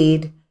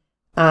made,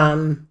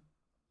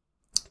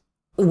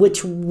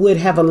 which would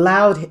have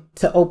allowed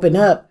to open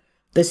up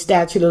the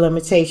statute of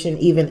limitation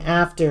even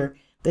after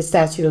the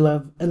statute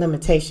of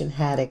limitation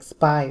had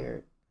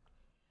expired.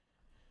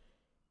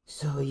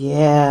 So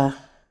yeah.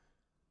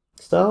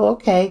 So,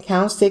 okay,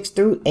 count 6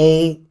 through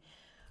 8.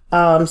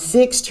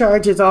 6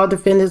 charges all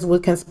defendants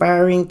with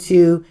conspiring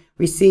to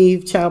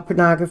receive child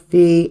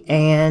pornography,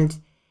 and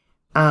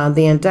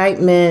the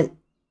indictment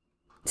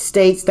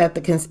states that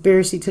the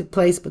conspiracy took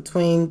place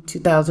between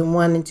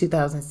 2001 and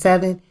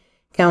 2007.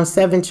 Count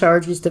 7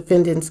 charges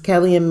defendants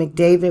Kelly and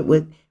McDavid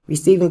with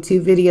receiving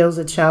 2 videos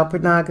of child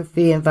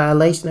pornography in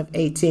violation of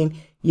 18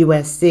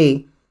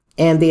 USC.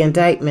 And the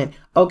indictment.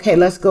 Okay,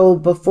 let's go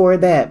before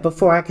that,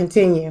 before I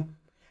continue.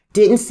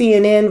 Didn't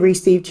CNN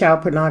receive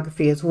child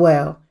pornography as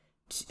well?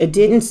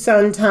 Didn't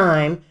Sun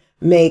Time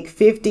make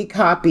 50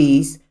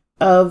 copies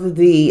of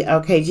the,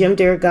 okay, Jim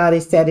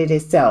Derrigotti said it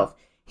himself.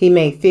 He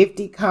made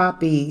 50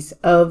 copies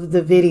of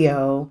the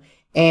video,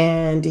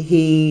 and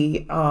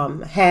he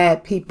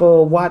had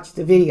people watch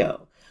the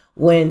video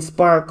when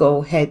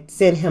Sparkle had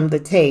sent him the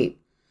tape.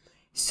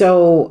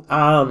 So,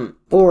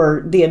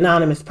 or the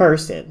anonymous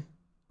person,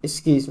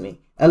 excuse me,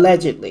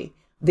 allegedly,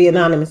 the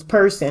anonymous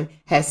person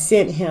has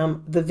sent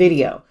him the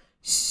video.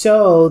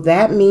 So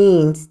that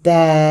means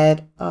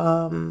that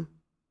all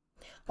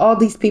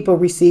these people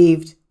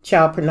received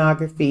child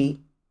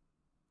pornography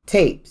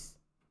tapes.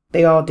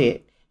 They all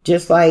did.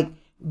 Just like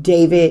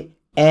David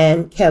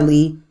and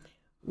Kelly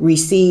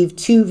received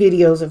 2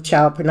 videos of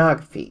child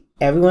pornography.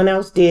 Everyone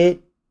else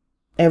did.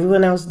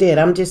 Everyone else did.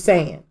 I'm just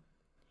saying.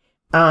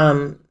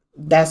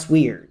 That's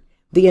weird.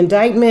 The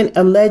indictment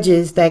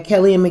alleges that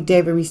Kelly and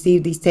McDavid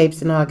received these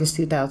tapes in August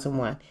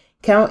 2001.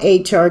 Count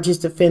 8 charges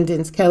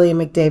defendants Kelly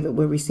and McDavid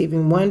with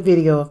receiving 1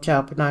 video of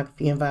child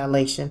pornography in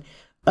violation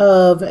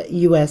of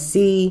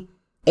USC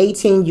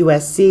 18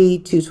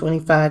 USC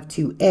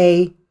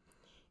 225-2A.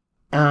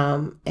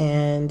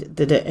 And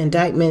the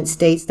indictment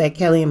states that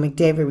Kelly and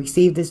McDavid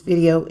received this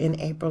video in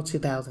April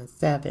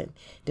 2007.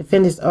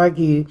 Defendants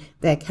argue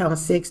that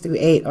counts 6 through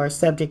 8 are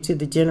subject to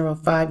the general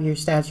 5-year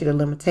statute of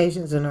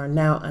limitations and are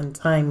now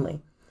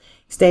untimely,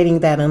 stating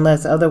that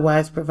unless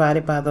otherwise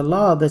provided by the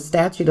law, the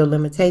statute of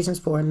limitations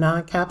for a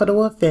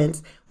non-capital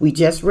offense, we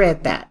just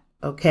read that,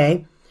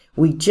 okay?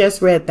 We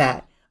just read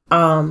that,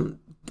 argues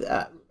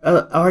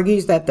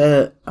that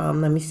the,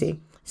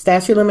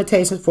 statute of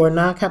limitations for a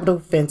non-capital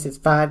offense is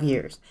 5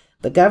 years.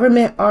 The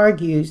government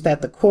argues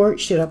that the court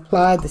should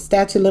apply the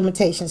statute of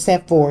limitations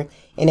set forth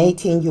in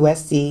 18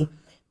 USC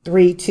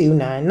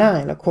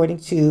 3299. According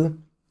to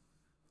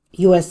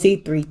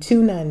USC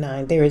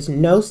 3299, there is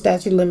no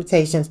statute of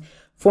limitations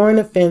for an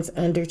offense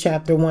under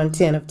Chapter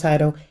 110 of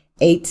Title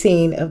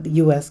 18 of the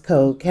U.S.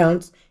 Code.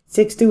 Counts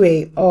 6 through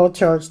 8 all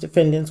charge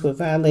defendants with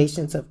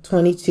violations of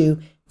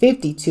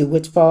 2252,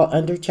 which fall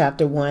under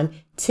Chapter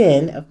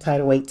 110 of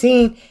Title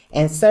 18,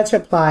 and such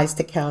applies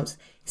to counts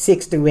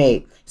 6 through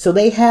 8. So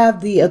they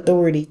have the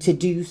authority to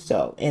do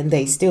so, and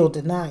they still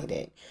denied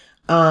it.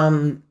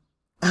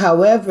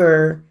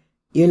 However,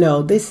 you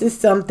know, this is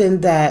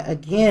something that,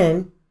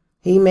 again,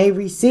 he may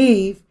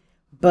receive,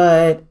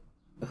 but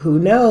who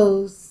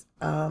knows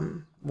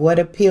what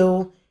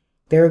appeal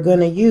they're going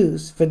to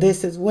use for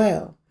this as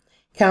well.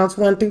 Counts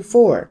 1 through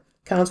 4.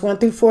 Counts 1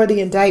 through 4,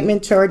 the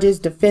indictment charges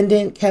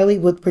defendant Kelly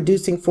with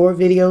producing 4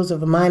 videos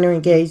of a minor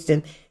engaged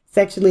in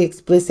sexually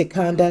explicit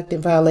conduct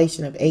in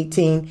violation of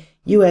 18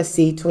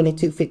 USC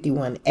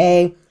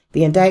 2251A.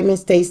 The indictment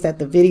states that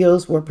the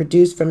videos were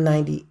produced from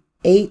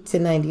 98 to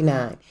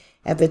 99.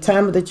 At the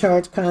time of the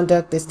charged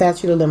conduct, the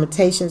statute of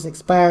limitations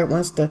expired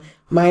once the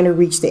minor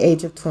reached the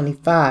age of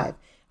 25,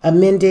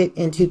 amended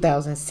in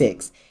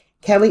 2006.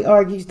 Kelly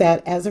argues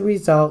that as a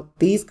result,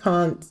 these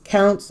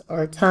counts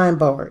are time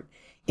barred.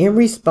 In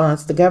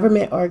response, the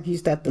government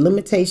argues that the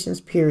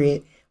limitations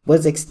period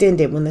was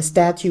extended when the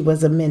statute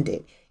was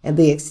amended, and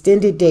the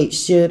extended date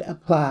should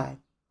apply.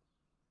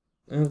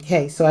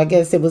 Okay, so I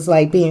guess it was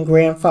like being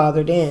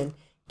grandfathered in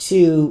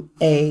to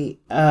a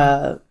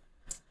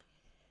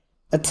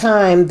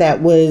time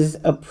that was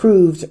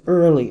approved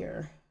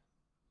earlier.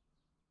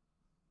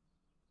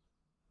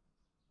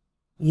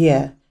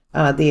 Yeah,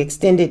 the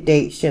extended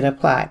date should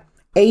apply.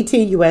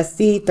 18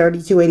 USC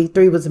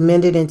 3283 was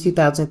amended in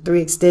 2003,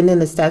 extending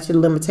the statute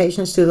of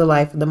limitations to the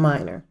life of the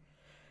minor.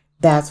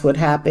 That's what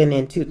happened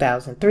in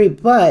 2003.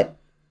 But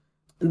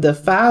the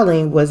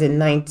filing was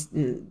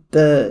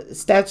the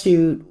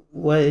statute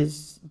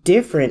was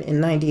different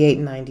in 98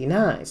 and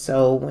 99.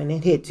 So when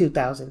it hit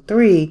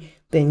 2003,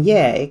 then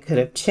yeah, it could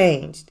have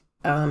changed.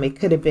 It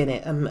could have been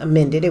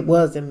amended. It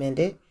was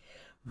amended,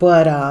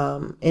 but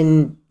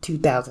in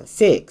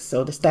 2006.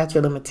 So the statute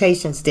of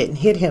limitations didn't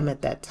hit him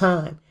at that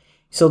time.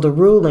 So the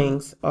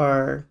rulings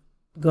are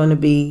going to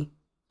be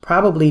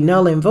probably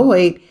null and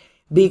void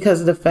because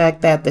of the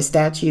fact that the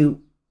statute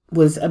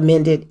was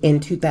amended in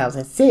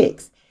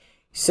 2006.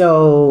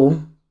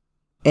 So,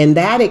 and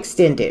that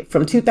extended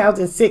from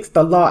 2006.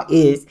 The law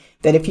is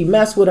that if you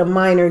mess with a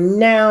minor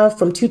now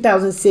from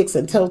 2006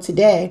 until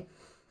today,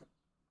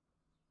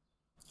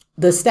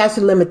 the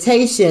statute of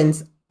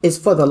limitations is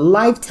for the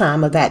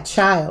lifetime of that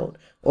child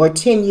or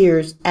 10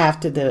 years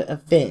after the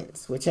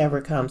offense,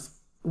 whichever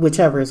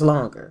is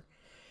longer.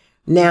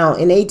 Now,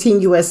 in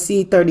 18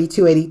 U.S.C.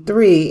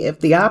 3283, if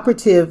the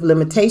operative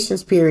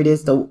limitations period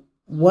is the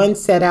one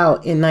set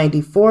out in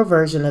 94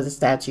 version of the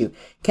statute,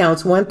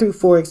 counts 1 through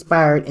 4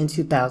 expired in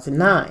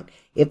 2009.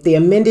 If the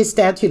amended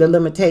statute of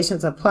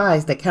limitations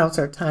applies, the counts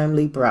are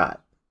timely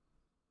brought.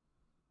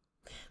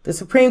 The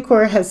Supreme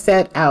Court has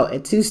set out a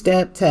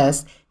two-step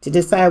test to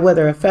decide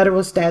whether a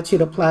federal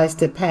statute applies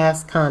to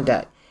past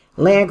conduct.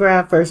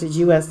 Landgraf versus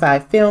USI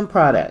Film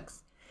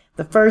Products.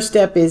 The first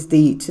step is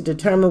to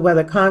determine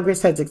whether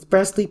Congress has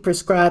expressly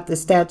prescribed the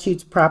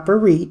statute's proper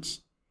reach.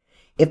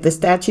 If the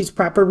statute's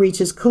proper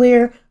reach is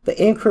clear, the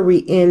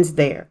inquiry ends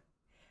there.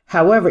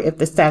 However, if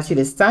the statute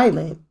is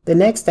silent, the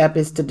next step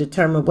is to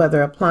determine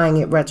whether applying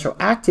it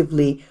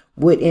retroactively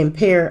would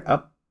impair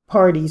a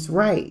party's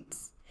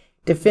rights.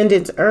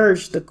 Defendants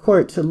urge the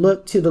court to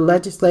look to the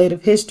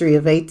legislative history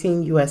of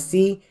 18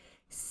 U.S.C.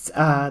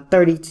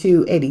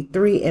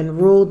 3283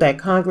 and rule that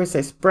Congress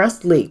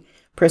expressly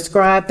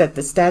prescribed that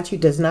the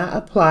statute does not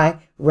apply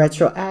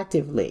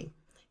retroactively.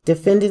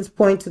 Defendants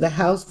point to the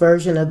House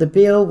version of the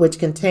bill, which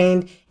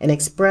contained an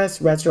express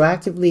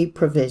retroactively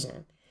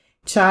provision.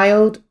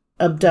 Child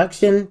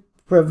Abduction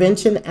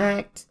Prevention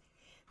Act.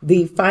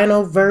 The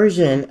final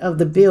version of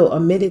the bill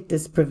omitted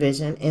this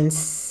provision, and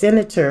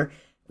Senator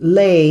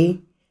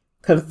Lay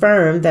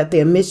confirmed that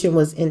the omission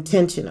was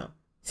intentional.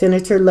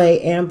 Senator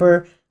Lay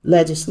Amber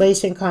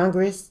legislation,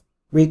 Congress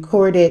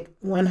recorded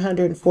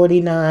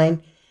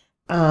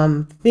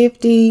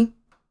 149-50.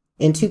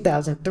 In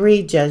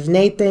 2003, Judge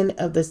Nathan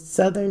of the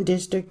Southern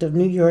District of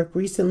New York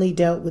recently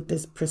dealt with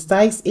this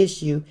precise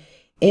issue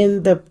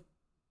in the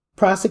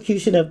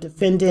prosecution of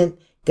defendant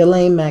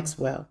Ghislaine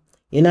Maxwell,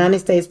 United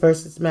States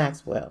versus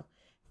Maxwell,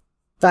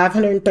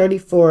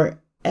 534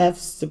 F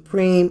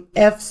Supreme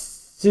F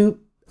Sup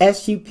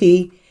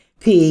SUPP.3D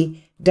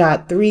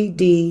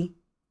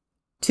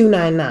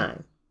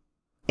 299.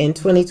 In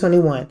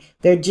 2021,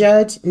 their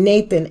judge,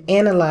 Nathan,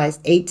 analyzed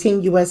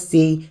 18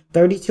 U.S.C.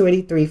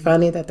 3283,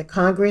 finding that the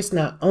Congress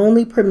not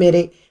only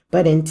permitted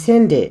but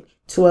intended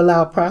to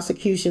allow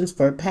prosecutions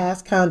for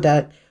past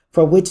conduct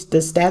for which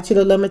the statute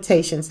of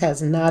limitations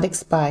has not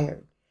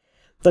expired.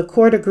 The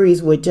court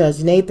agrees with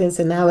Judge Nathan's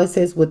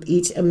analysis. With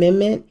each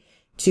amendment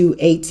to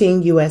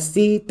 18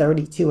 U.S.C.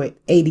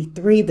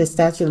 3283, the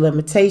statute of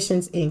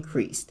limitations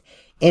increased.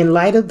 In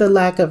light of the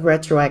lack of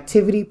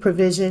retroactivity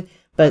provision,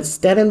 but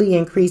steadily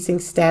increasing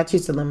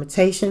statutes of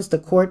limitations, the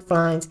court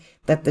finds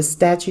that the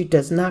statute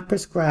does not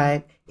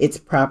prescribe its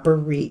proper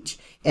reach.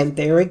 And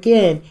there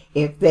again,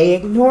 if they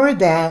ignore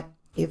that,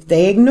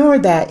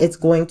 it's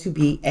going to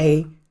be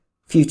a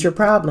future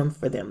problem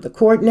for them. The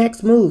court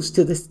next moves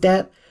to the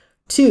step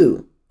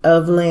 2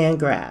 of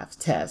Landgraf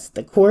test.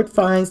 The court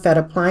finds that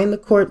applying the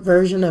court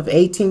version of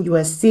 18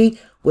 U.S.C.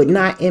 would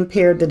not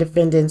impair the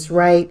defendant's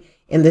right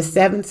in the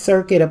Seventh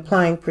Circuit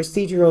applying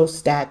procedural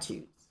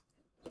statutes,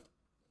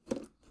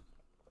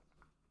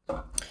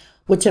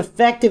 which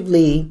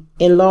effectively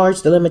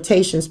enlarge the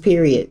limitations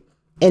period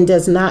and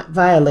does not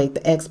violate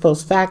the ex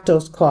post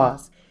facto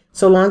clause,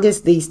 so long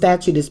as the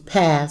statute is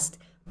passed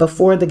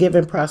before the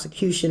given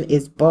prosecution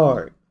is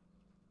barred.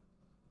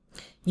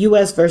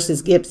 U.S.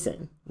 versus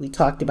Gibson, we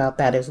talked about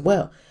that as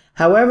well.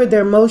 However,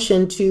 their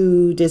motion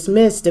to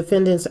dismiss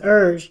defendants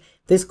urge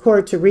this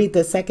court to read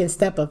the second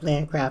step of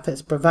Landgraf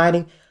as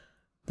providing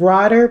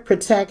broader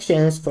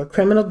protections for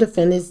criminal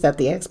defendants that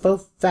the ex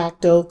post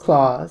facto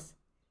clause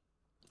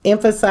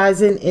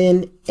emphasizes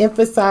in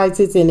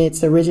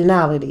its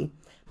originality.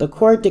 The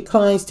court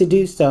declines to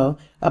do so.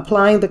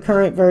 Applying the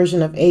current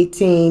version of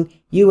 18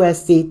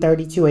 U.S.C.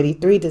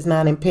 3283 does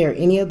not impair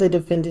any of the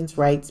defendant's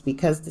rights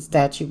because the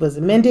statute was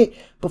amended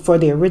before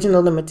the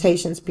original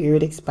limitations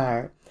period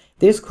expired.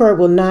 This court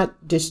will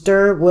not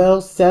disturb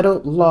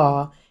well-settled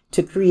law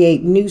to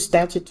create new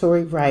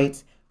statutory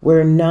rights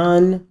where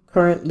none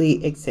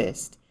currently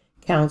exist.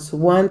 Counts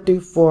 1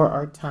 through 4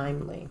 are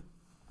timely.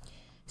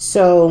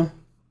 So,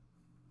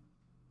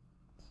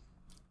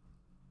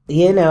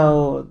 you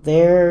know,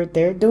 they're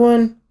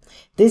doing,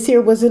 this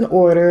here was an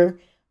order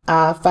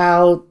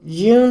filed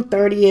June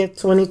 30th,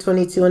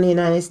 2022 in the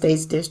United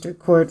States District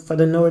Court for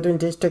the Northern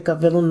District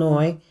of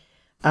Illinois,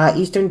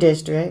 Eastern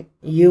District,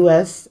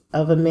 U.S.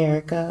 of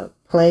America,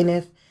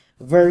 plaintiff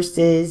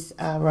versus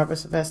Robert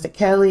Sylvester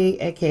Kelly,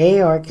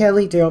 aka R.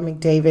 Kelly, Daryl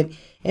McDavid,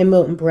 and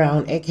Milton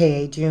Brown,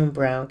 aka June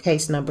Brown.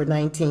 Case number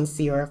 19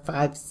 CR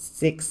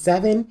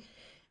 567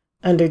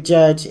 under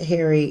Judge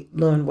Harry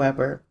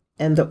Lewin-Weber.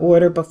 And the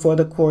order before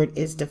the court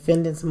is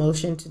defendant's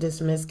motion to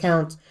dismiss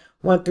counts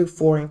 1 through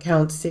 4 and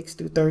counts 6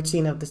 through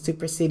 13 of the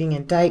superseding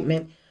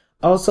indictment.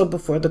 Also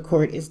before the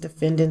court is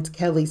defendant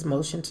Kelly's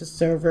motion to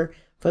serve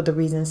for the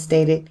reasons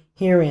stated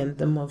herein.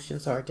 The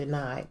motions are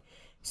denied.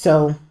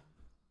 So,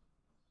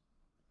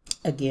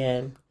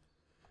 again,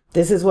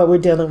 this is what we're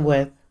dealing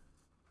with.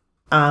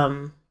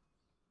 And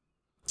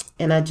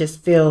I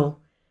just feel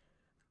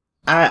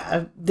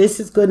this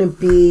is going to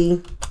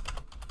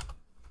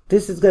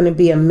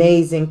be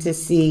amazing to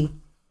see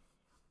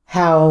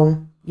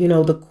how, you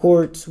know, the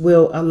courts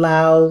will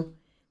allow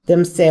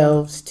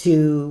themselves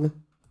to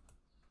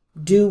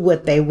do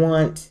what they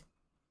want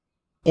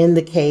in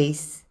the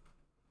case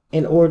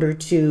in order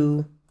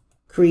to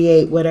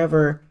create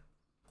whatever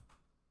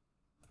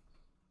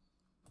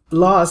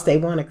laws they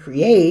want to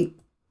create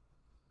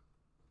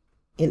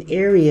in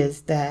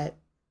areas that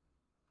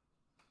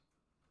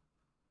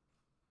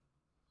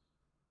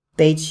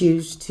they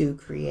choose to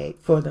create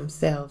for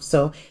themselves.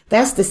 So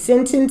that's the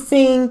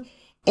sentencing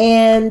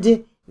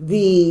and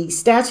the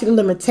statute of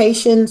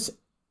limitations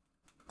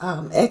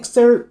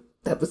excerpt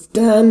that was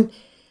done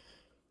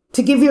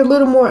to give you a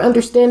little more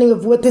understanding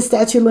of what the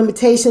statute of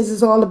limitations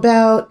is all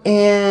about,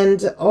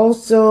 and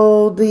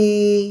also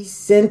the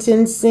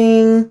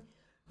sentencing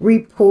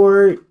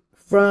report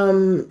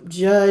from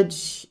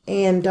Judge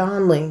Ann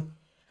Donnelly.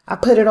 I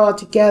put it all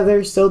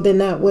together so then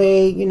that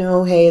way, you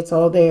know, hey, it's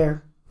all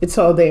there. It's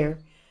all there.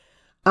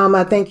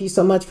 I thank you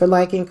so much for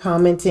liking,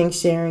 commenting,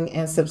 sharing,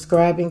 and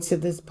subscribing to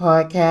this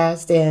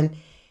podcast. And,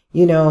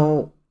 you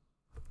know,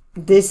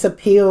 this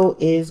appeal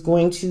is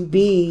going to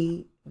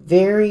be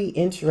very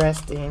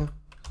interesting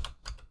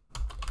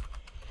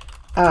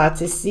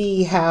to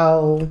see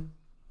how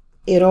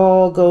it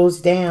all goes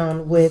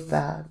down with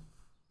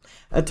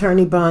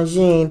Attorney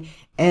Bonjean.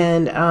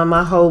 And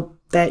I hope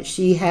that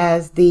she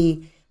has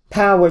the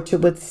power to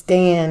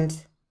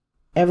withstand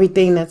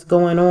everything that's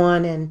going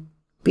on and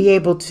be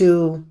able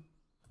to,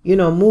 you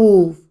know,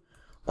 move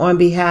on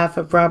behalf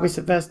of Robert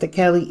Sylvester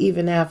Kelly,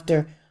 even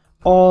after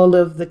all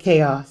of the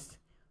chaos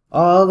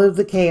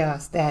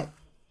that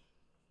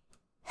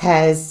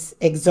has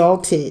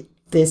exalted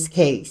this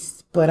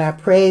case. But I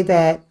pray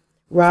that,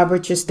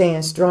 Robert, you're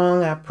staying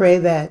strong. I pray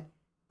that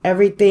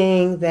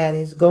everything that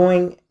is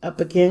going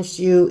up against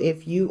you,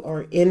 if you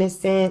are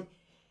innocent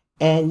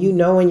and you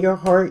know in your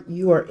heart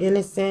you are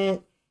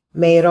innocent,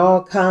 may it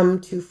all come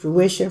to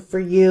fruition for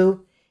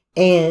you.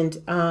 And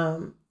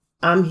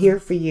I'm here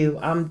for you.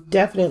 I'm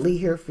definitely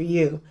here for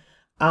you.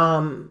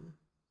 And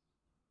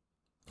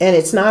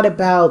it's not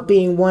about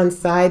being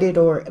one-sided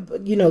or,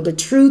 you know, the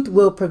truth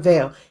will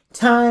prevail.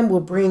 Time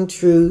will bring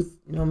truth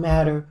no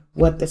matter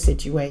what the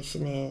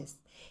situation is.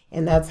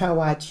 And that's how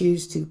I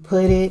choose to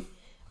put it.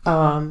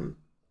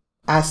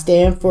 I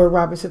stand for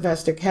Robert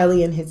Sylvester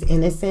Kelly and his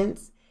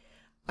innocence.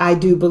 I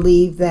do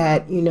believe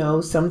that, you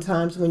know,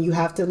 sometimes when you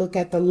have to look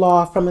at the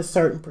law from a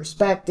certain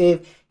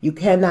perspective, you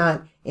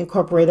cannot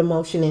incorporate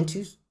emotion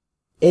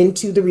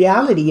into the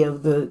reality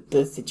of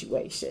the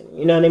situation.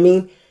 You know what I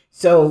mean?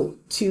 So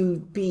to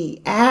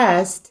be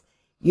asked,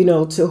 you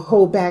know, to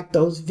hold back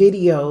those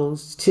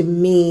videos, to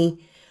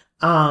me,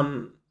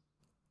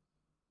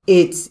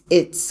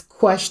 it's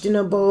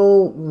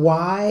questionable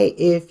why,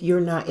 if you're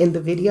not in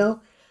the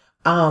video.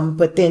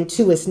 But then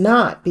too, it's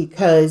not,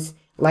 because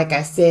like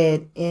I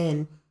said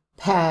in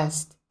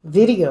past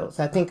videos,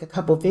 I think a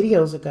couple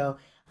videos ago,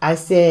 I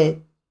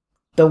said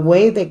the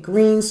way that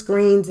green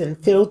screens and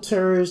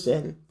filters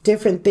and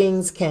different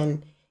things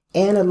can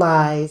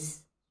analyze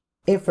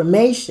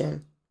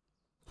information,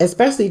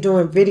 especially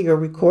during video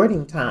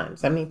recording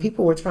times. I mean,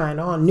 people were trying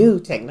all new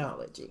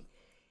technology,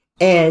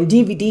 and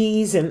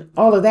DVDs and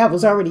all of that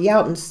was already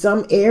out in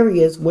some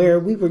areas where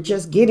we were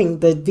just getting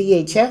the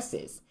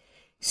VHSs.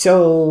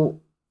 So,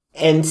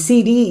 and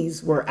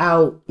CDs were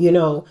out, you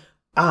know,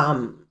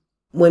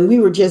 when we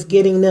were just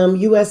getting them,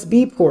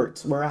 USB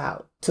ports were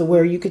out to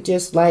where you could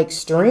just like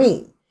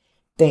stream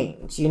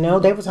things. You know,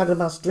 they were talking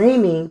about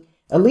streaming.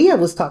 Aaliyah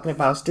was talking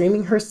about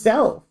streaming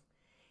herself.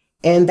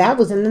 And that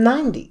was in the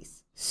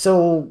 90s.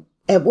 So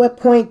at what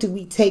point do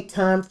we take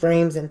time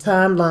frames and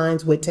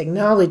timelines with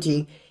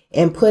technology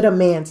and put a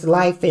man's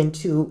life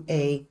into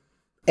a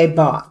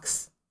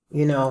box,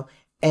 you know?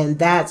 And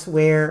that's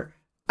where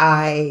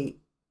I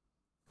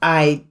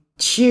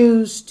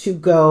choose to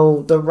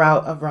go the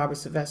route of Robert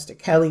Sylvester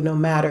Kelly, no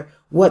matter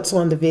what's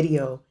on the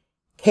video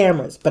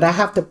cameras. But I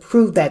have to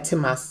prove that to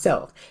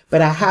myself.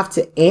 But I have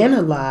to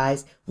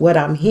analyze what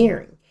I'm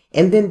hearing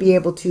and then be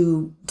able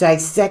to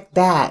dissect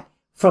that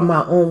from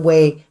my own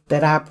way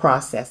that I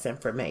process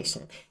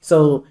information.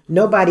 So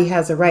nobody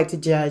has a right to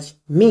judge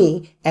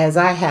me, as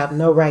I have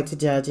no right to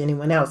judge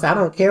anyone else. I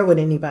don't care what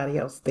anybody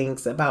else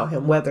thinks about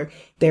him, whether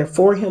they're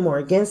for him or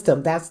against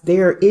him. That's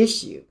their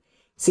issue.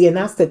 See, and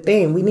that's the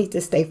thing. We need to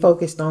stay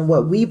focused on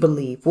what we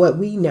believe, what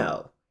we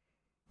know.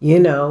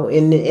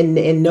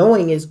 and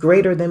knowing is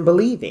greater than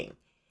believing.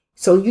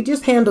 So you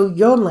just handle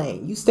your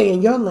lane. You stay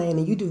in your lane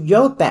and you do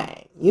your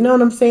thing. You know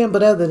what I'm saying?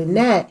 But other than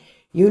that,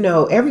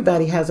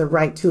 everybody has a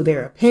right to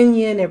their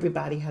opinion.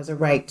 Everybody has a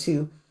right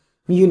to,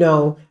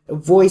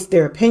 voice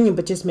their opinion,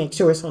 but just make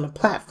sure it's on a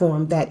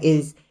platform that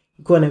is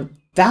going to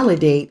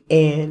validate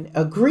and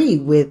agree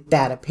with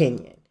that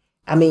opinion.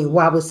 I mean,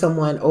 why would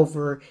someone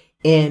over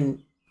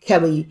in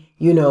Kelly,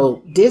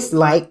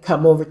 dislike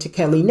come over to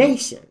Kelly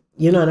Nation?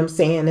 You know what I'm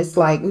saying? It's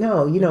like,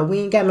 no, we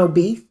ain't got no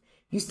beef.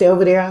 You stay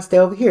over there, I stay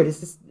over here.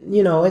 This is,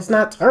 it's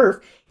not turf.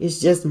 It's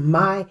just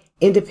my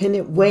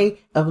independent way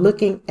of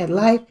looking at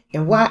life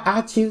and why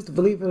I choose to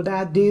believe what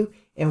I do,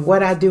 and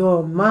what I do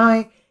on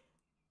my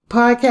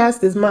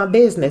podcast is my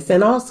business.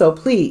 And also,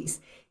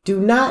 please do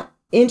not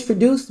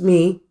introduce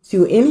me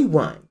to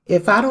anyone.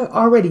 If I don't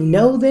already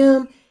know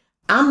them,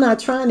 I'm not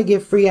trying to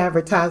give free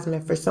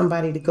advertisement for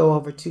somebody to go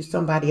over to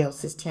somebody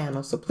else's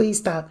channel. So please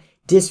stop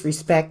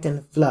disrespecting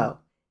the flow.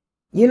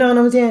 You know what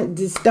I'm saying?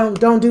 Just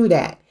don't do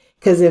that.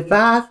 Because if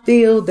I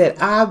feel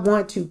that I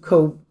want to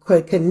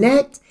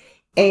connect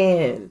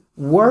and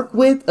work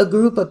with a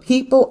group of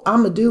people,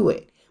 I'm going to do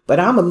it. But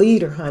I'm a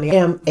leader, honey.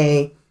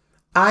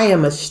 I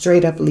am a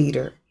straight up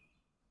leader.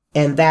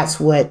 And that's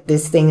what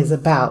this thing is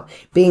about.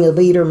 Being a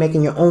leader,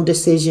 making your own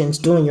decisions,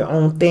 doing your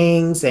own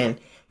things, and,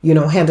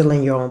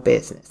 handling your own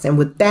business. And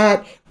with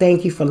that,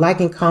 thank you for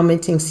liking,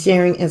 commenting,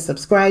 sharing, and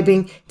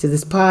subscribing to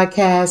this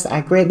podcast.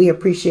 I greatly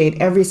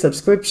appreciate every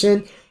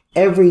subscription,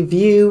 every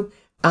view.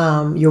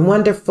 You're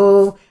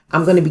wonderful.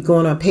 I'm going to be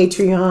going on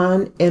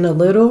Patreon in a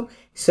little,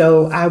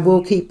 so I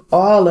will keep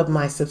all of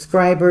my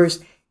subscribers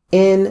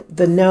in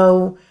the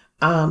know,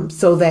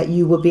 so that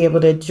you will be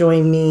able to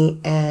join me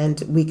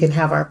and we can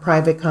have our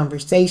private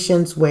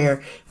conversations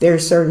where there are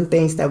certain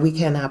things that we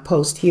cannot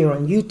post here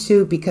on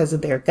YouTube because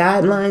of their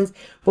guidelines,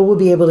 but we'll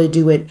be able to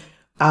do it,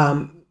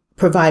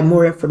 provide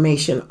more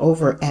information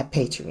over at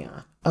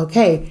Patreon.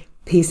 Okay,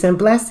 peace and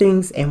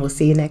blessings, and we'll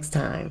see you next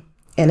time.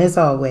 And as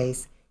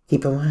always,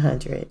 keep it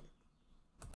 100.